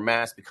more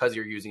mass because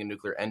you're using a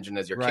nuclear engine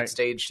as your kick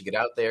stage to get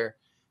out there.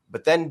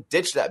 But then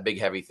ditch that big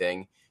heavy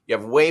thing. You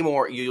have way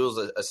more. You use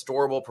a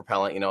storable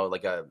propellant,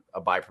 like a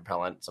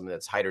bipropellant, something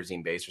that's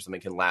hydrazine based or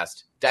something can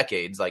last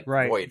decades, like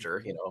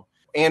Voyager,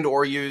 and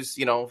or use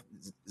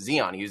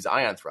Xeon, use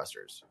ion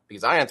thrusters,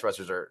 because ion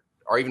thrusters are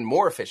even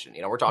more efficient.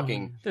 We're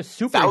talking they're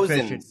super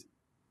efficient,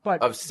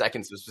 of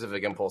seconds of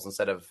specific impulse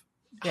instead of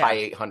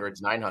high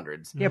 800s,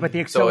 900s. Yeah, but the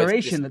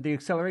acceleration,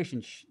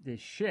 is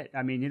shit.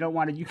 I mean, you don't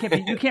want to. You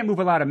can't move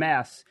a lot of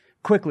mass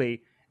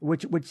quickly,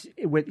 which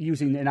with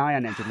using an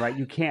ion engine, right?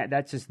 You can't.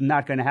 That's just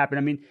not going to happen.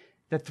 I mean,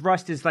 the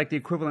thrust is like the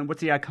equivalent.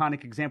 What's the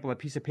iconic example? A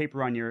piece of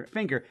paper on your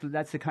finger.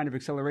 That's the kind of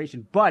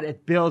acceleration. But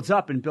it builds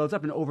up, and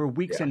over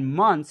weeks and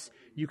months,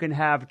 you can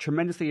have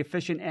tremendously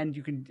efficient, and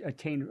you can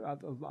attain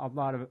a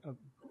lot of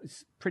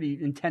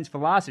pretty intense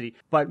velocity.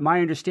 But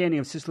my understanding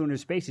of cislunar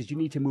space is you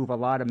need to move a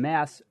lot of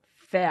mass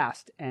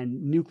fast,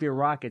 and nuclear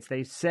rockets,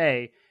 they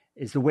say,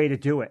 is the way to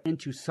do it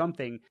into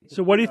something.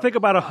 So what do you think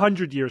about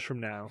 100 years from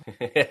now?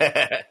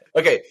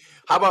 Okay,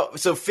 how about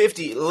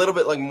 50? A little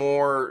bit like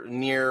more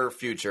near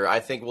future.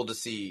 I think we'll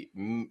just see.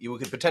 We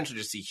could potentially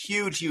just see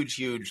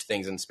huge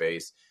things in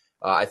space.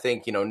 I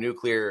think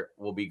nuclear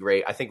will be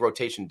great. I think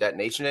rotation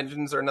detonation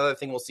engines are another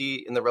thing we'll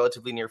see in the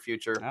relatively near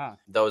future.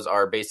 Those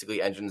are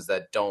basically engines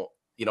that don't,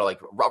 like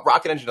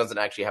rocket engine doesn't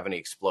actually have any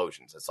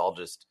explosions. It's all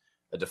just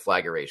a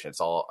deflagration. It's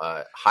all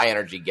high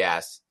energy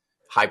gas,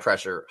 high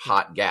pressure,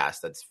 hot gas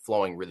that's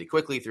flowing really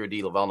quickly through a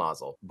de Laval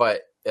nozzle.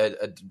 But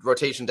a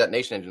rotation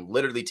detonation engine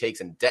literally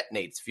takes and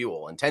detonates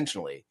fuel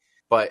intentionally,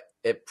 but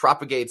it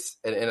propagates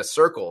in a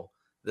circle,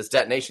 this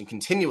detonation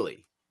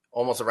continually,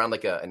 almost around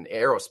like an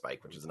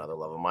aerospike, which is another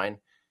love of mine.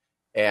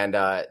 And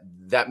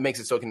that makes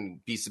it so it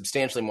can be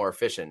substantially more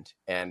efficient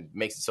and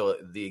makes it so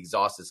the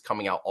exhaust is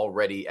coming out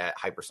already at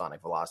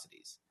hypersonic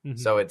velocities. Mm-hmm.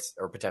 So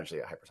or potentially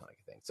a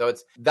hypersonic thing. So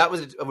it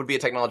would be a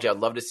technology I'd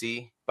love to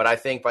see. But I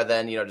think by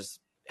then, just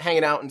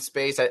hanging out in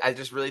space, I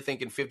just really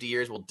think in 50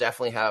 years, we'll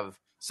definitely have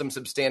some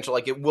substantial,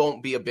 like it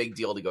won't be a big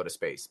deal to go to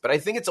space. But I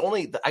think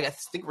I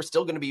think we're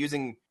still going to be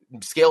using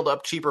scaled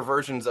up, cheaper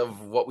versions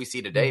of what we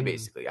see today,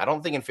 basically. I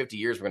don't think in 50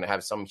 years, we're going to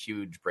have some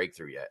huge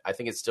breakthrough yet. I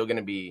think it's still going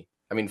to be,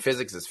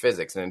 physics is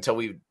physics. And until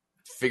we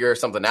figure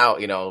something out,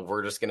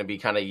 we're just going to be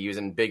kind of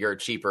using bigger,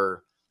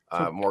 cheaper,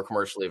 more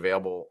commercially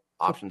available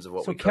options of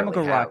what we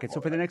chemical have. rockets.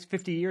 So for the next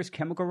 50 years,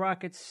 chemical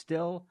rockets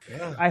still?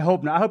 Yeah. I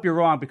hope not. I hope you're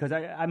wrong, because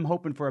I'm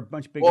hoping for a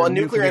much bigger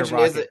nuclear engine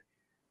rocket.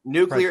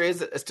 Nuclear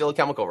is still a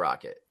chemical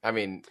rocket.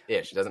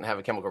 It doesn't have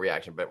a chemical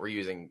reaction, but we're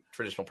using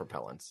traditional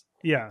propellants.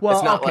 Yeah. Well,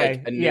 it's not okay.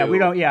 Like a new... Yeah, we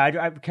don't.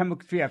 Yeah,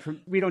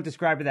 we don't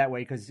describe it that way,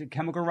 because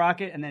chemical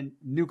rocket and then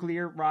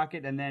nuclear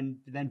rocket and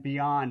then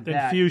beyond then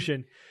that.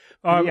 Fusion.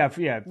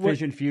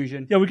 Fission,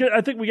 fusion. Yeah,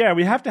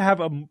 we have to have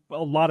a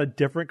lot of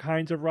different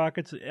kinds of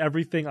rockets,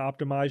 everything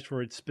optimized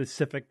for its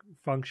specific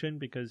function,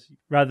 because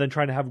rather than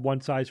trying to have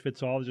one size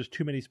fits all, there's just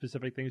too many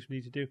specific things we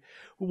need to do.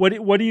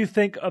 What do you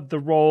think of the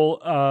role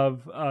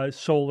of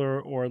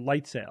solar or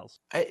light sails?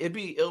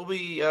 It'll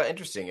be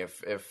interesting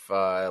if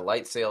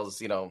light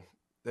sails,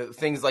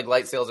 things like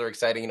light sails are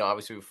exciting.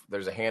 Obviously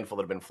there's a handful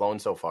that have been flown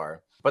so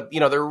far, but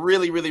they're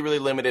really, really, really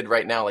limited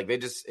right now. Like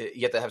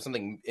you have to have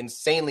something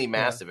insanely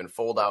massive and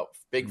fold out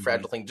big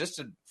fragile thing just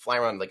to fly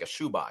around like a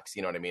shoebox.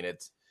 You know what I mean?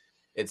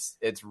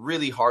 It's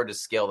really hard to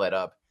scale that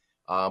up.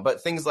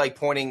 But things like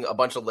pointing a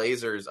bunch of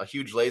lasers, a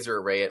huge laser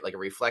array at like a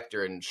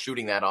reflector and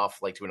shooting that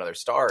off like to another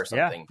star or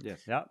something.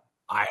 Yeah.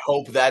 I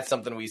hope that's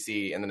something we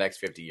see in the next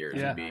 50 years.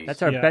 Yeah.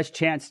 That's our best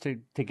chance to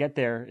get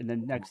there in the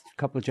next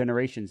couple of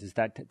generations, is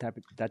that type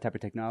of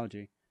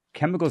technology.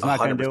 Chemical's not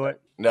going to do it.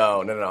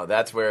 No.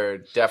 That's where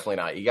definitely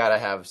not. You got to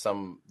have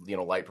some,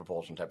 light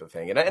propulsion type of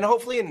thing. And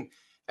hopefully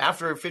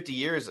after 50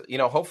 years,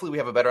 hopefully we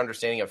have a better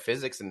understanding of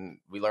physics and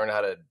we learn how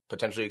to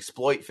potentially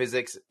exploit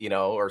physics,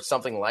 or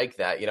something like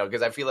that,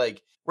 because I feel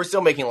like we're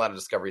still making a lot of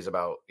discoveries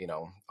about,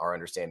 our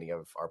understanding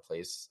of our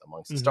place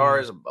amongst the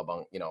stars,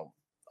 among,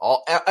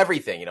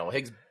 everything,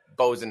 Higgs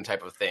boson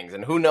type of things.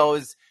 And who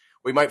knows,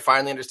 we might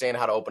finally understand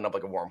how to open up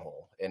like a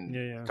wormhole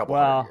in a couple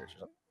hundred years or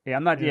something. Yeah,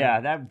 I'm not.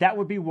 Yeah, that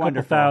would be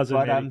wonderful. Couple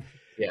thousand,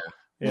 but,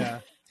 yeah.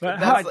 But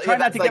try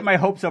not to get my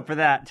hopes up for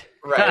that.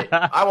 Right.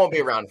 I won't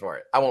be around for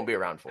it.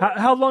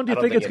 How long do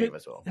you think it's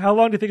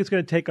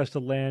going to take us to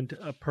land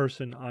a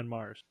person on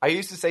Mars? I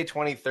used to say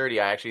 2030.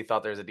 I actually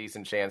thought there's a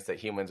decent chance that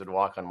humans would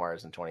walk on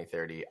Mars in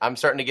 2030. I'm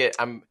starting to get.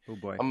 I'm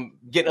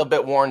getting a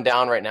bit worn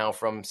down right now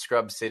from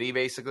Scrub City,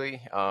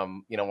 basically.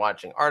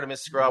 Watching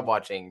Artemis scrub,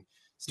 watching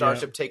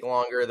Starship take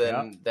longer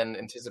than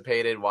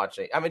anticipated.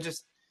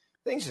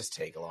 Things just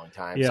take a long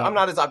time. Yeah. So I'm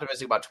not as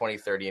optimistic about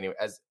 2030 anyway,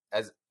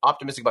 as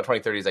optimistic about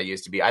 2030 as I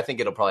used to be. I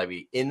think it'll probably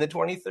be in the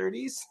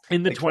 2030s.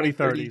 In the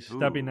 2030s.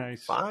 That'd be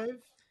nice. 5?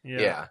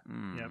 Yeah.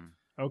 Yep.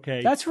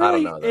 Okay. That's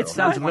really, it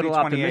sounds a little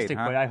optimistic,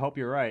 but I hope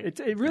you're right.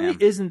 It really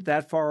isn't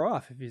that far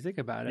off if you think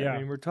about it.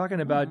 Yeah. We're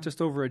talking about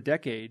just over a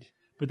decade.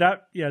 But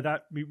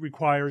that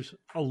requires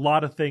a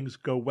lot of things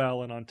go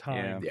well and on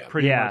time. Yeah.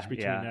 Pretty much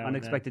between now and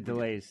unexpected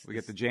delays. We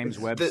get the James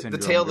Webb syndrome. The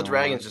tail of the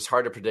dragon is just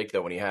hard to predict,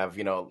 though, when you have,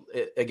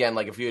 again,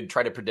 like if you had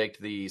tried to predict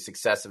the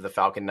success of the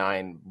Falcon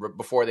 9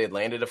 before they had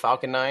landed a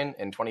Falcon 9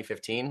 in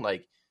 2015,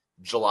 like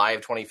July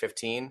of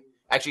 2015,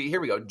 actually,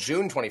 here we go.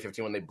 June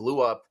 2015, when they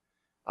blew up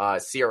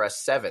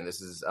CRS-7.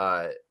 This is,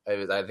 I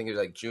think it was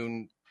like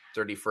June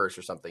 31st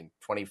or something,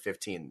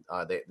 2015.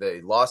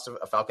 They lost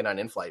a Falcon 9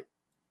 in flight.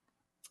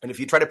 And if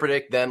you try to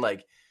predict then,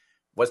 like,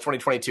 what's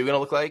 2022 going to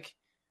look like?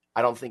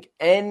 I don't think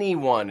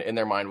anyone in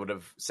their mind would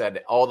have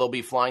said, oh, they'll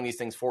be flying these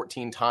things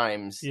 14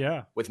 times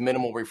with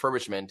minimal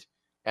refurbishment,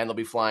 and they'll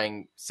be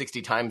flying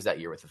 60 times that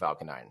year with the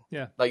Falcon 9.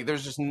 Yeah. Like,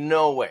 there's just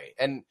no way.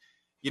 And,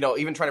 you know,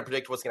 even trying to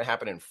predict what's going to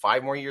happen in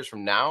 5 more years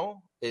from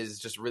now is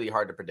just really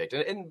hard to predict.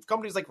 And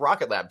companies like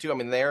Rocket Lab, too, I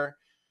mean, they're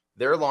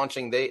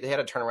launching, they had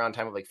a turnaround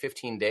time of like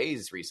 15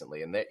 days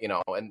recently, and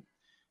and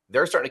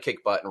they're starting to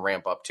kick butt and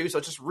ramp up, too. So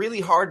it's just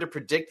really hard to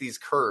predict these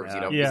curves,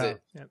 because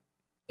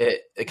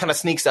it kind of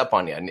sneaks up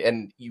on you,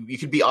 and you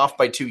could be off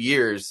by 2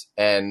 years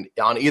and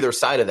on either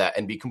side of that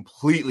and be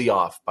completely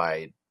off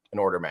by an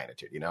order of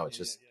magnitude. It's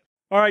just.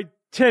 All right,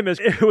 Tim,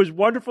 it was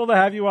wonderful to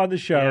have you on the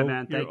show. Yeah,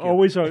 man, thank you.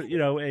 Always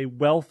a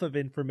wealth of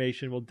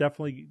information. We'll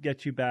definitely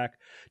get you back.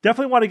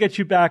 Definitely want to get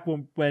you back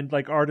when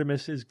like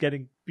Artemis is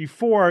getting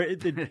before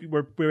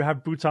we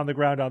have boots on the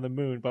ground on the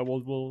moon. But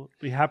we'll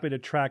be happy to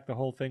track the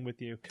whole thing with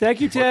you.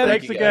 Thank you, Tim.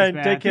 Thanks again.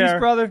 Guys, Take care, Peace,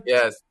 brother.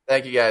 Yes,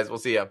 thank you guys. We'll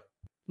see you.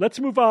 Let's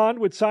move on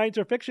with science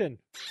or fiction.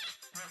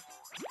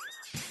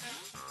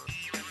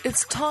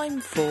 It's time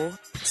for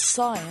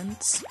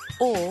science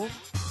or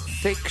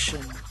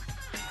fiction.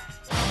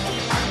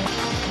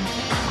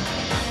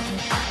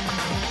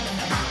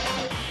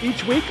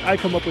 Each week, I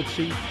come up with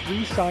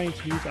 3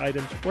 science news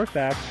items or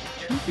facts,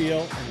 2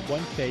 real and 1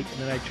 fake,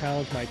 and then I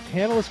challenge my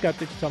panel of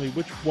skeptics to tell me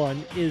which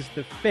one is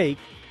the fake.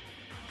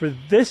 For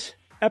this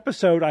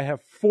episode, I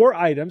have 4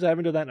 items. I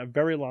haven't done that in a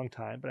very long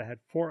time, but I had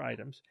 4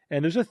 items.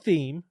 And there's a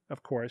theme,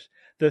 of course.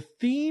 The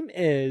theme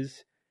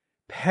is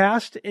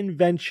past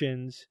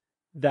inventions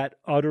that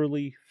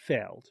utterly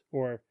failed,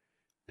 or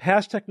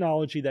past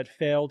technology that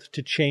failed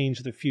to change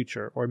the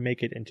future or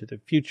make it into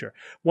the future.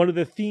 One of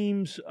the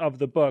themes of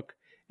the book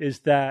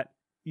is that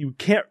you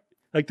can't,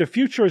 like, the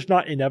future is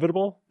not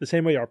inevitable the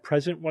same way our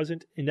present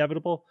wasn't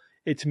inevitable.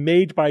 It's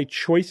made by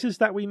choices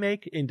that we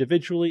make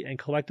individually and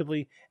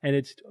collectively, and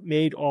it's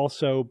made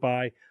also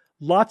by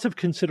lots of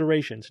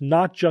considerations,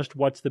 not just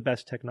what's the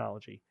best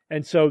technology.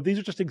 And so these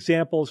are just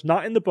examples,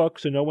 not in the book,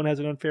 so no one has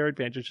an unfair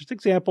advantage, just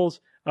examples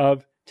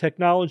of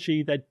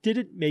technology that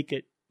didn't make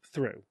it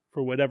through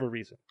for whatever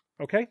reason.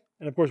 Okay?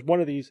 And of course,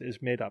 one of these is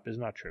made up, is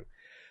not true.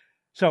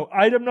 So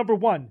item number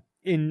 1.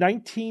 In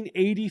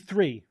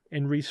 1983,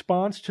 in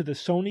response to the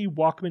Sony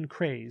Walkman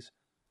craze,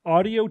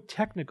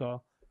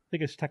 Audio-Technica,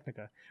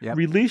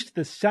 released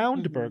the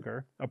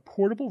Soundburger, a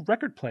portable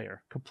record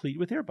player complete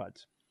with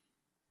earbuds.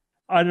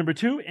 Item number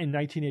 2, in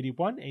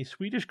 1981, a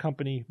Swedish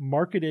company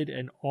marketed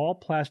an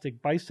all-plastic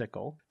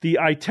bicycle, the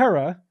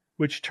Itera,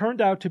 which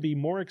turned out to be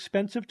more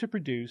expensive to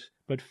produce,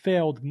 but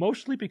failed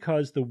mostly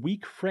because the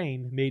weak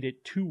frame made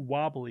it too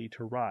wobbly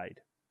to ride.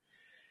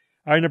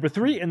 Item number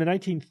 3, in the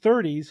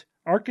 1930s,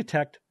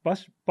 architect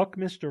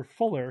Buckminster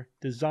Fuller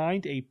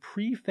designed a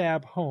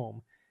prefab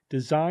home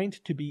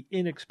designed to be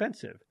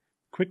inexpensive,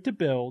 quick to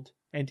build,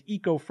 and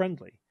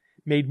eco-friendly,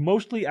 made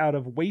mostly out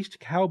of waste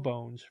cow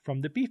bones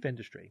from the beef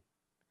industry.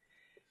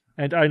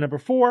 And item number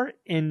 4,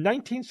 in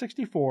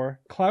 1964,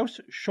 Klaus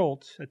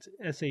Scholz, that's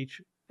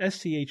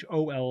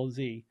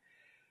Scholz,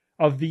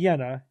 of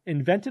Vienna,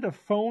 invented a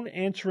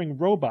phone-answering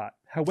robot.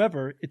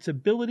 However, its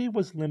ability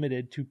was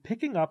limited to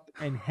picking up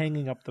and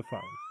hanging up the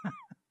phone.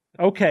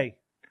 Okay,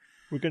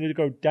 we're going to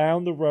go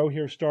down the row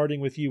here,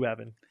 starting with you,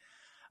 Evan.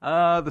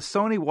 The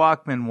Sony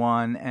Walkman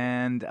one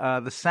and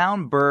the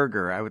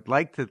Soundburger. I would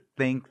like to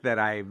think that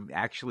I've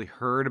actually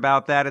heard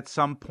about that at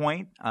some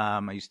point.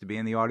 I used to be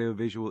in the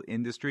audiovisual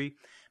industry,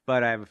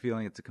 but I have a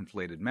feeling it's a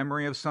conflated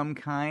memory of some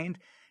kind.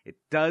 It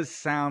does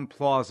sound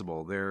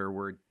plausible.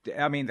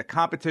 The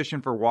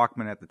competition for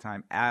Walkman at the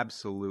time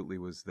absolutely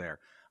was there.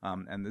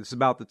 And this is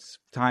about the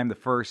time the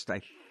first,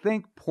 I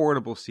think,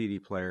 portable CD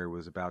player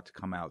was about to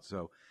come out.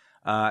 So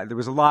there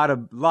was a lot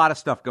of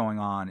stuff going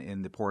on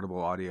in the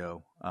portable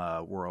audio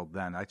world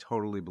then. I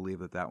totally believe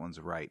that one's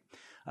right.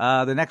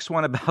 The next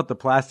one about the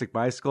plastic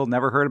bicycle,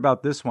 never heard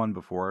about this one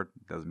before.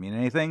 Doesn't mean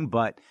anything,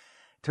 but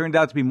turned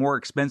out to be more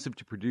expensive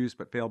to produce,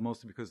 but failed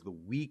mostly because of the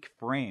weak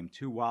frame,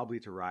 too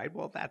wobbly to ride.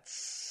 Well, that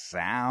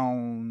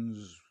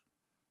sounds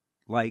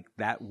like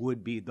that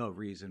would be the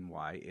reason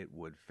why it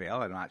would fail.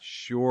 I'm not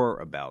sure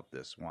about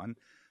this one.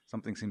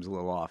 Something seems a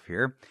little off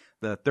here.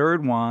 The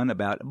third one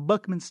about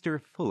Buckminster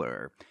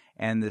Fuller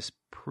and this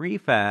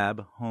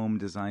prefab home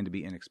designed to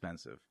be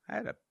inexpensive. I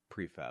had a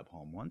prefab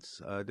home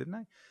once, didn't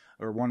I?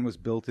 Or one was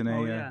built in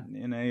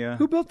a.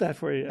 Who built that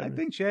for you? I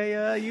think,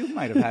 Jay, you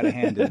might have had a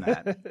hand in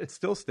that. It's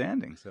still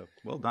standing, so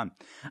well done.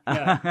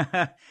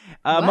 Yeah.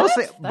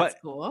 Mostly, That's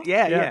cool.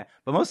 Yeah.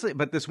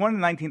 But this one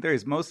in the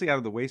 1930s, mostly out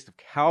of the waste of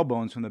cow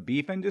bones from the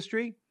beef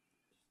industry.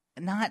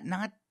 Not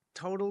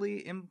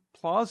totally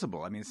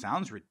implausible. I mean, it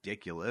sounds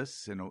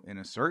ridiculous in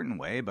a certain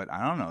way, but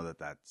I don't know that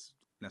that's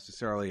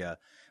necessarily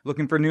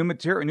looking for new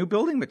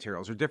building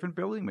materials or different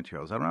building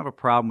materials. I don't have a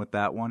problem with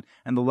that one.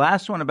 And the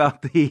last one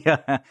about the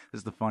this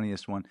is the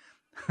funniest one.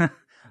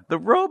 The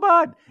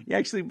robot. You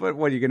actually, but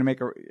what, are you going to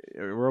make a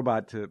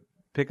robot to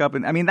pick up?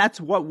 And I mean, that's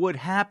what would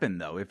happen,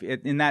 though. If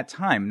in that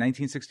time,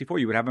 1964,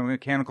 you would have a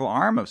mechanical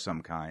arm of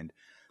some kind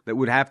that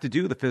would have to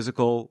do the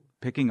physical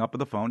picking up of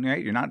the phone.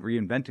 Right? You're not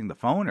reinventing the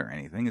phone or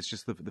anything. It's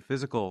just the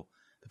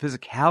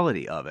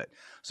physicality of it.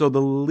 So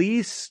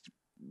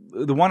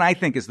the one I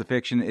think is the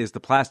fiction is the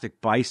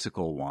plastic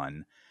bicycle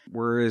one.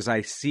 Whereas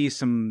I see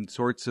some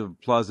sorts of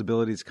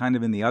plausibilities kind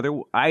of in the other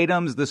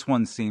items. This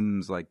one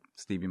seems like,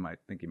 Steve, you might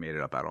think he made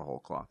it up out of whole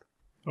cloth.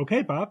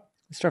 Okay, Bob.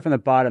 Let's start from the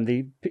bottom.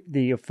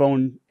 The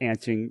phone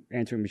answering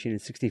machine in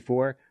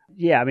 64.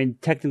 Yeah, I mean,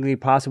 technically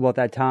possible at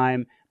that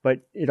time,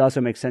 but it also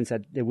makes sense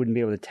that they wouldn't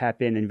be able to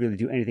tap in and really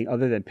do anything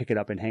other than pick it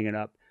up and hang it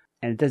up.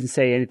 And it doesn't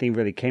say anything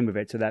really came of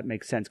it, so that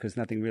makes sense because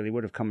nothing really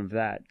would have come of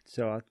that.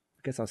 So I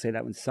guess I'll say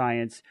that one's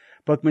science.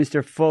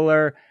 Buckminster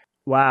Fuller.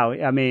 Wow,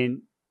 I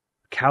mean,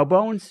 cow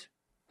bones?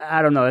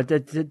 I don't know.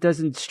 It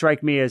doesn't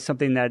strike me as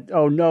something that,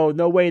 oh,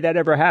 no way that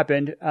ever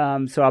happened.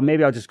 So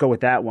maybe I'll just go with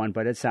that one,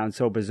 but it sounds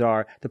so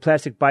bizarre. The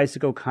plastic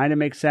bicycle kind of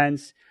makes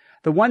sense.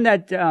 The one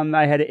that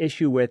I had an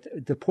issue with,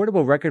 the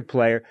portable record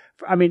player,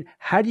 I mean,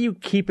 how do you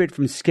keep it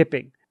from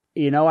skipping?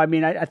 You know, I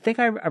mean, I think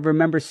I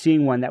remember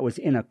seeing one that was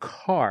in a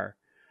car,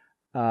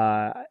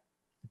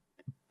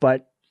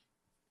 but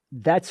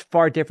that's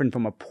far different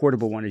from a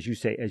portable one, as you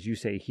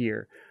say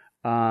here.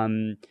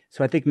 So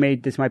I think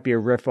this might be a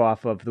riff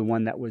off of the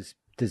one that was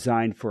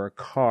designed for a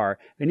car,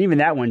 and even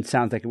that one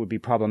sounds like it would be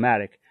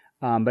problematic.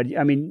 But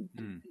I mean,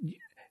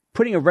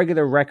 putting a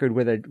regular record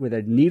with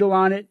a needle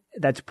on it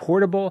that's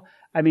portable.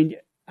 I mean,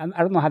 I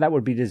don't know how that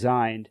would be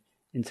designed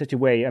in such a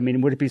way. I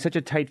mean, would it be such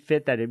a tight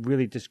fit that it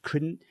really just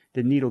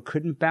the needle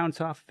couldn't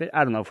bounce off it?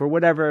 I don't know. For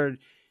whatever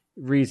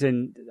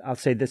reason, I'll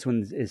say this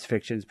one is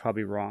fiction. It's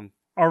probably wrong.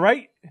 All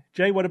right,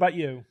 Jay, what about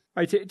you?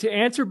 All right, to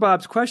answer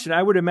Bob's question,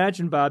 I would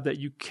imagine, Bob, that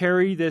you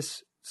carry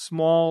this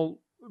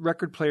small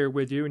record player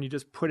with you and you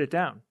just put it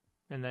down.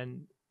 And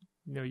then,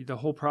 you know, the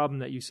whole problem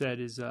that you said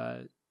is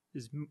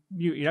mute.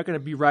 You're not going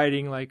to be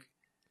riding like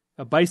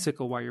a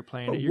bicycle while you're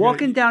playing it.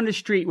 Walking down the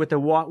street with a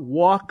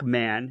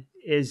Walkman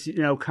is,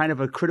 you know, kind of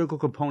a critical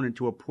component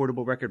to a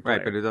portable record player.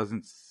 Right, but it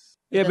doesn't...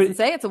 It doesn't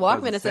say it's a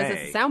Walkman. It says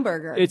it's a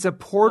Soundburger. It's a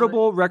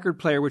portable record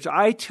player, which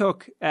I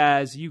took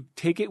as you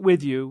take it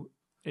with you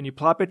and you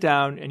plop it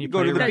down and you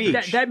go to the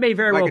beach. That may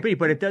very well be,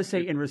 but it does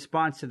say in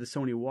response to the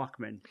Sony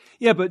Walkman.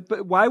 Yeah,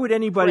 but why would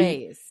anybody?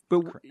 Praise.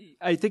 But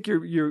I think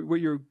what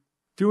you're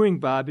doing,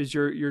 Bob, is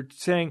you're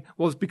saying,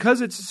 well, it's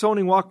because it's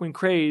Sony Walkman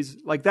craze.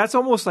 Like that's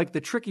almost like the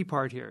tricky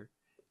part here.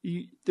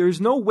 There's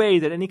no way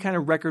that any kind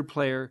of record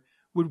player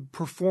would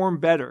perform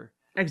better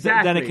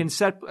than a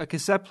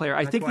cassette player.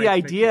 I think the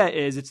idea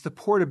is it's the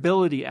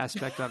portability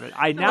aspect of it.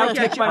 I now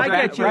take my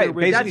get you.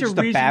 Right, That's a just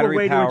reasonable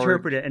way to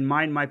interpret it, and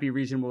mine might be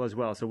reasonable as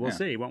well. So we'll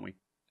see, won't we?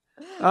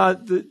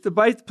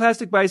 The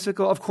plastic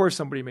bicycle. Of course,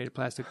 somebody made a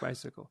plastic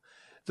bicycle.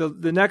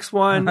 The next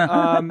one,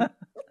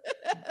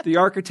 the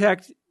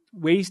architect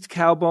waste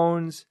cow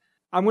bones.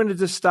 I'm going to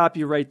just stop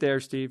you right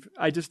there, Steve.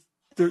 I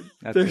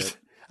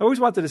always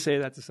wanted to say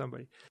that to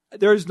somebody.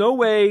 There's no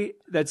way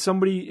that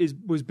somebody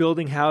was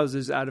building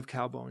houses out of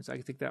cow bones. I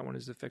think that one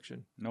is a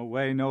fiction. No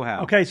way, no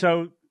how. Okay,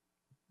 so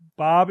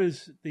Bob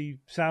is the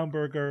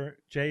Soundburger,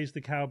 Jay's the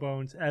cow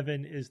bones,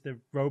 Evan is the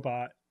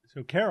robot.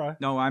 So Kara.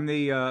 No, I'm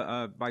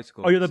the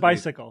bicycle. Oh, you're the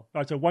bicycle. All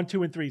right, so 1,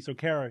 2, and 3. So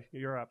Kara,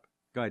 you're up.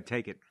 Go ahead,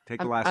 take it. Take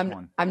the last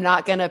one. I'm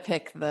not going to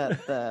pick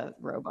the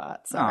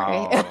robot. Sorry.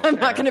 Oh, I'm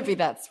not going to be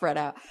that spread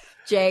out.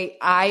 Jay,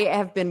 I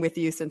have been with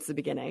you since the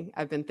beginning.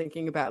 I've been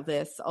thinking about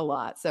this a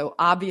lot. So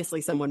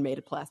obviously someone made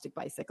a plastic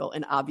bicycle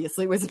and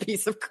obviously it was a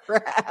piece of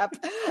crap.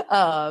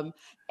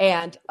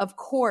 And of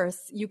course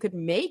you could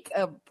make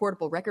a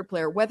portable record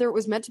player, whether it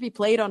was meant to be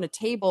played on a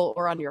table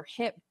or on your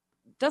hip.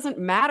 Doesn't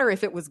matter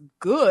if it was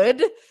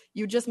good.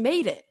 You just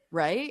made it,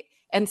 right?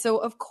 And so,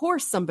 of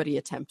course, somebody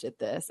attempted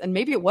this, and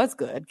maybe it was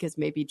good because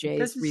maybe Jay's. It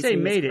doesn't say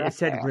made it; it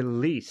said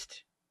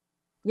released.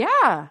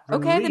 Yeah.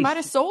 Okay. They might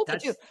have sold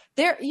it too.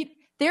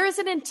 There is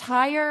an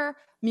entire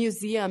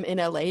museum in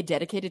LA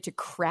dedicated to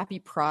crappy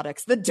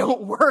products that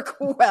don't work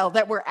well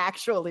that were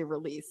actually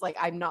released. Like,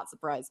 I'm not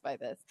surprised by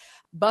this.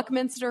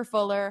 Buckminster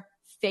Fuller,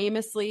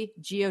 famously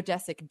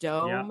geodesic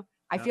dome. Yeah.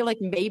 I feel like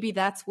maybe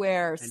that's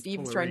where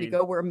Steve's trying to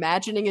go. We're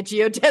imagining a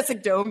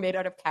geodesic dome made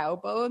out of cow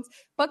bones.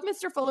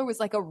 Buckminster Fuller was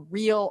like a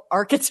real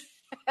architect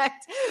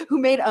who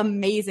made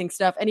amazing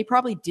stuff. And he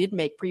probably did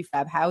make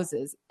prefab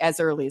houses as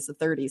early as the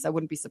 30s. I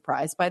wouldn't be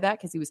surprised by that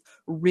because he was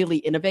really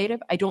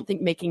innovative. I don't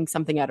think making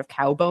something out of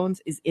cow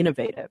bones is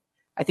innovative.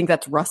 I think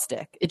that's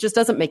rustic. It just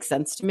doesn't make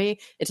sense to me.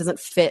 It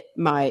doesn't fit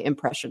my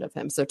impression of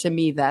him. So to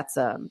me, that's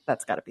got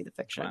to be the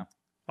fiction. Wow.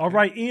 All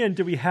right, Ian,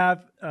 do we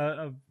have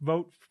a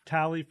vote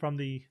tally from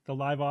the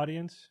live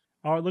audience?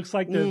 Oh, it looks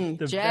like the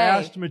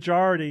vast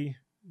majority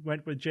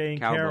went with Jay and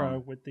Kara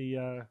with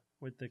the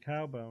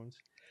cow bones.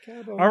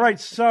 All right,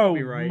 so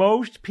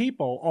most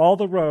people, all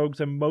the rogues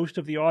and most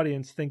of the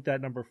audience think that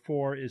number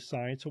 4 is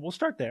science, so we'll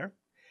start there.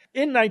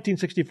 In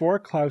 1964,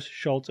 Klaus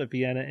Schultz of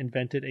Vienna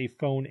invented a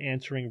phone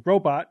answering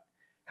robot.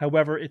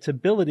 However, its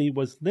ability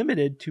was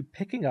limited to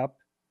picking up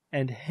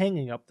and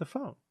hanging up the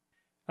phone.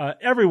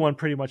 Everyone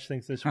pretty much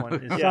thinks this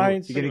one is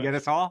science. You going to get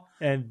us all?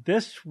 And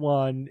this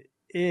one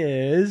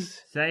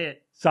is... Say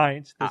it.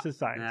 Science. This is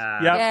science.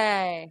 Yep.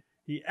 Yay.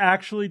 He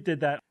actually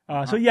did that.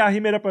 So yeah, he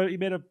made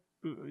a,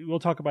 we'll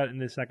talk about it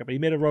in a second, but he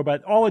made a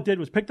robot. All it did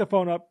was pick the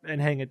phone up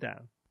and hang it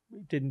down.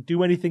 Didn't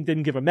do anything,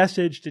 didn't give a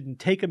message, didn't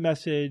take a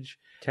message.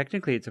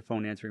 Technically, it's a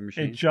phone answering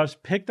machine. It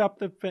just picked up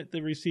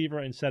the receiver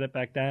and set it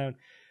back down.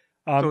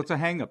 So it's a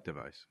hang-up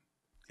device.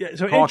 Yeah,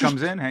 so Call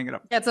comes in, hang it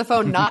up. Yeah, it's a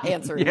phone not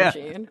answering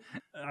machine.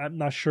 I'm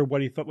not sure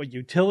what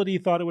utility he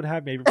thought it would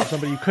have. Maybe for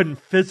somebody who couldn't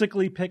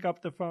physically pick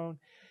up the phone.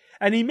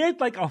 And he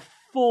made like a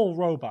full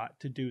robot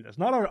to do this.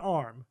 Not an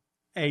arm.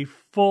 A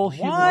full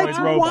humanoid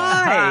robot.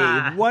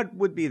 Why? What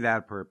would be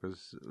that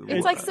purpose?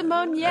 It's like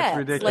Simone Yates,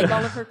 ridiculous. like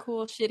all of her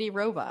cool, shitty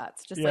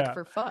robots, just like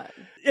for fun.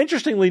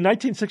 Interestingly,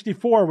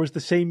 1964 was the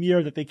same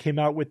year that they came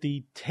out with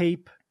the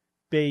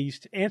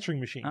tape-based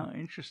answering machine. Oh,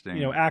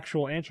 interesting.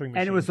 Actual answering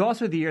machine. And it was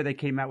also the year they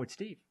came out with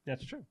Steve.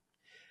 That's true.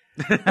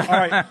 All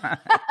right.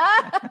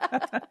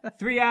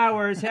 3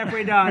 hours,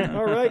 halfway done.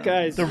 All right,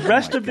 guys. The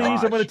rest of these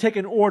I'm going to take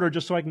in order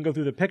just so I can go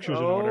through the pictures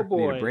in order.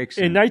 Boy.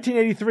 In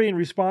 1983, in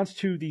response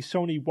to the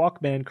Sony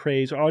Walkman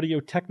craze,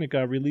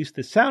 Audio-Technica released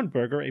the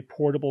Soundburger, a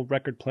portable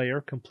record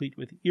player complete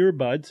with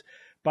earbuds.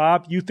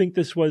 Bob, you think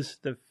this was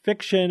the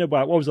fiction?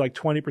 About what was it, like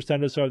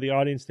 20% or so of the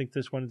audience think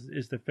this one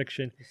is the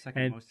fiction.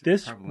 And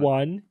this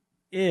one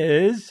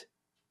is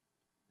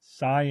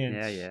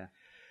science. Yeah.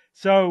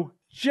 So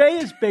Jay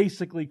is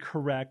basically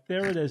correct.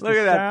 There it is. Look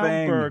the at that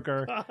thing.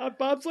 Soundburger.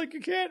 Bob's like,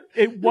 you can't.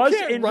 It was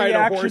can't in ride a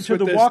reaction horse to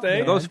the with this Walkman.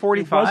 thing. Those 45s?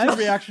 It was in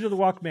reaction to the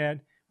Walkman,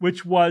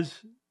 which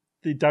was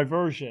the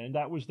diversion.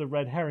 That was the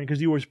red herring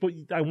because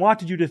I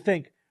wanted you to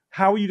think,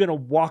 how are you going to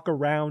walk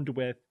around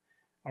with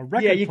a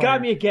record Yeah, you player?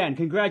 got me again.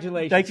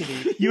 Congratulations.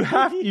 You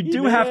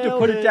do have to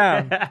put it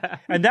down,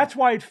 and that's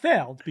why it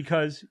failed,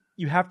 because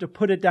you have to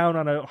put it down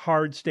on a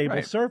hard,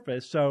 stable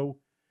surface. So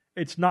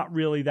it's not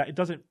really that. It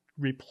doesn't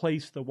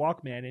replace the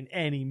Walkman in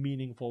any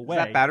meaningful way.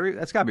 Is that battery?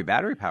 That's got to be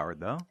battery powered,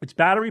 though. It's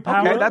battery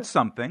powered. Okay, that's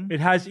something. It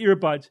has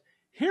earbuds.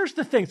 Here's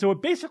the thing. So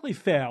it basically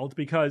failed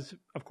because,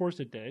 of course,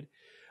 it did.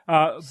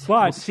 But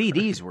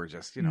CDs were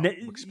just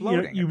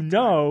exploding.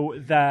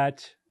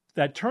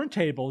 That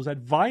turntables,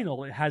 that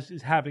vinyl,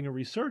 is having a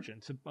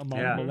resurgence among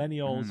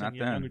millennials and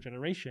the younger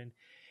generation.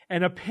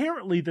 And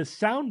apparently the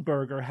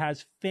Soundburger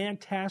has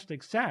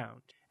fantastic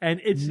sound.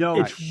 And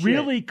it's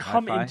really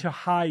come into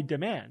high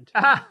demand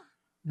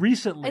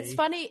recently. It's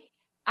funny.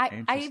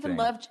 I even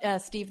loved,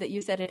 Steve, that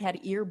you said it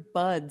had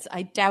earbuds.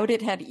 I doubt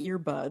it had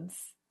earbuds.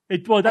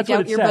 That's what it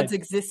said. Earbuds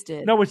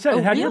existed. No, it said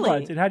it had really?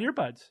 earbuds. It had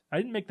earbuds. I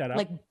didn't make that up.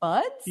 Like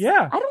buds?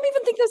 Yeah. I don't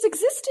even think those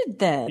existed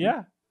then.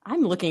 Yeah.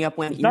 I'm looking up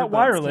when not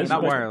wireless.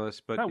 Not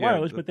wireless, but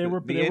they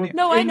were.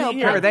 No, I know.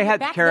 Kara, they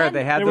had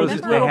those.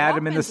 They had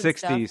them in the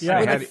 '60s. Yeah.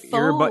 They had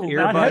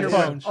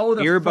earbuds. Oh,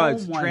 the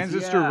earbuds. phone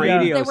Transistor ones,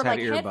 radios they were like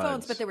had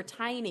headphones, earbuds. but they were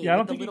tiny. Yeah, I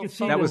don't think you could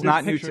see that was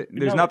not new.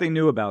 There's nothing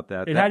new about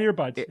that. It had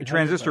earbuds.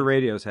 Transistor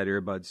radios had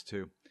earbuds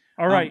too.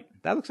 All right.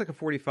 That looks like a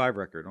 45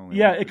 record only.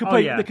 Yeah, it could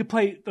play. It could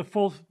play the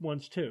full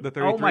ones too. The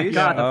 33s? Oh my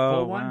god, the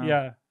full one. Wow.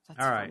 Yeah.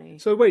 That's all right. funny.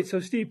 So wait,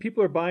 Steve,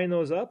 people are buying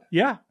those up?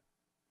 Yeah.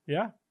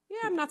 Yeah,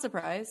 I'm not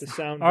surprised. The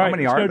sound. All right,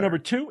 many let's are go to there? number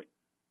 2.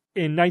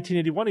 In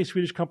 1981, a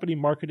Swedish company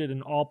marketed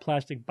an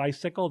all-plastic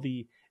bicycle,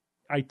 the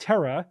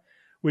Itera,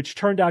 which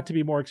turned out to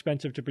be more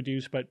expensive to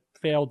produce, but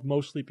failed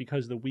mostly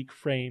because the weak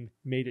frame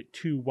made it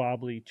too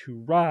wobbly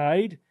to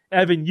ride.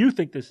 Evan, you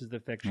think this is the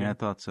fiction? Yeah, I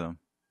thought so.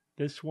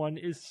 This one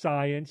is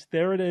science.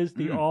 There it is,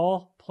 the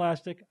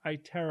all-plastic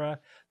Itera.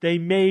 They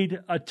made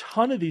a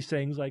ton of these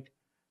things, like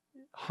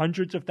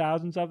hundreds of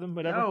thousands of them,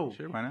 whatever. No.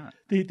 Sure, why not?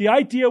 The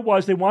idea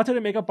was they wanted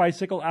to make a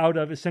bicycle out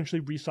of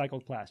essentially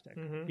recycled plastic,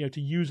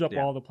 to use up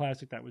all the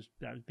plastic that was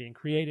being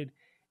created.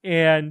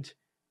 And,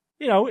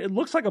 it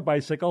looks like a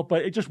bicycle,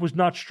 but it just was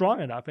not strong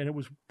enough.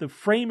 And the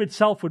frame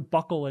itself would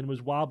buckle and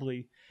was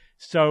wobbly.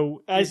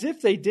 So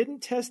if they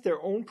didn't test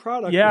their own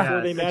product yeah,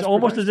 before they mass it's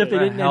almost as if they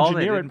didn't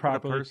engineer it put a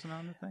properly. person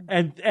on the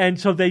thing? And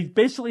so they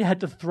basically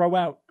had to throw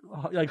out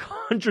like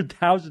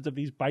 100,000 of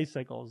these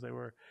bicycles. They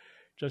were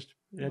just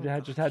had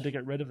to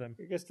get rid of them.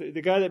 I guess the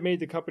guy that made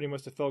the company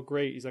must have felt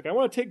great. He's like, I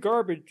want to take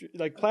garbage,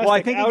 like plastic. Well,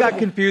 I think he got of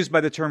confused by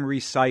the term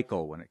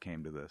recycle when it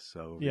came to this.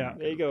 So yeah,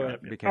 there you go.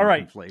 It became all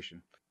right.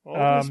 inflation.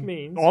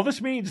 All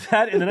this means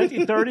that in the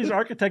 1930s,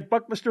 architect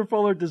Buckminster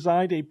Fuller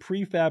designed a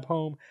prefab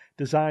home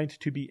designed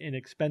to be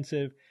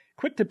inexpensive,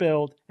 quick to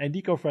build, and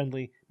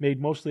eco-friendly, made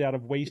mostly out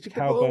of waste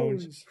cow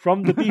bones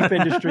from the beef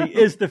industry,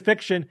 is the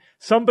fiction.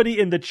 Somebody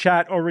in the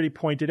chat already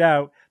pointed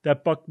out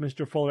that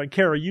Buckminster Fuller, and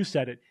Kara, you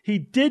said it, he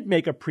did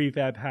make a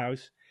prefab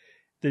house,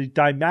 the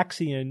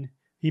Dymaxion.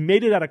 He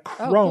made it out of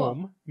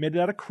chrome.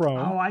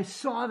 Oh, I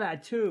saw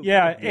that too.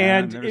 Yeah,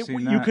 and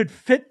you could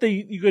fit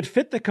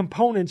the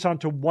components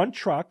onto one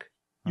truck.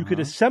 You could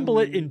assemble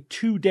it in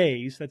 2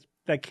 days.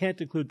 That can't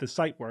include the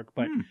site work,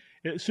 but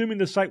assuming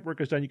the site work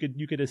is done,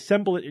 you could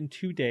assemble it in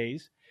 2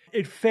 days.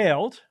 It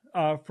failed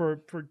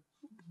for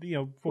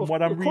from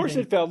what I'm reading. Of course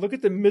it failed. Look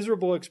at the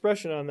miserable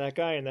expression on that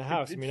guy in the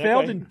house. It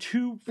failed in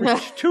two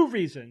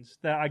reasons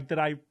that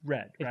I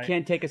read. It right?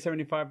 can't take a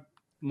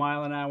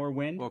 75-mile-an-hour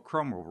wind? Well,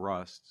 chrome will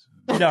rust.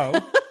 No.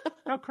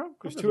 No, chrome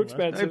It's too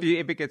expensive.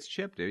 If it gets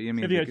chipped, I mean,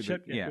 if it gets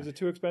chipped, yeah. Was it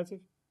too expensive?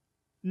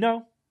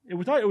 No, it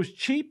was not. It was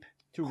cheap,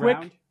 Too quick,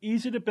 round?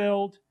 easy to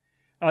build,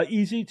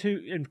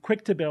 and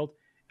quick to build.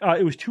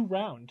 It was too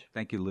round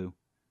Thank you, Lou.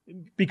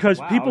 because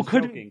Wow, I people was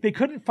joking.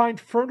 couldn't find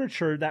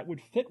furniture that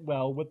would fit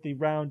well with the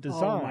round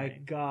design. Oh, my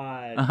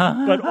God.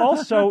 But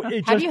also,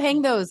 it How just do you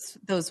hang those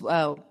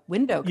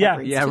window Yeah.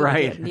 coverings? Yeah, too?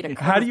 right. You need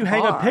a how do you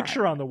hang a car.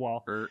 picture on the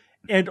wall?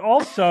 And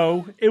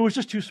also, it was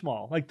just too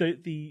small. Like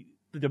the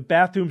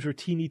bathrooms were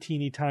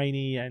teeny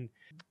tiny, and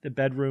the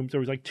bedrooms, there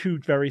was like 2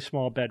 very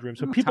small bedrooms.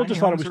 So people tiny just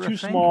thought it homes was are a too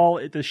thing.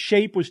 small. The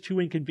shape was too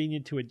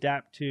inconvenient to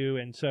adapt to,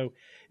 and so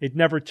it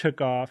never took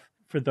off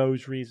for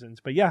those reasons.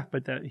 But yeah,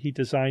 he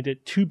designed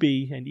it to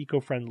be an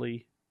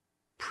eco-friendly,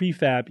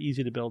 prefab,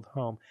 easy to build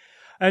home.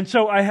 And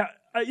so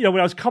when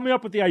I was coming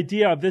up with the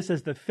idea of this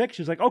as the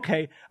fiction, it's like,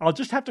 okay, I'll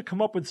just have to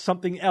come up with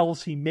something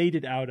else he made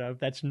it out of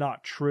that's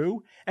not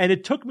true. And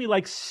it took me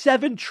like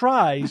 7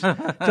 tries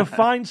to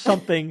find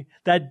something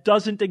that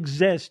doesn't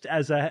exist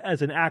as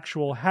an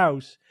actual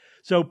house.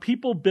 So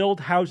people build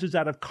houses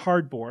out of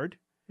cardboard.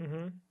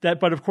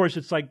 But of course,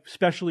 it's like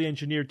specially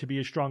engineered to be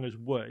as strong as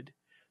wood.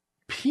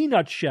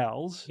 Peanut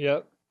shells,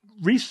 Yep.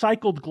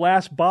 recycled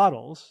glass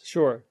bottles.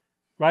 Sure.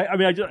 Right? I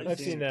mean, I've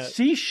seen that.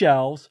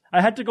 Seashells.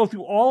 I had to go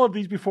through all of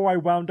these before I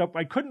wound up.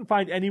 I couldn't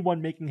find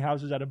anyone making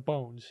houses out of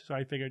bones. So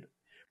I figured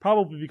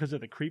probably because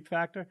of the creep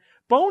factor.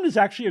 Bone is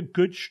actually a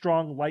good,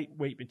 strong,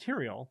 lightweight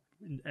material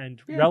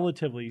and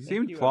relatively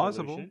Seemed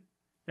plausible.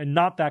 and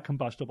not that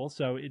combustible.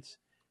 So it's.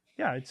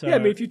 I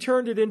mean, if you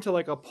turned it into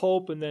like a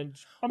pulp and then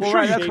I'm Well, sure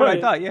right, you that's could. what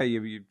I thought. Yeah,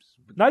 you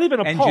Not even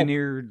a pulp.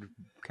 engineered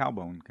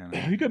cowbone kind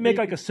of. You could make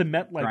like a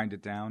cement, like grind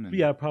it down. And...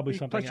 yeah, probably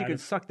something. Plus, you out can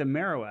of- suck the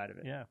marrow out of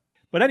it. Yeah.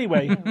 But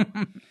anyway,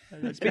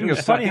 Speaking it's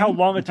of funny sucking. how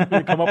long it took me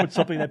to come up with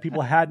something that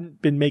people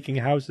hadn't been making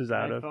houses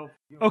out of.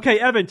 Okay,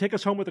 Evan, take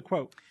us home with a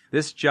quote.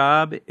 This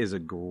job is a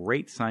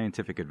great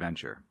scientific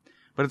adventure,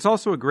 but it's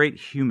also a great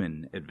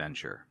human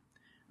adventure.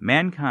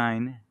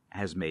 Mankind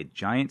has made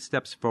giant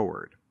steps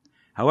forward.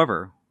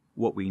 However,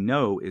 what we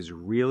know is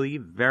really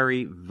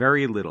very,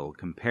 very little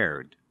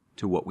compared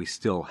to what we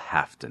still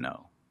have to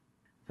know.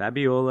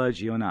 Fabiola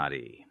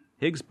Gionati,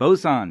 Higgs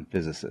boson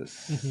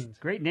physicist.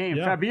 Great name,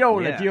 Yeah.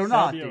 Fabiola Yes.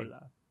 Gionati.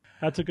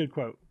 That's a good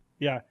quote.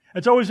 Yeah.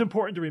 It's always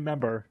important to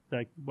remember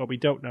that what we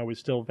don't know is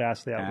still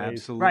vastly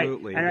outrageous.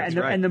 Absolutely. Right. That's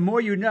And right. the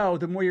more you know,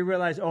 the more you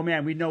realize, oh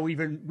man, we know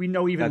even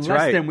That's less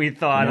right. than we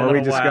thought. The a more we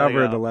little while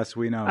discover, ago. the less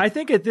we know. I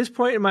think at this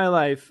point in my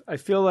life, I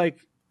feel like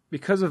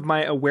because of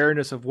my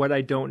awareness of what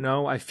I don't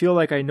know, I feel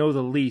like I know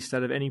the least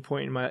out of any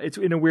point in my. It's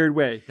in a weird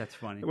way. That's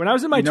funny. When I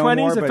was in my You know more,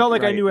 20s, it but- felt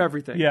like I right. knew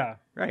everything. Yeah.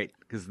 Right,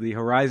 because the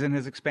horizon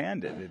has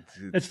expanded.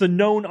 It's the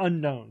known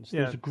unknowns.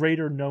 Yeah. There's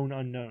greater known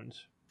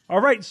unknowns. All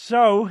right,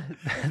 so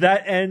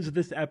that ends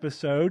this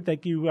episode.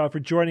 Thank you for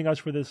joining us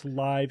for this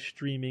live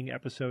streaming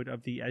episode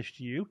of the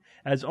SGU.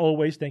 As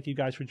always, thank you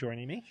guys for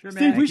joining me. Sure, man.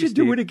 Steve, we Thank you, should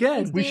do Steve. it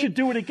again. We should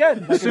do it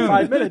again like in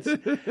 5 minutes.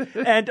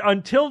 And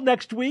until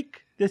next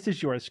week, this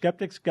is your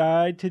Skeptic's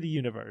Guide to the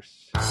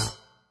Universe.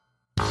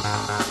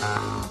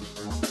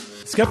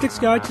 Skeptic's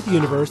Guide to the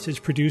Universe is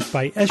produced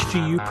by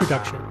SGU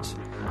Productions,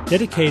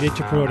 dedicated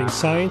to promoting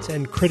science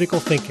and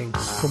critical thinking.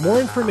 For more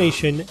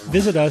information,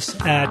 visit us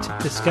at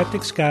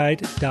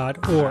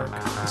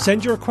theskepticsguide.org.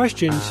 Send your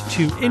questions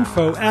to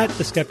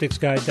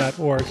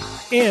info@theskepticsguide.org.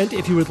 And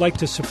if you would like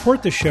to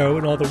support the show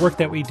and all the work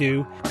that we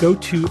do, go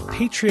to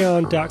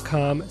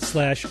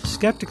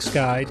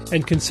patreon.com/skepticsguide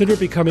and consider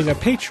becoming a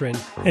patron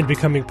and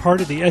becoming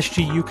part of the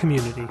SGU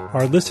community.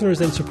 Our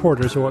listeners and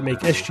supporters are what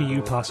make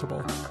SGU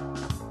possible.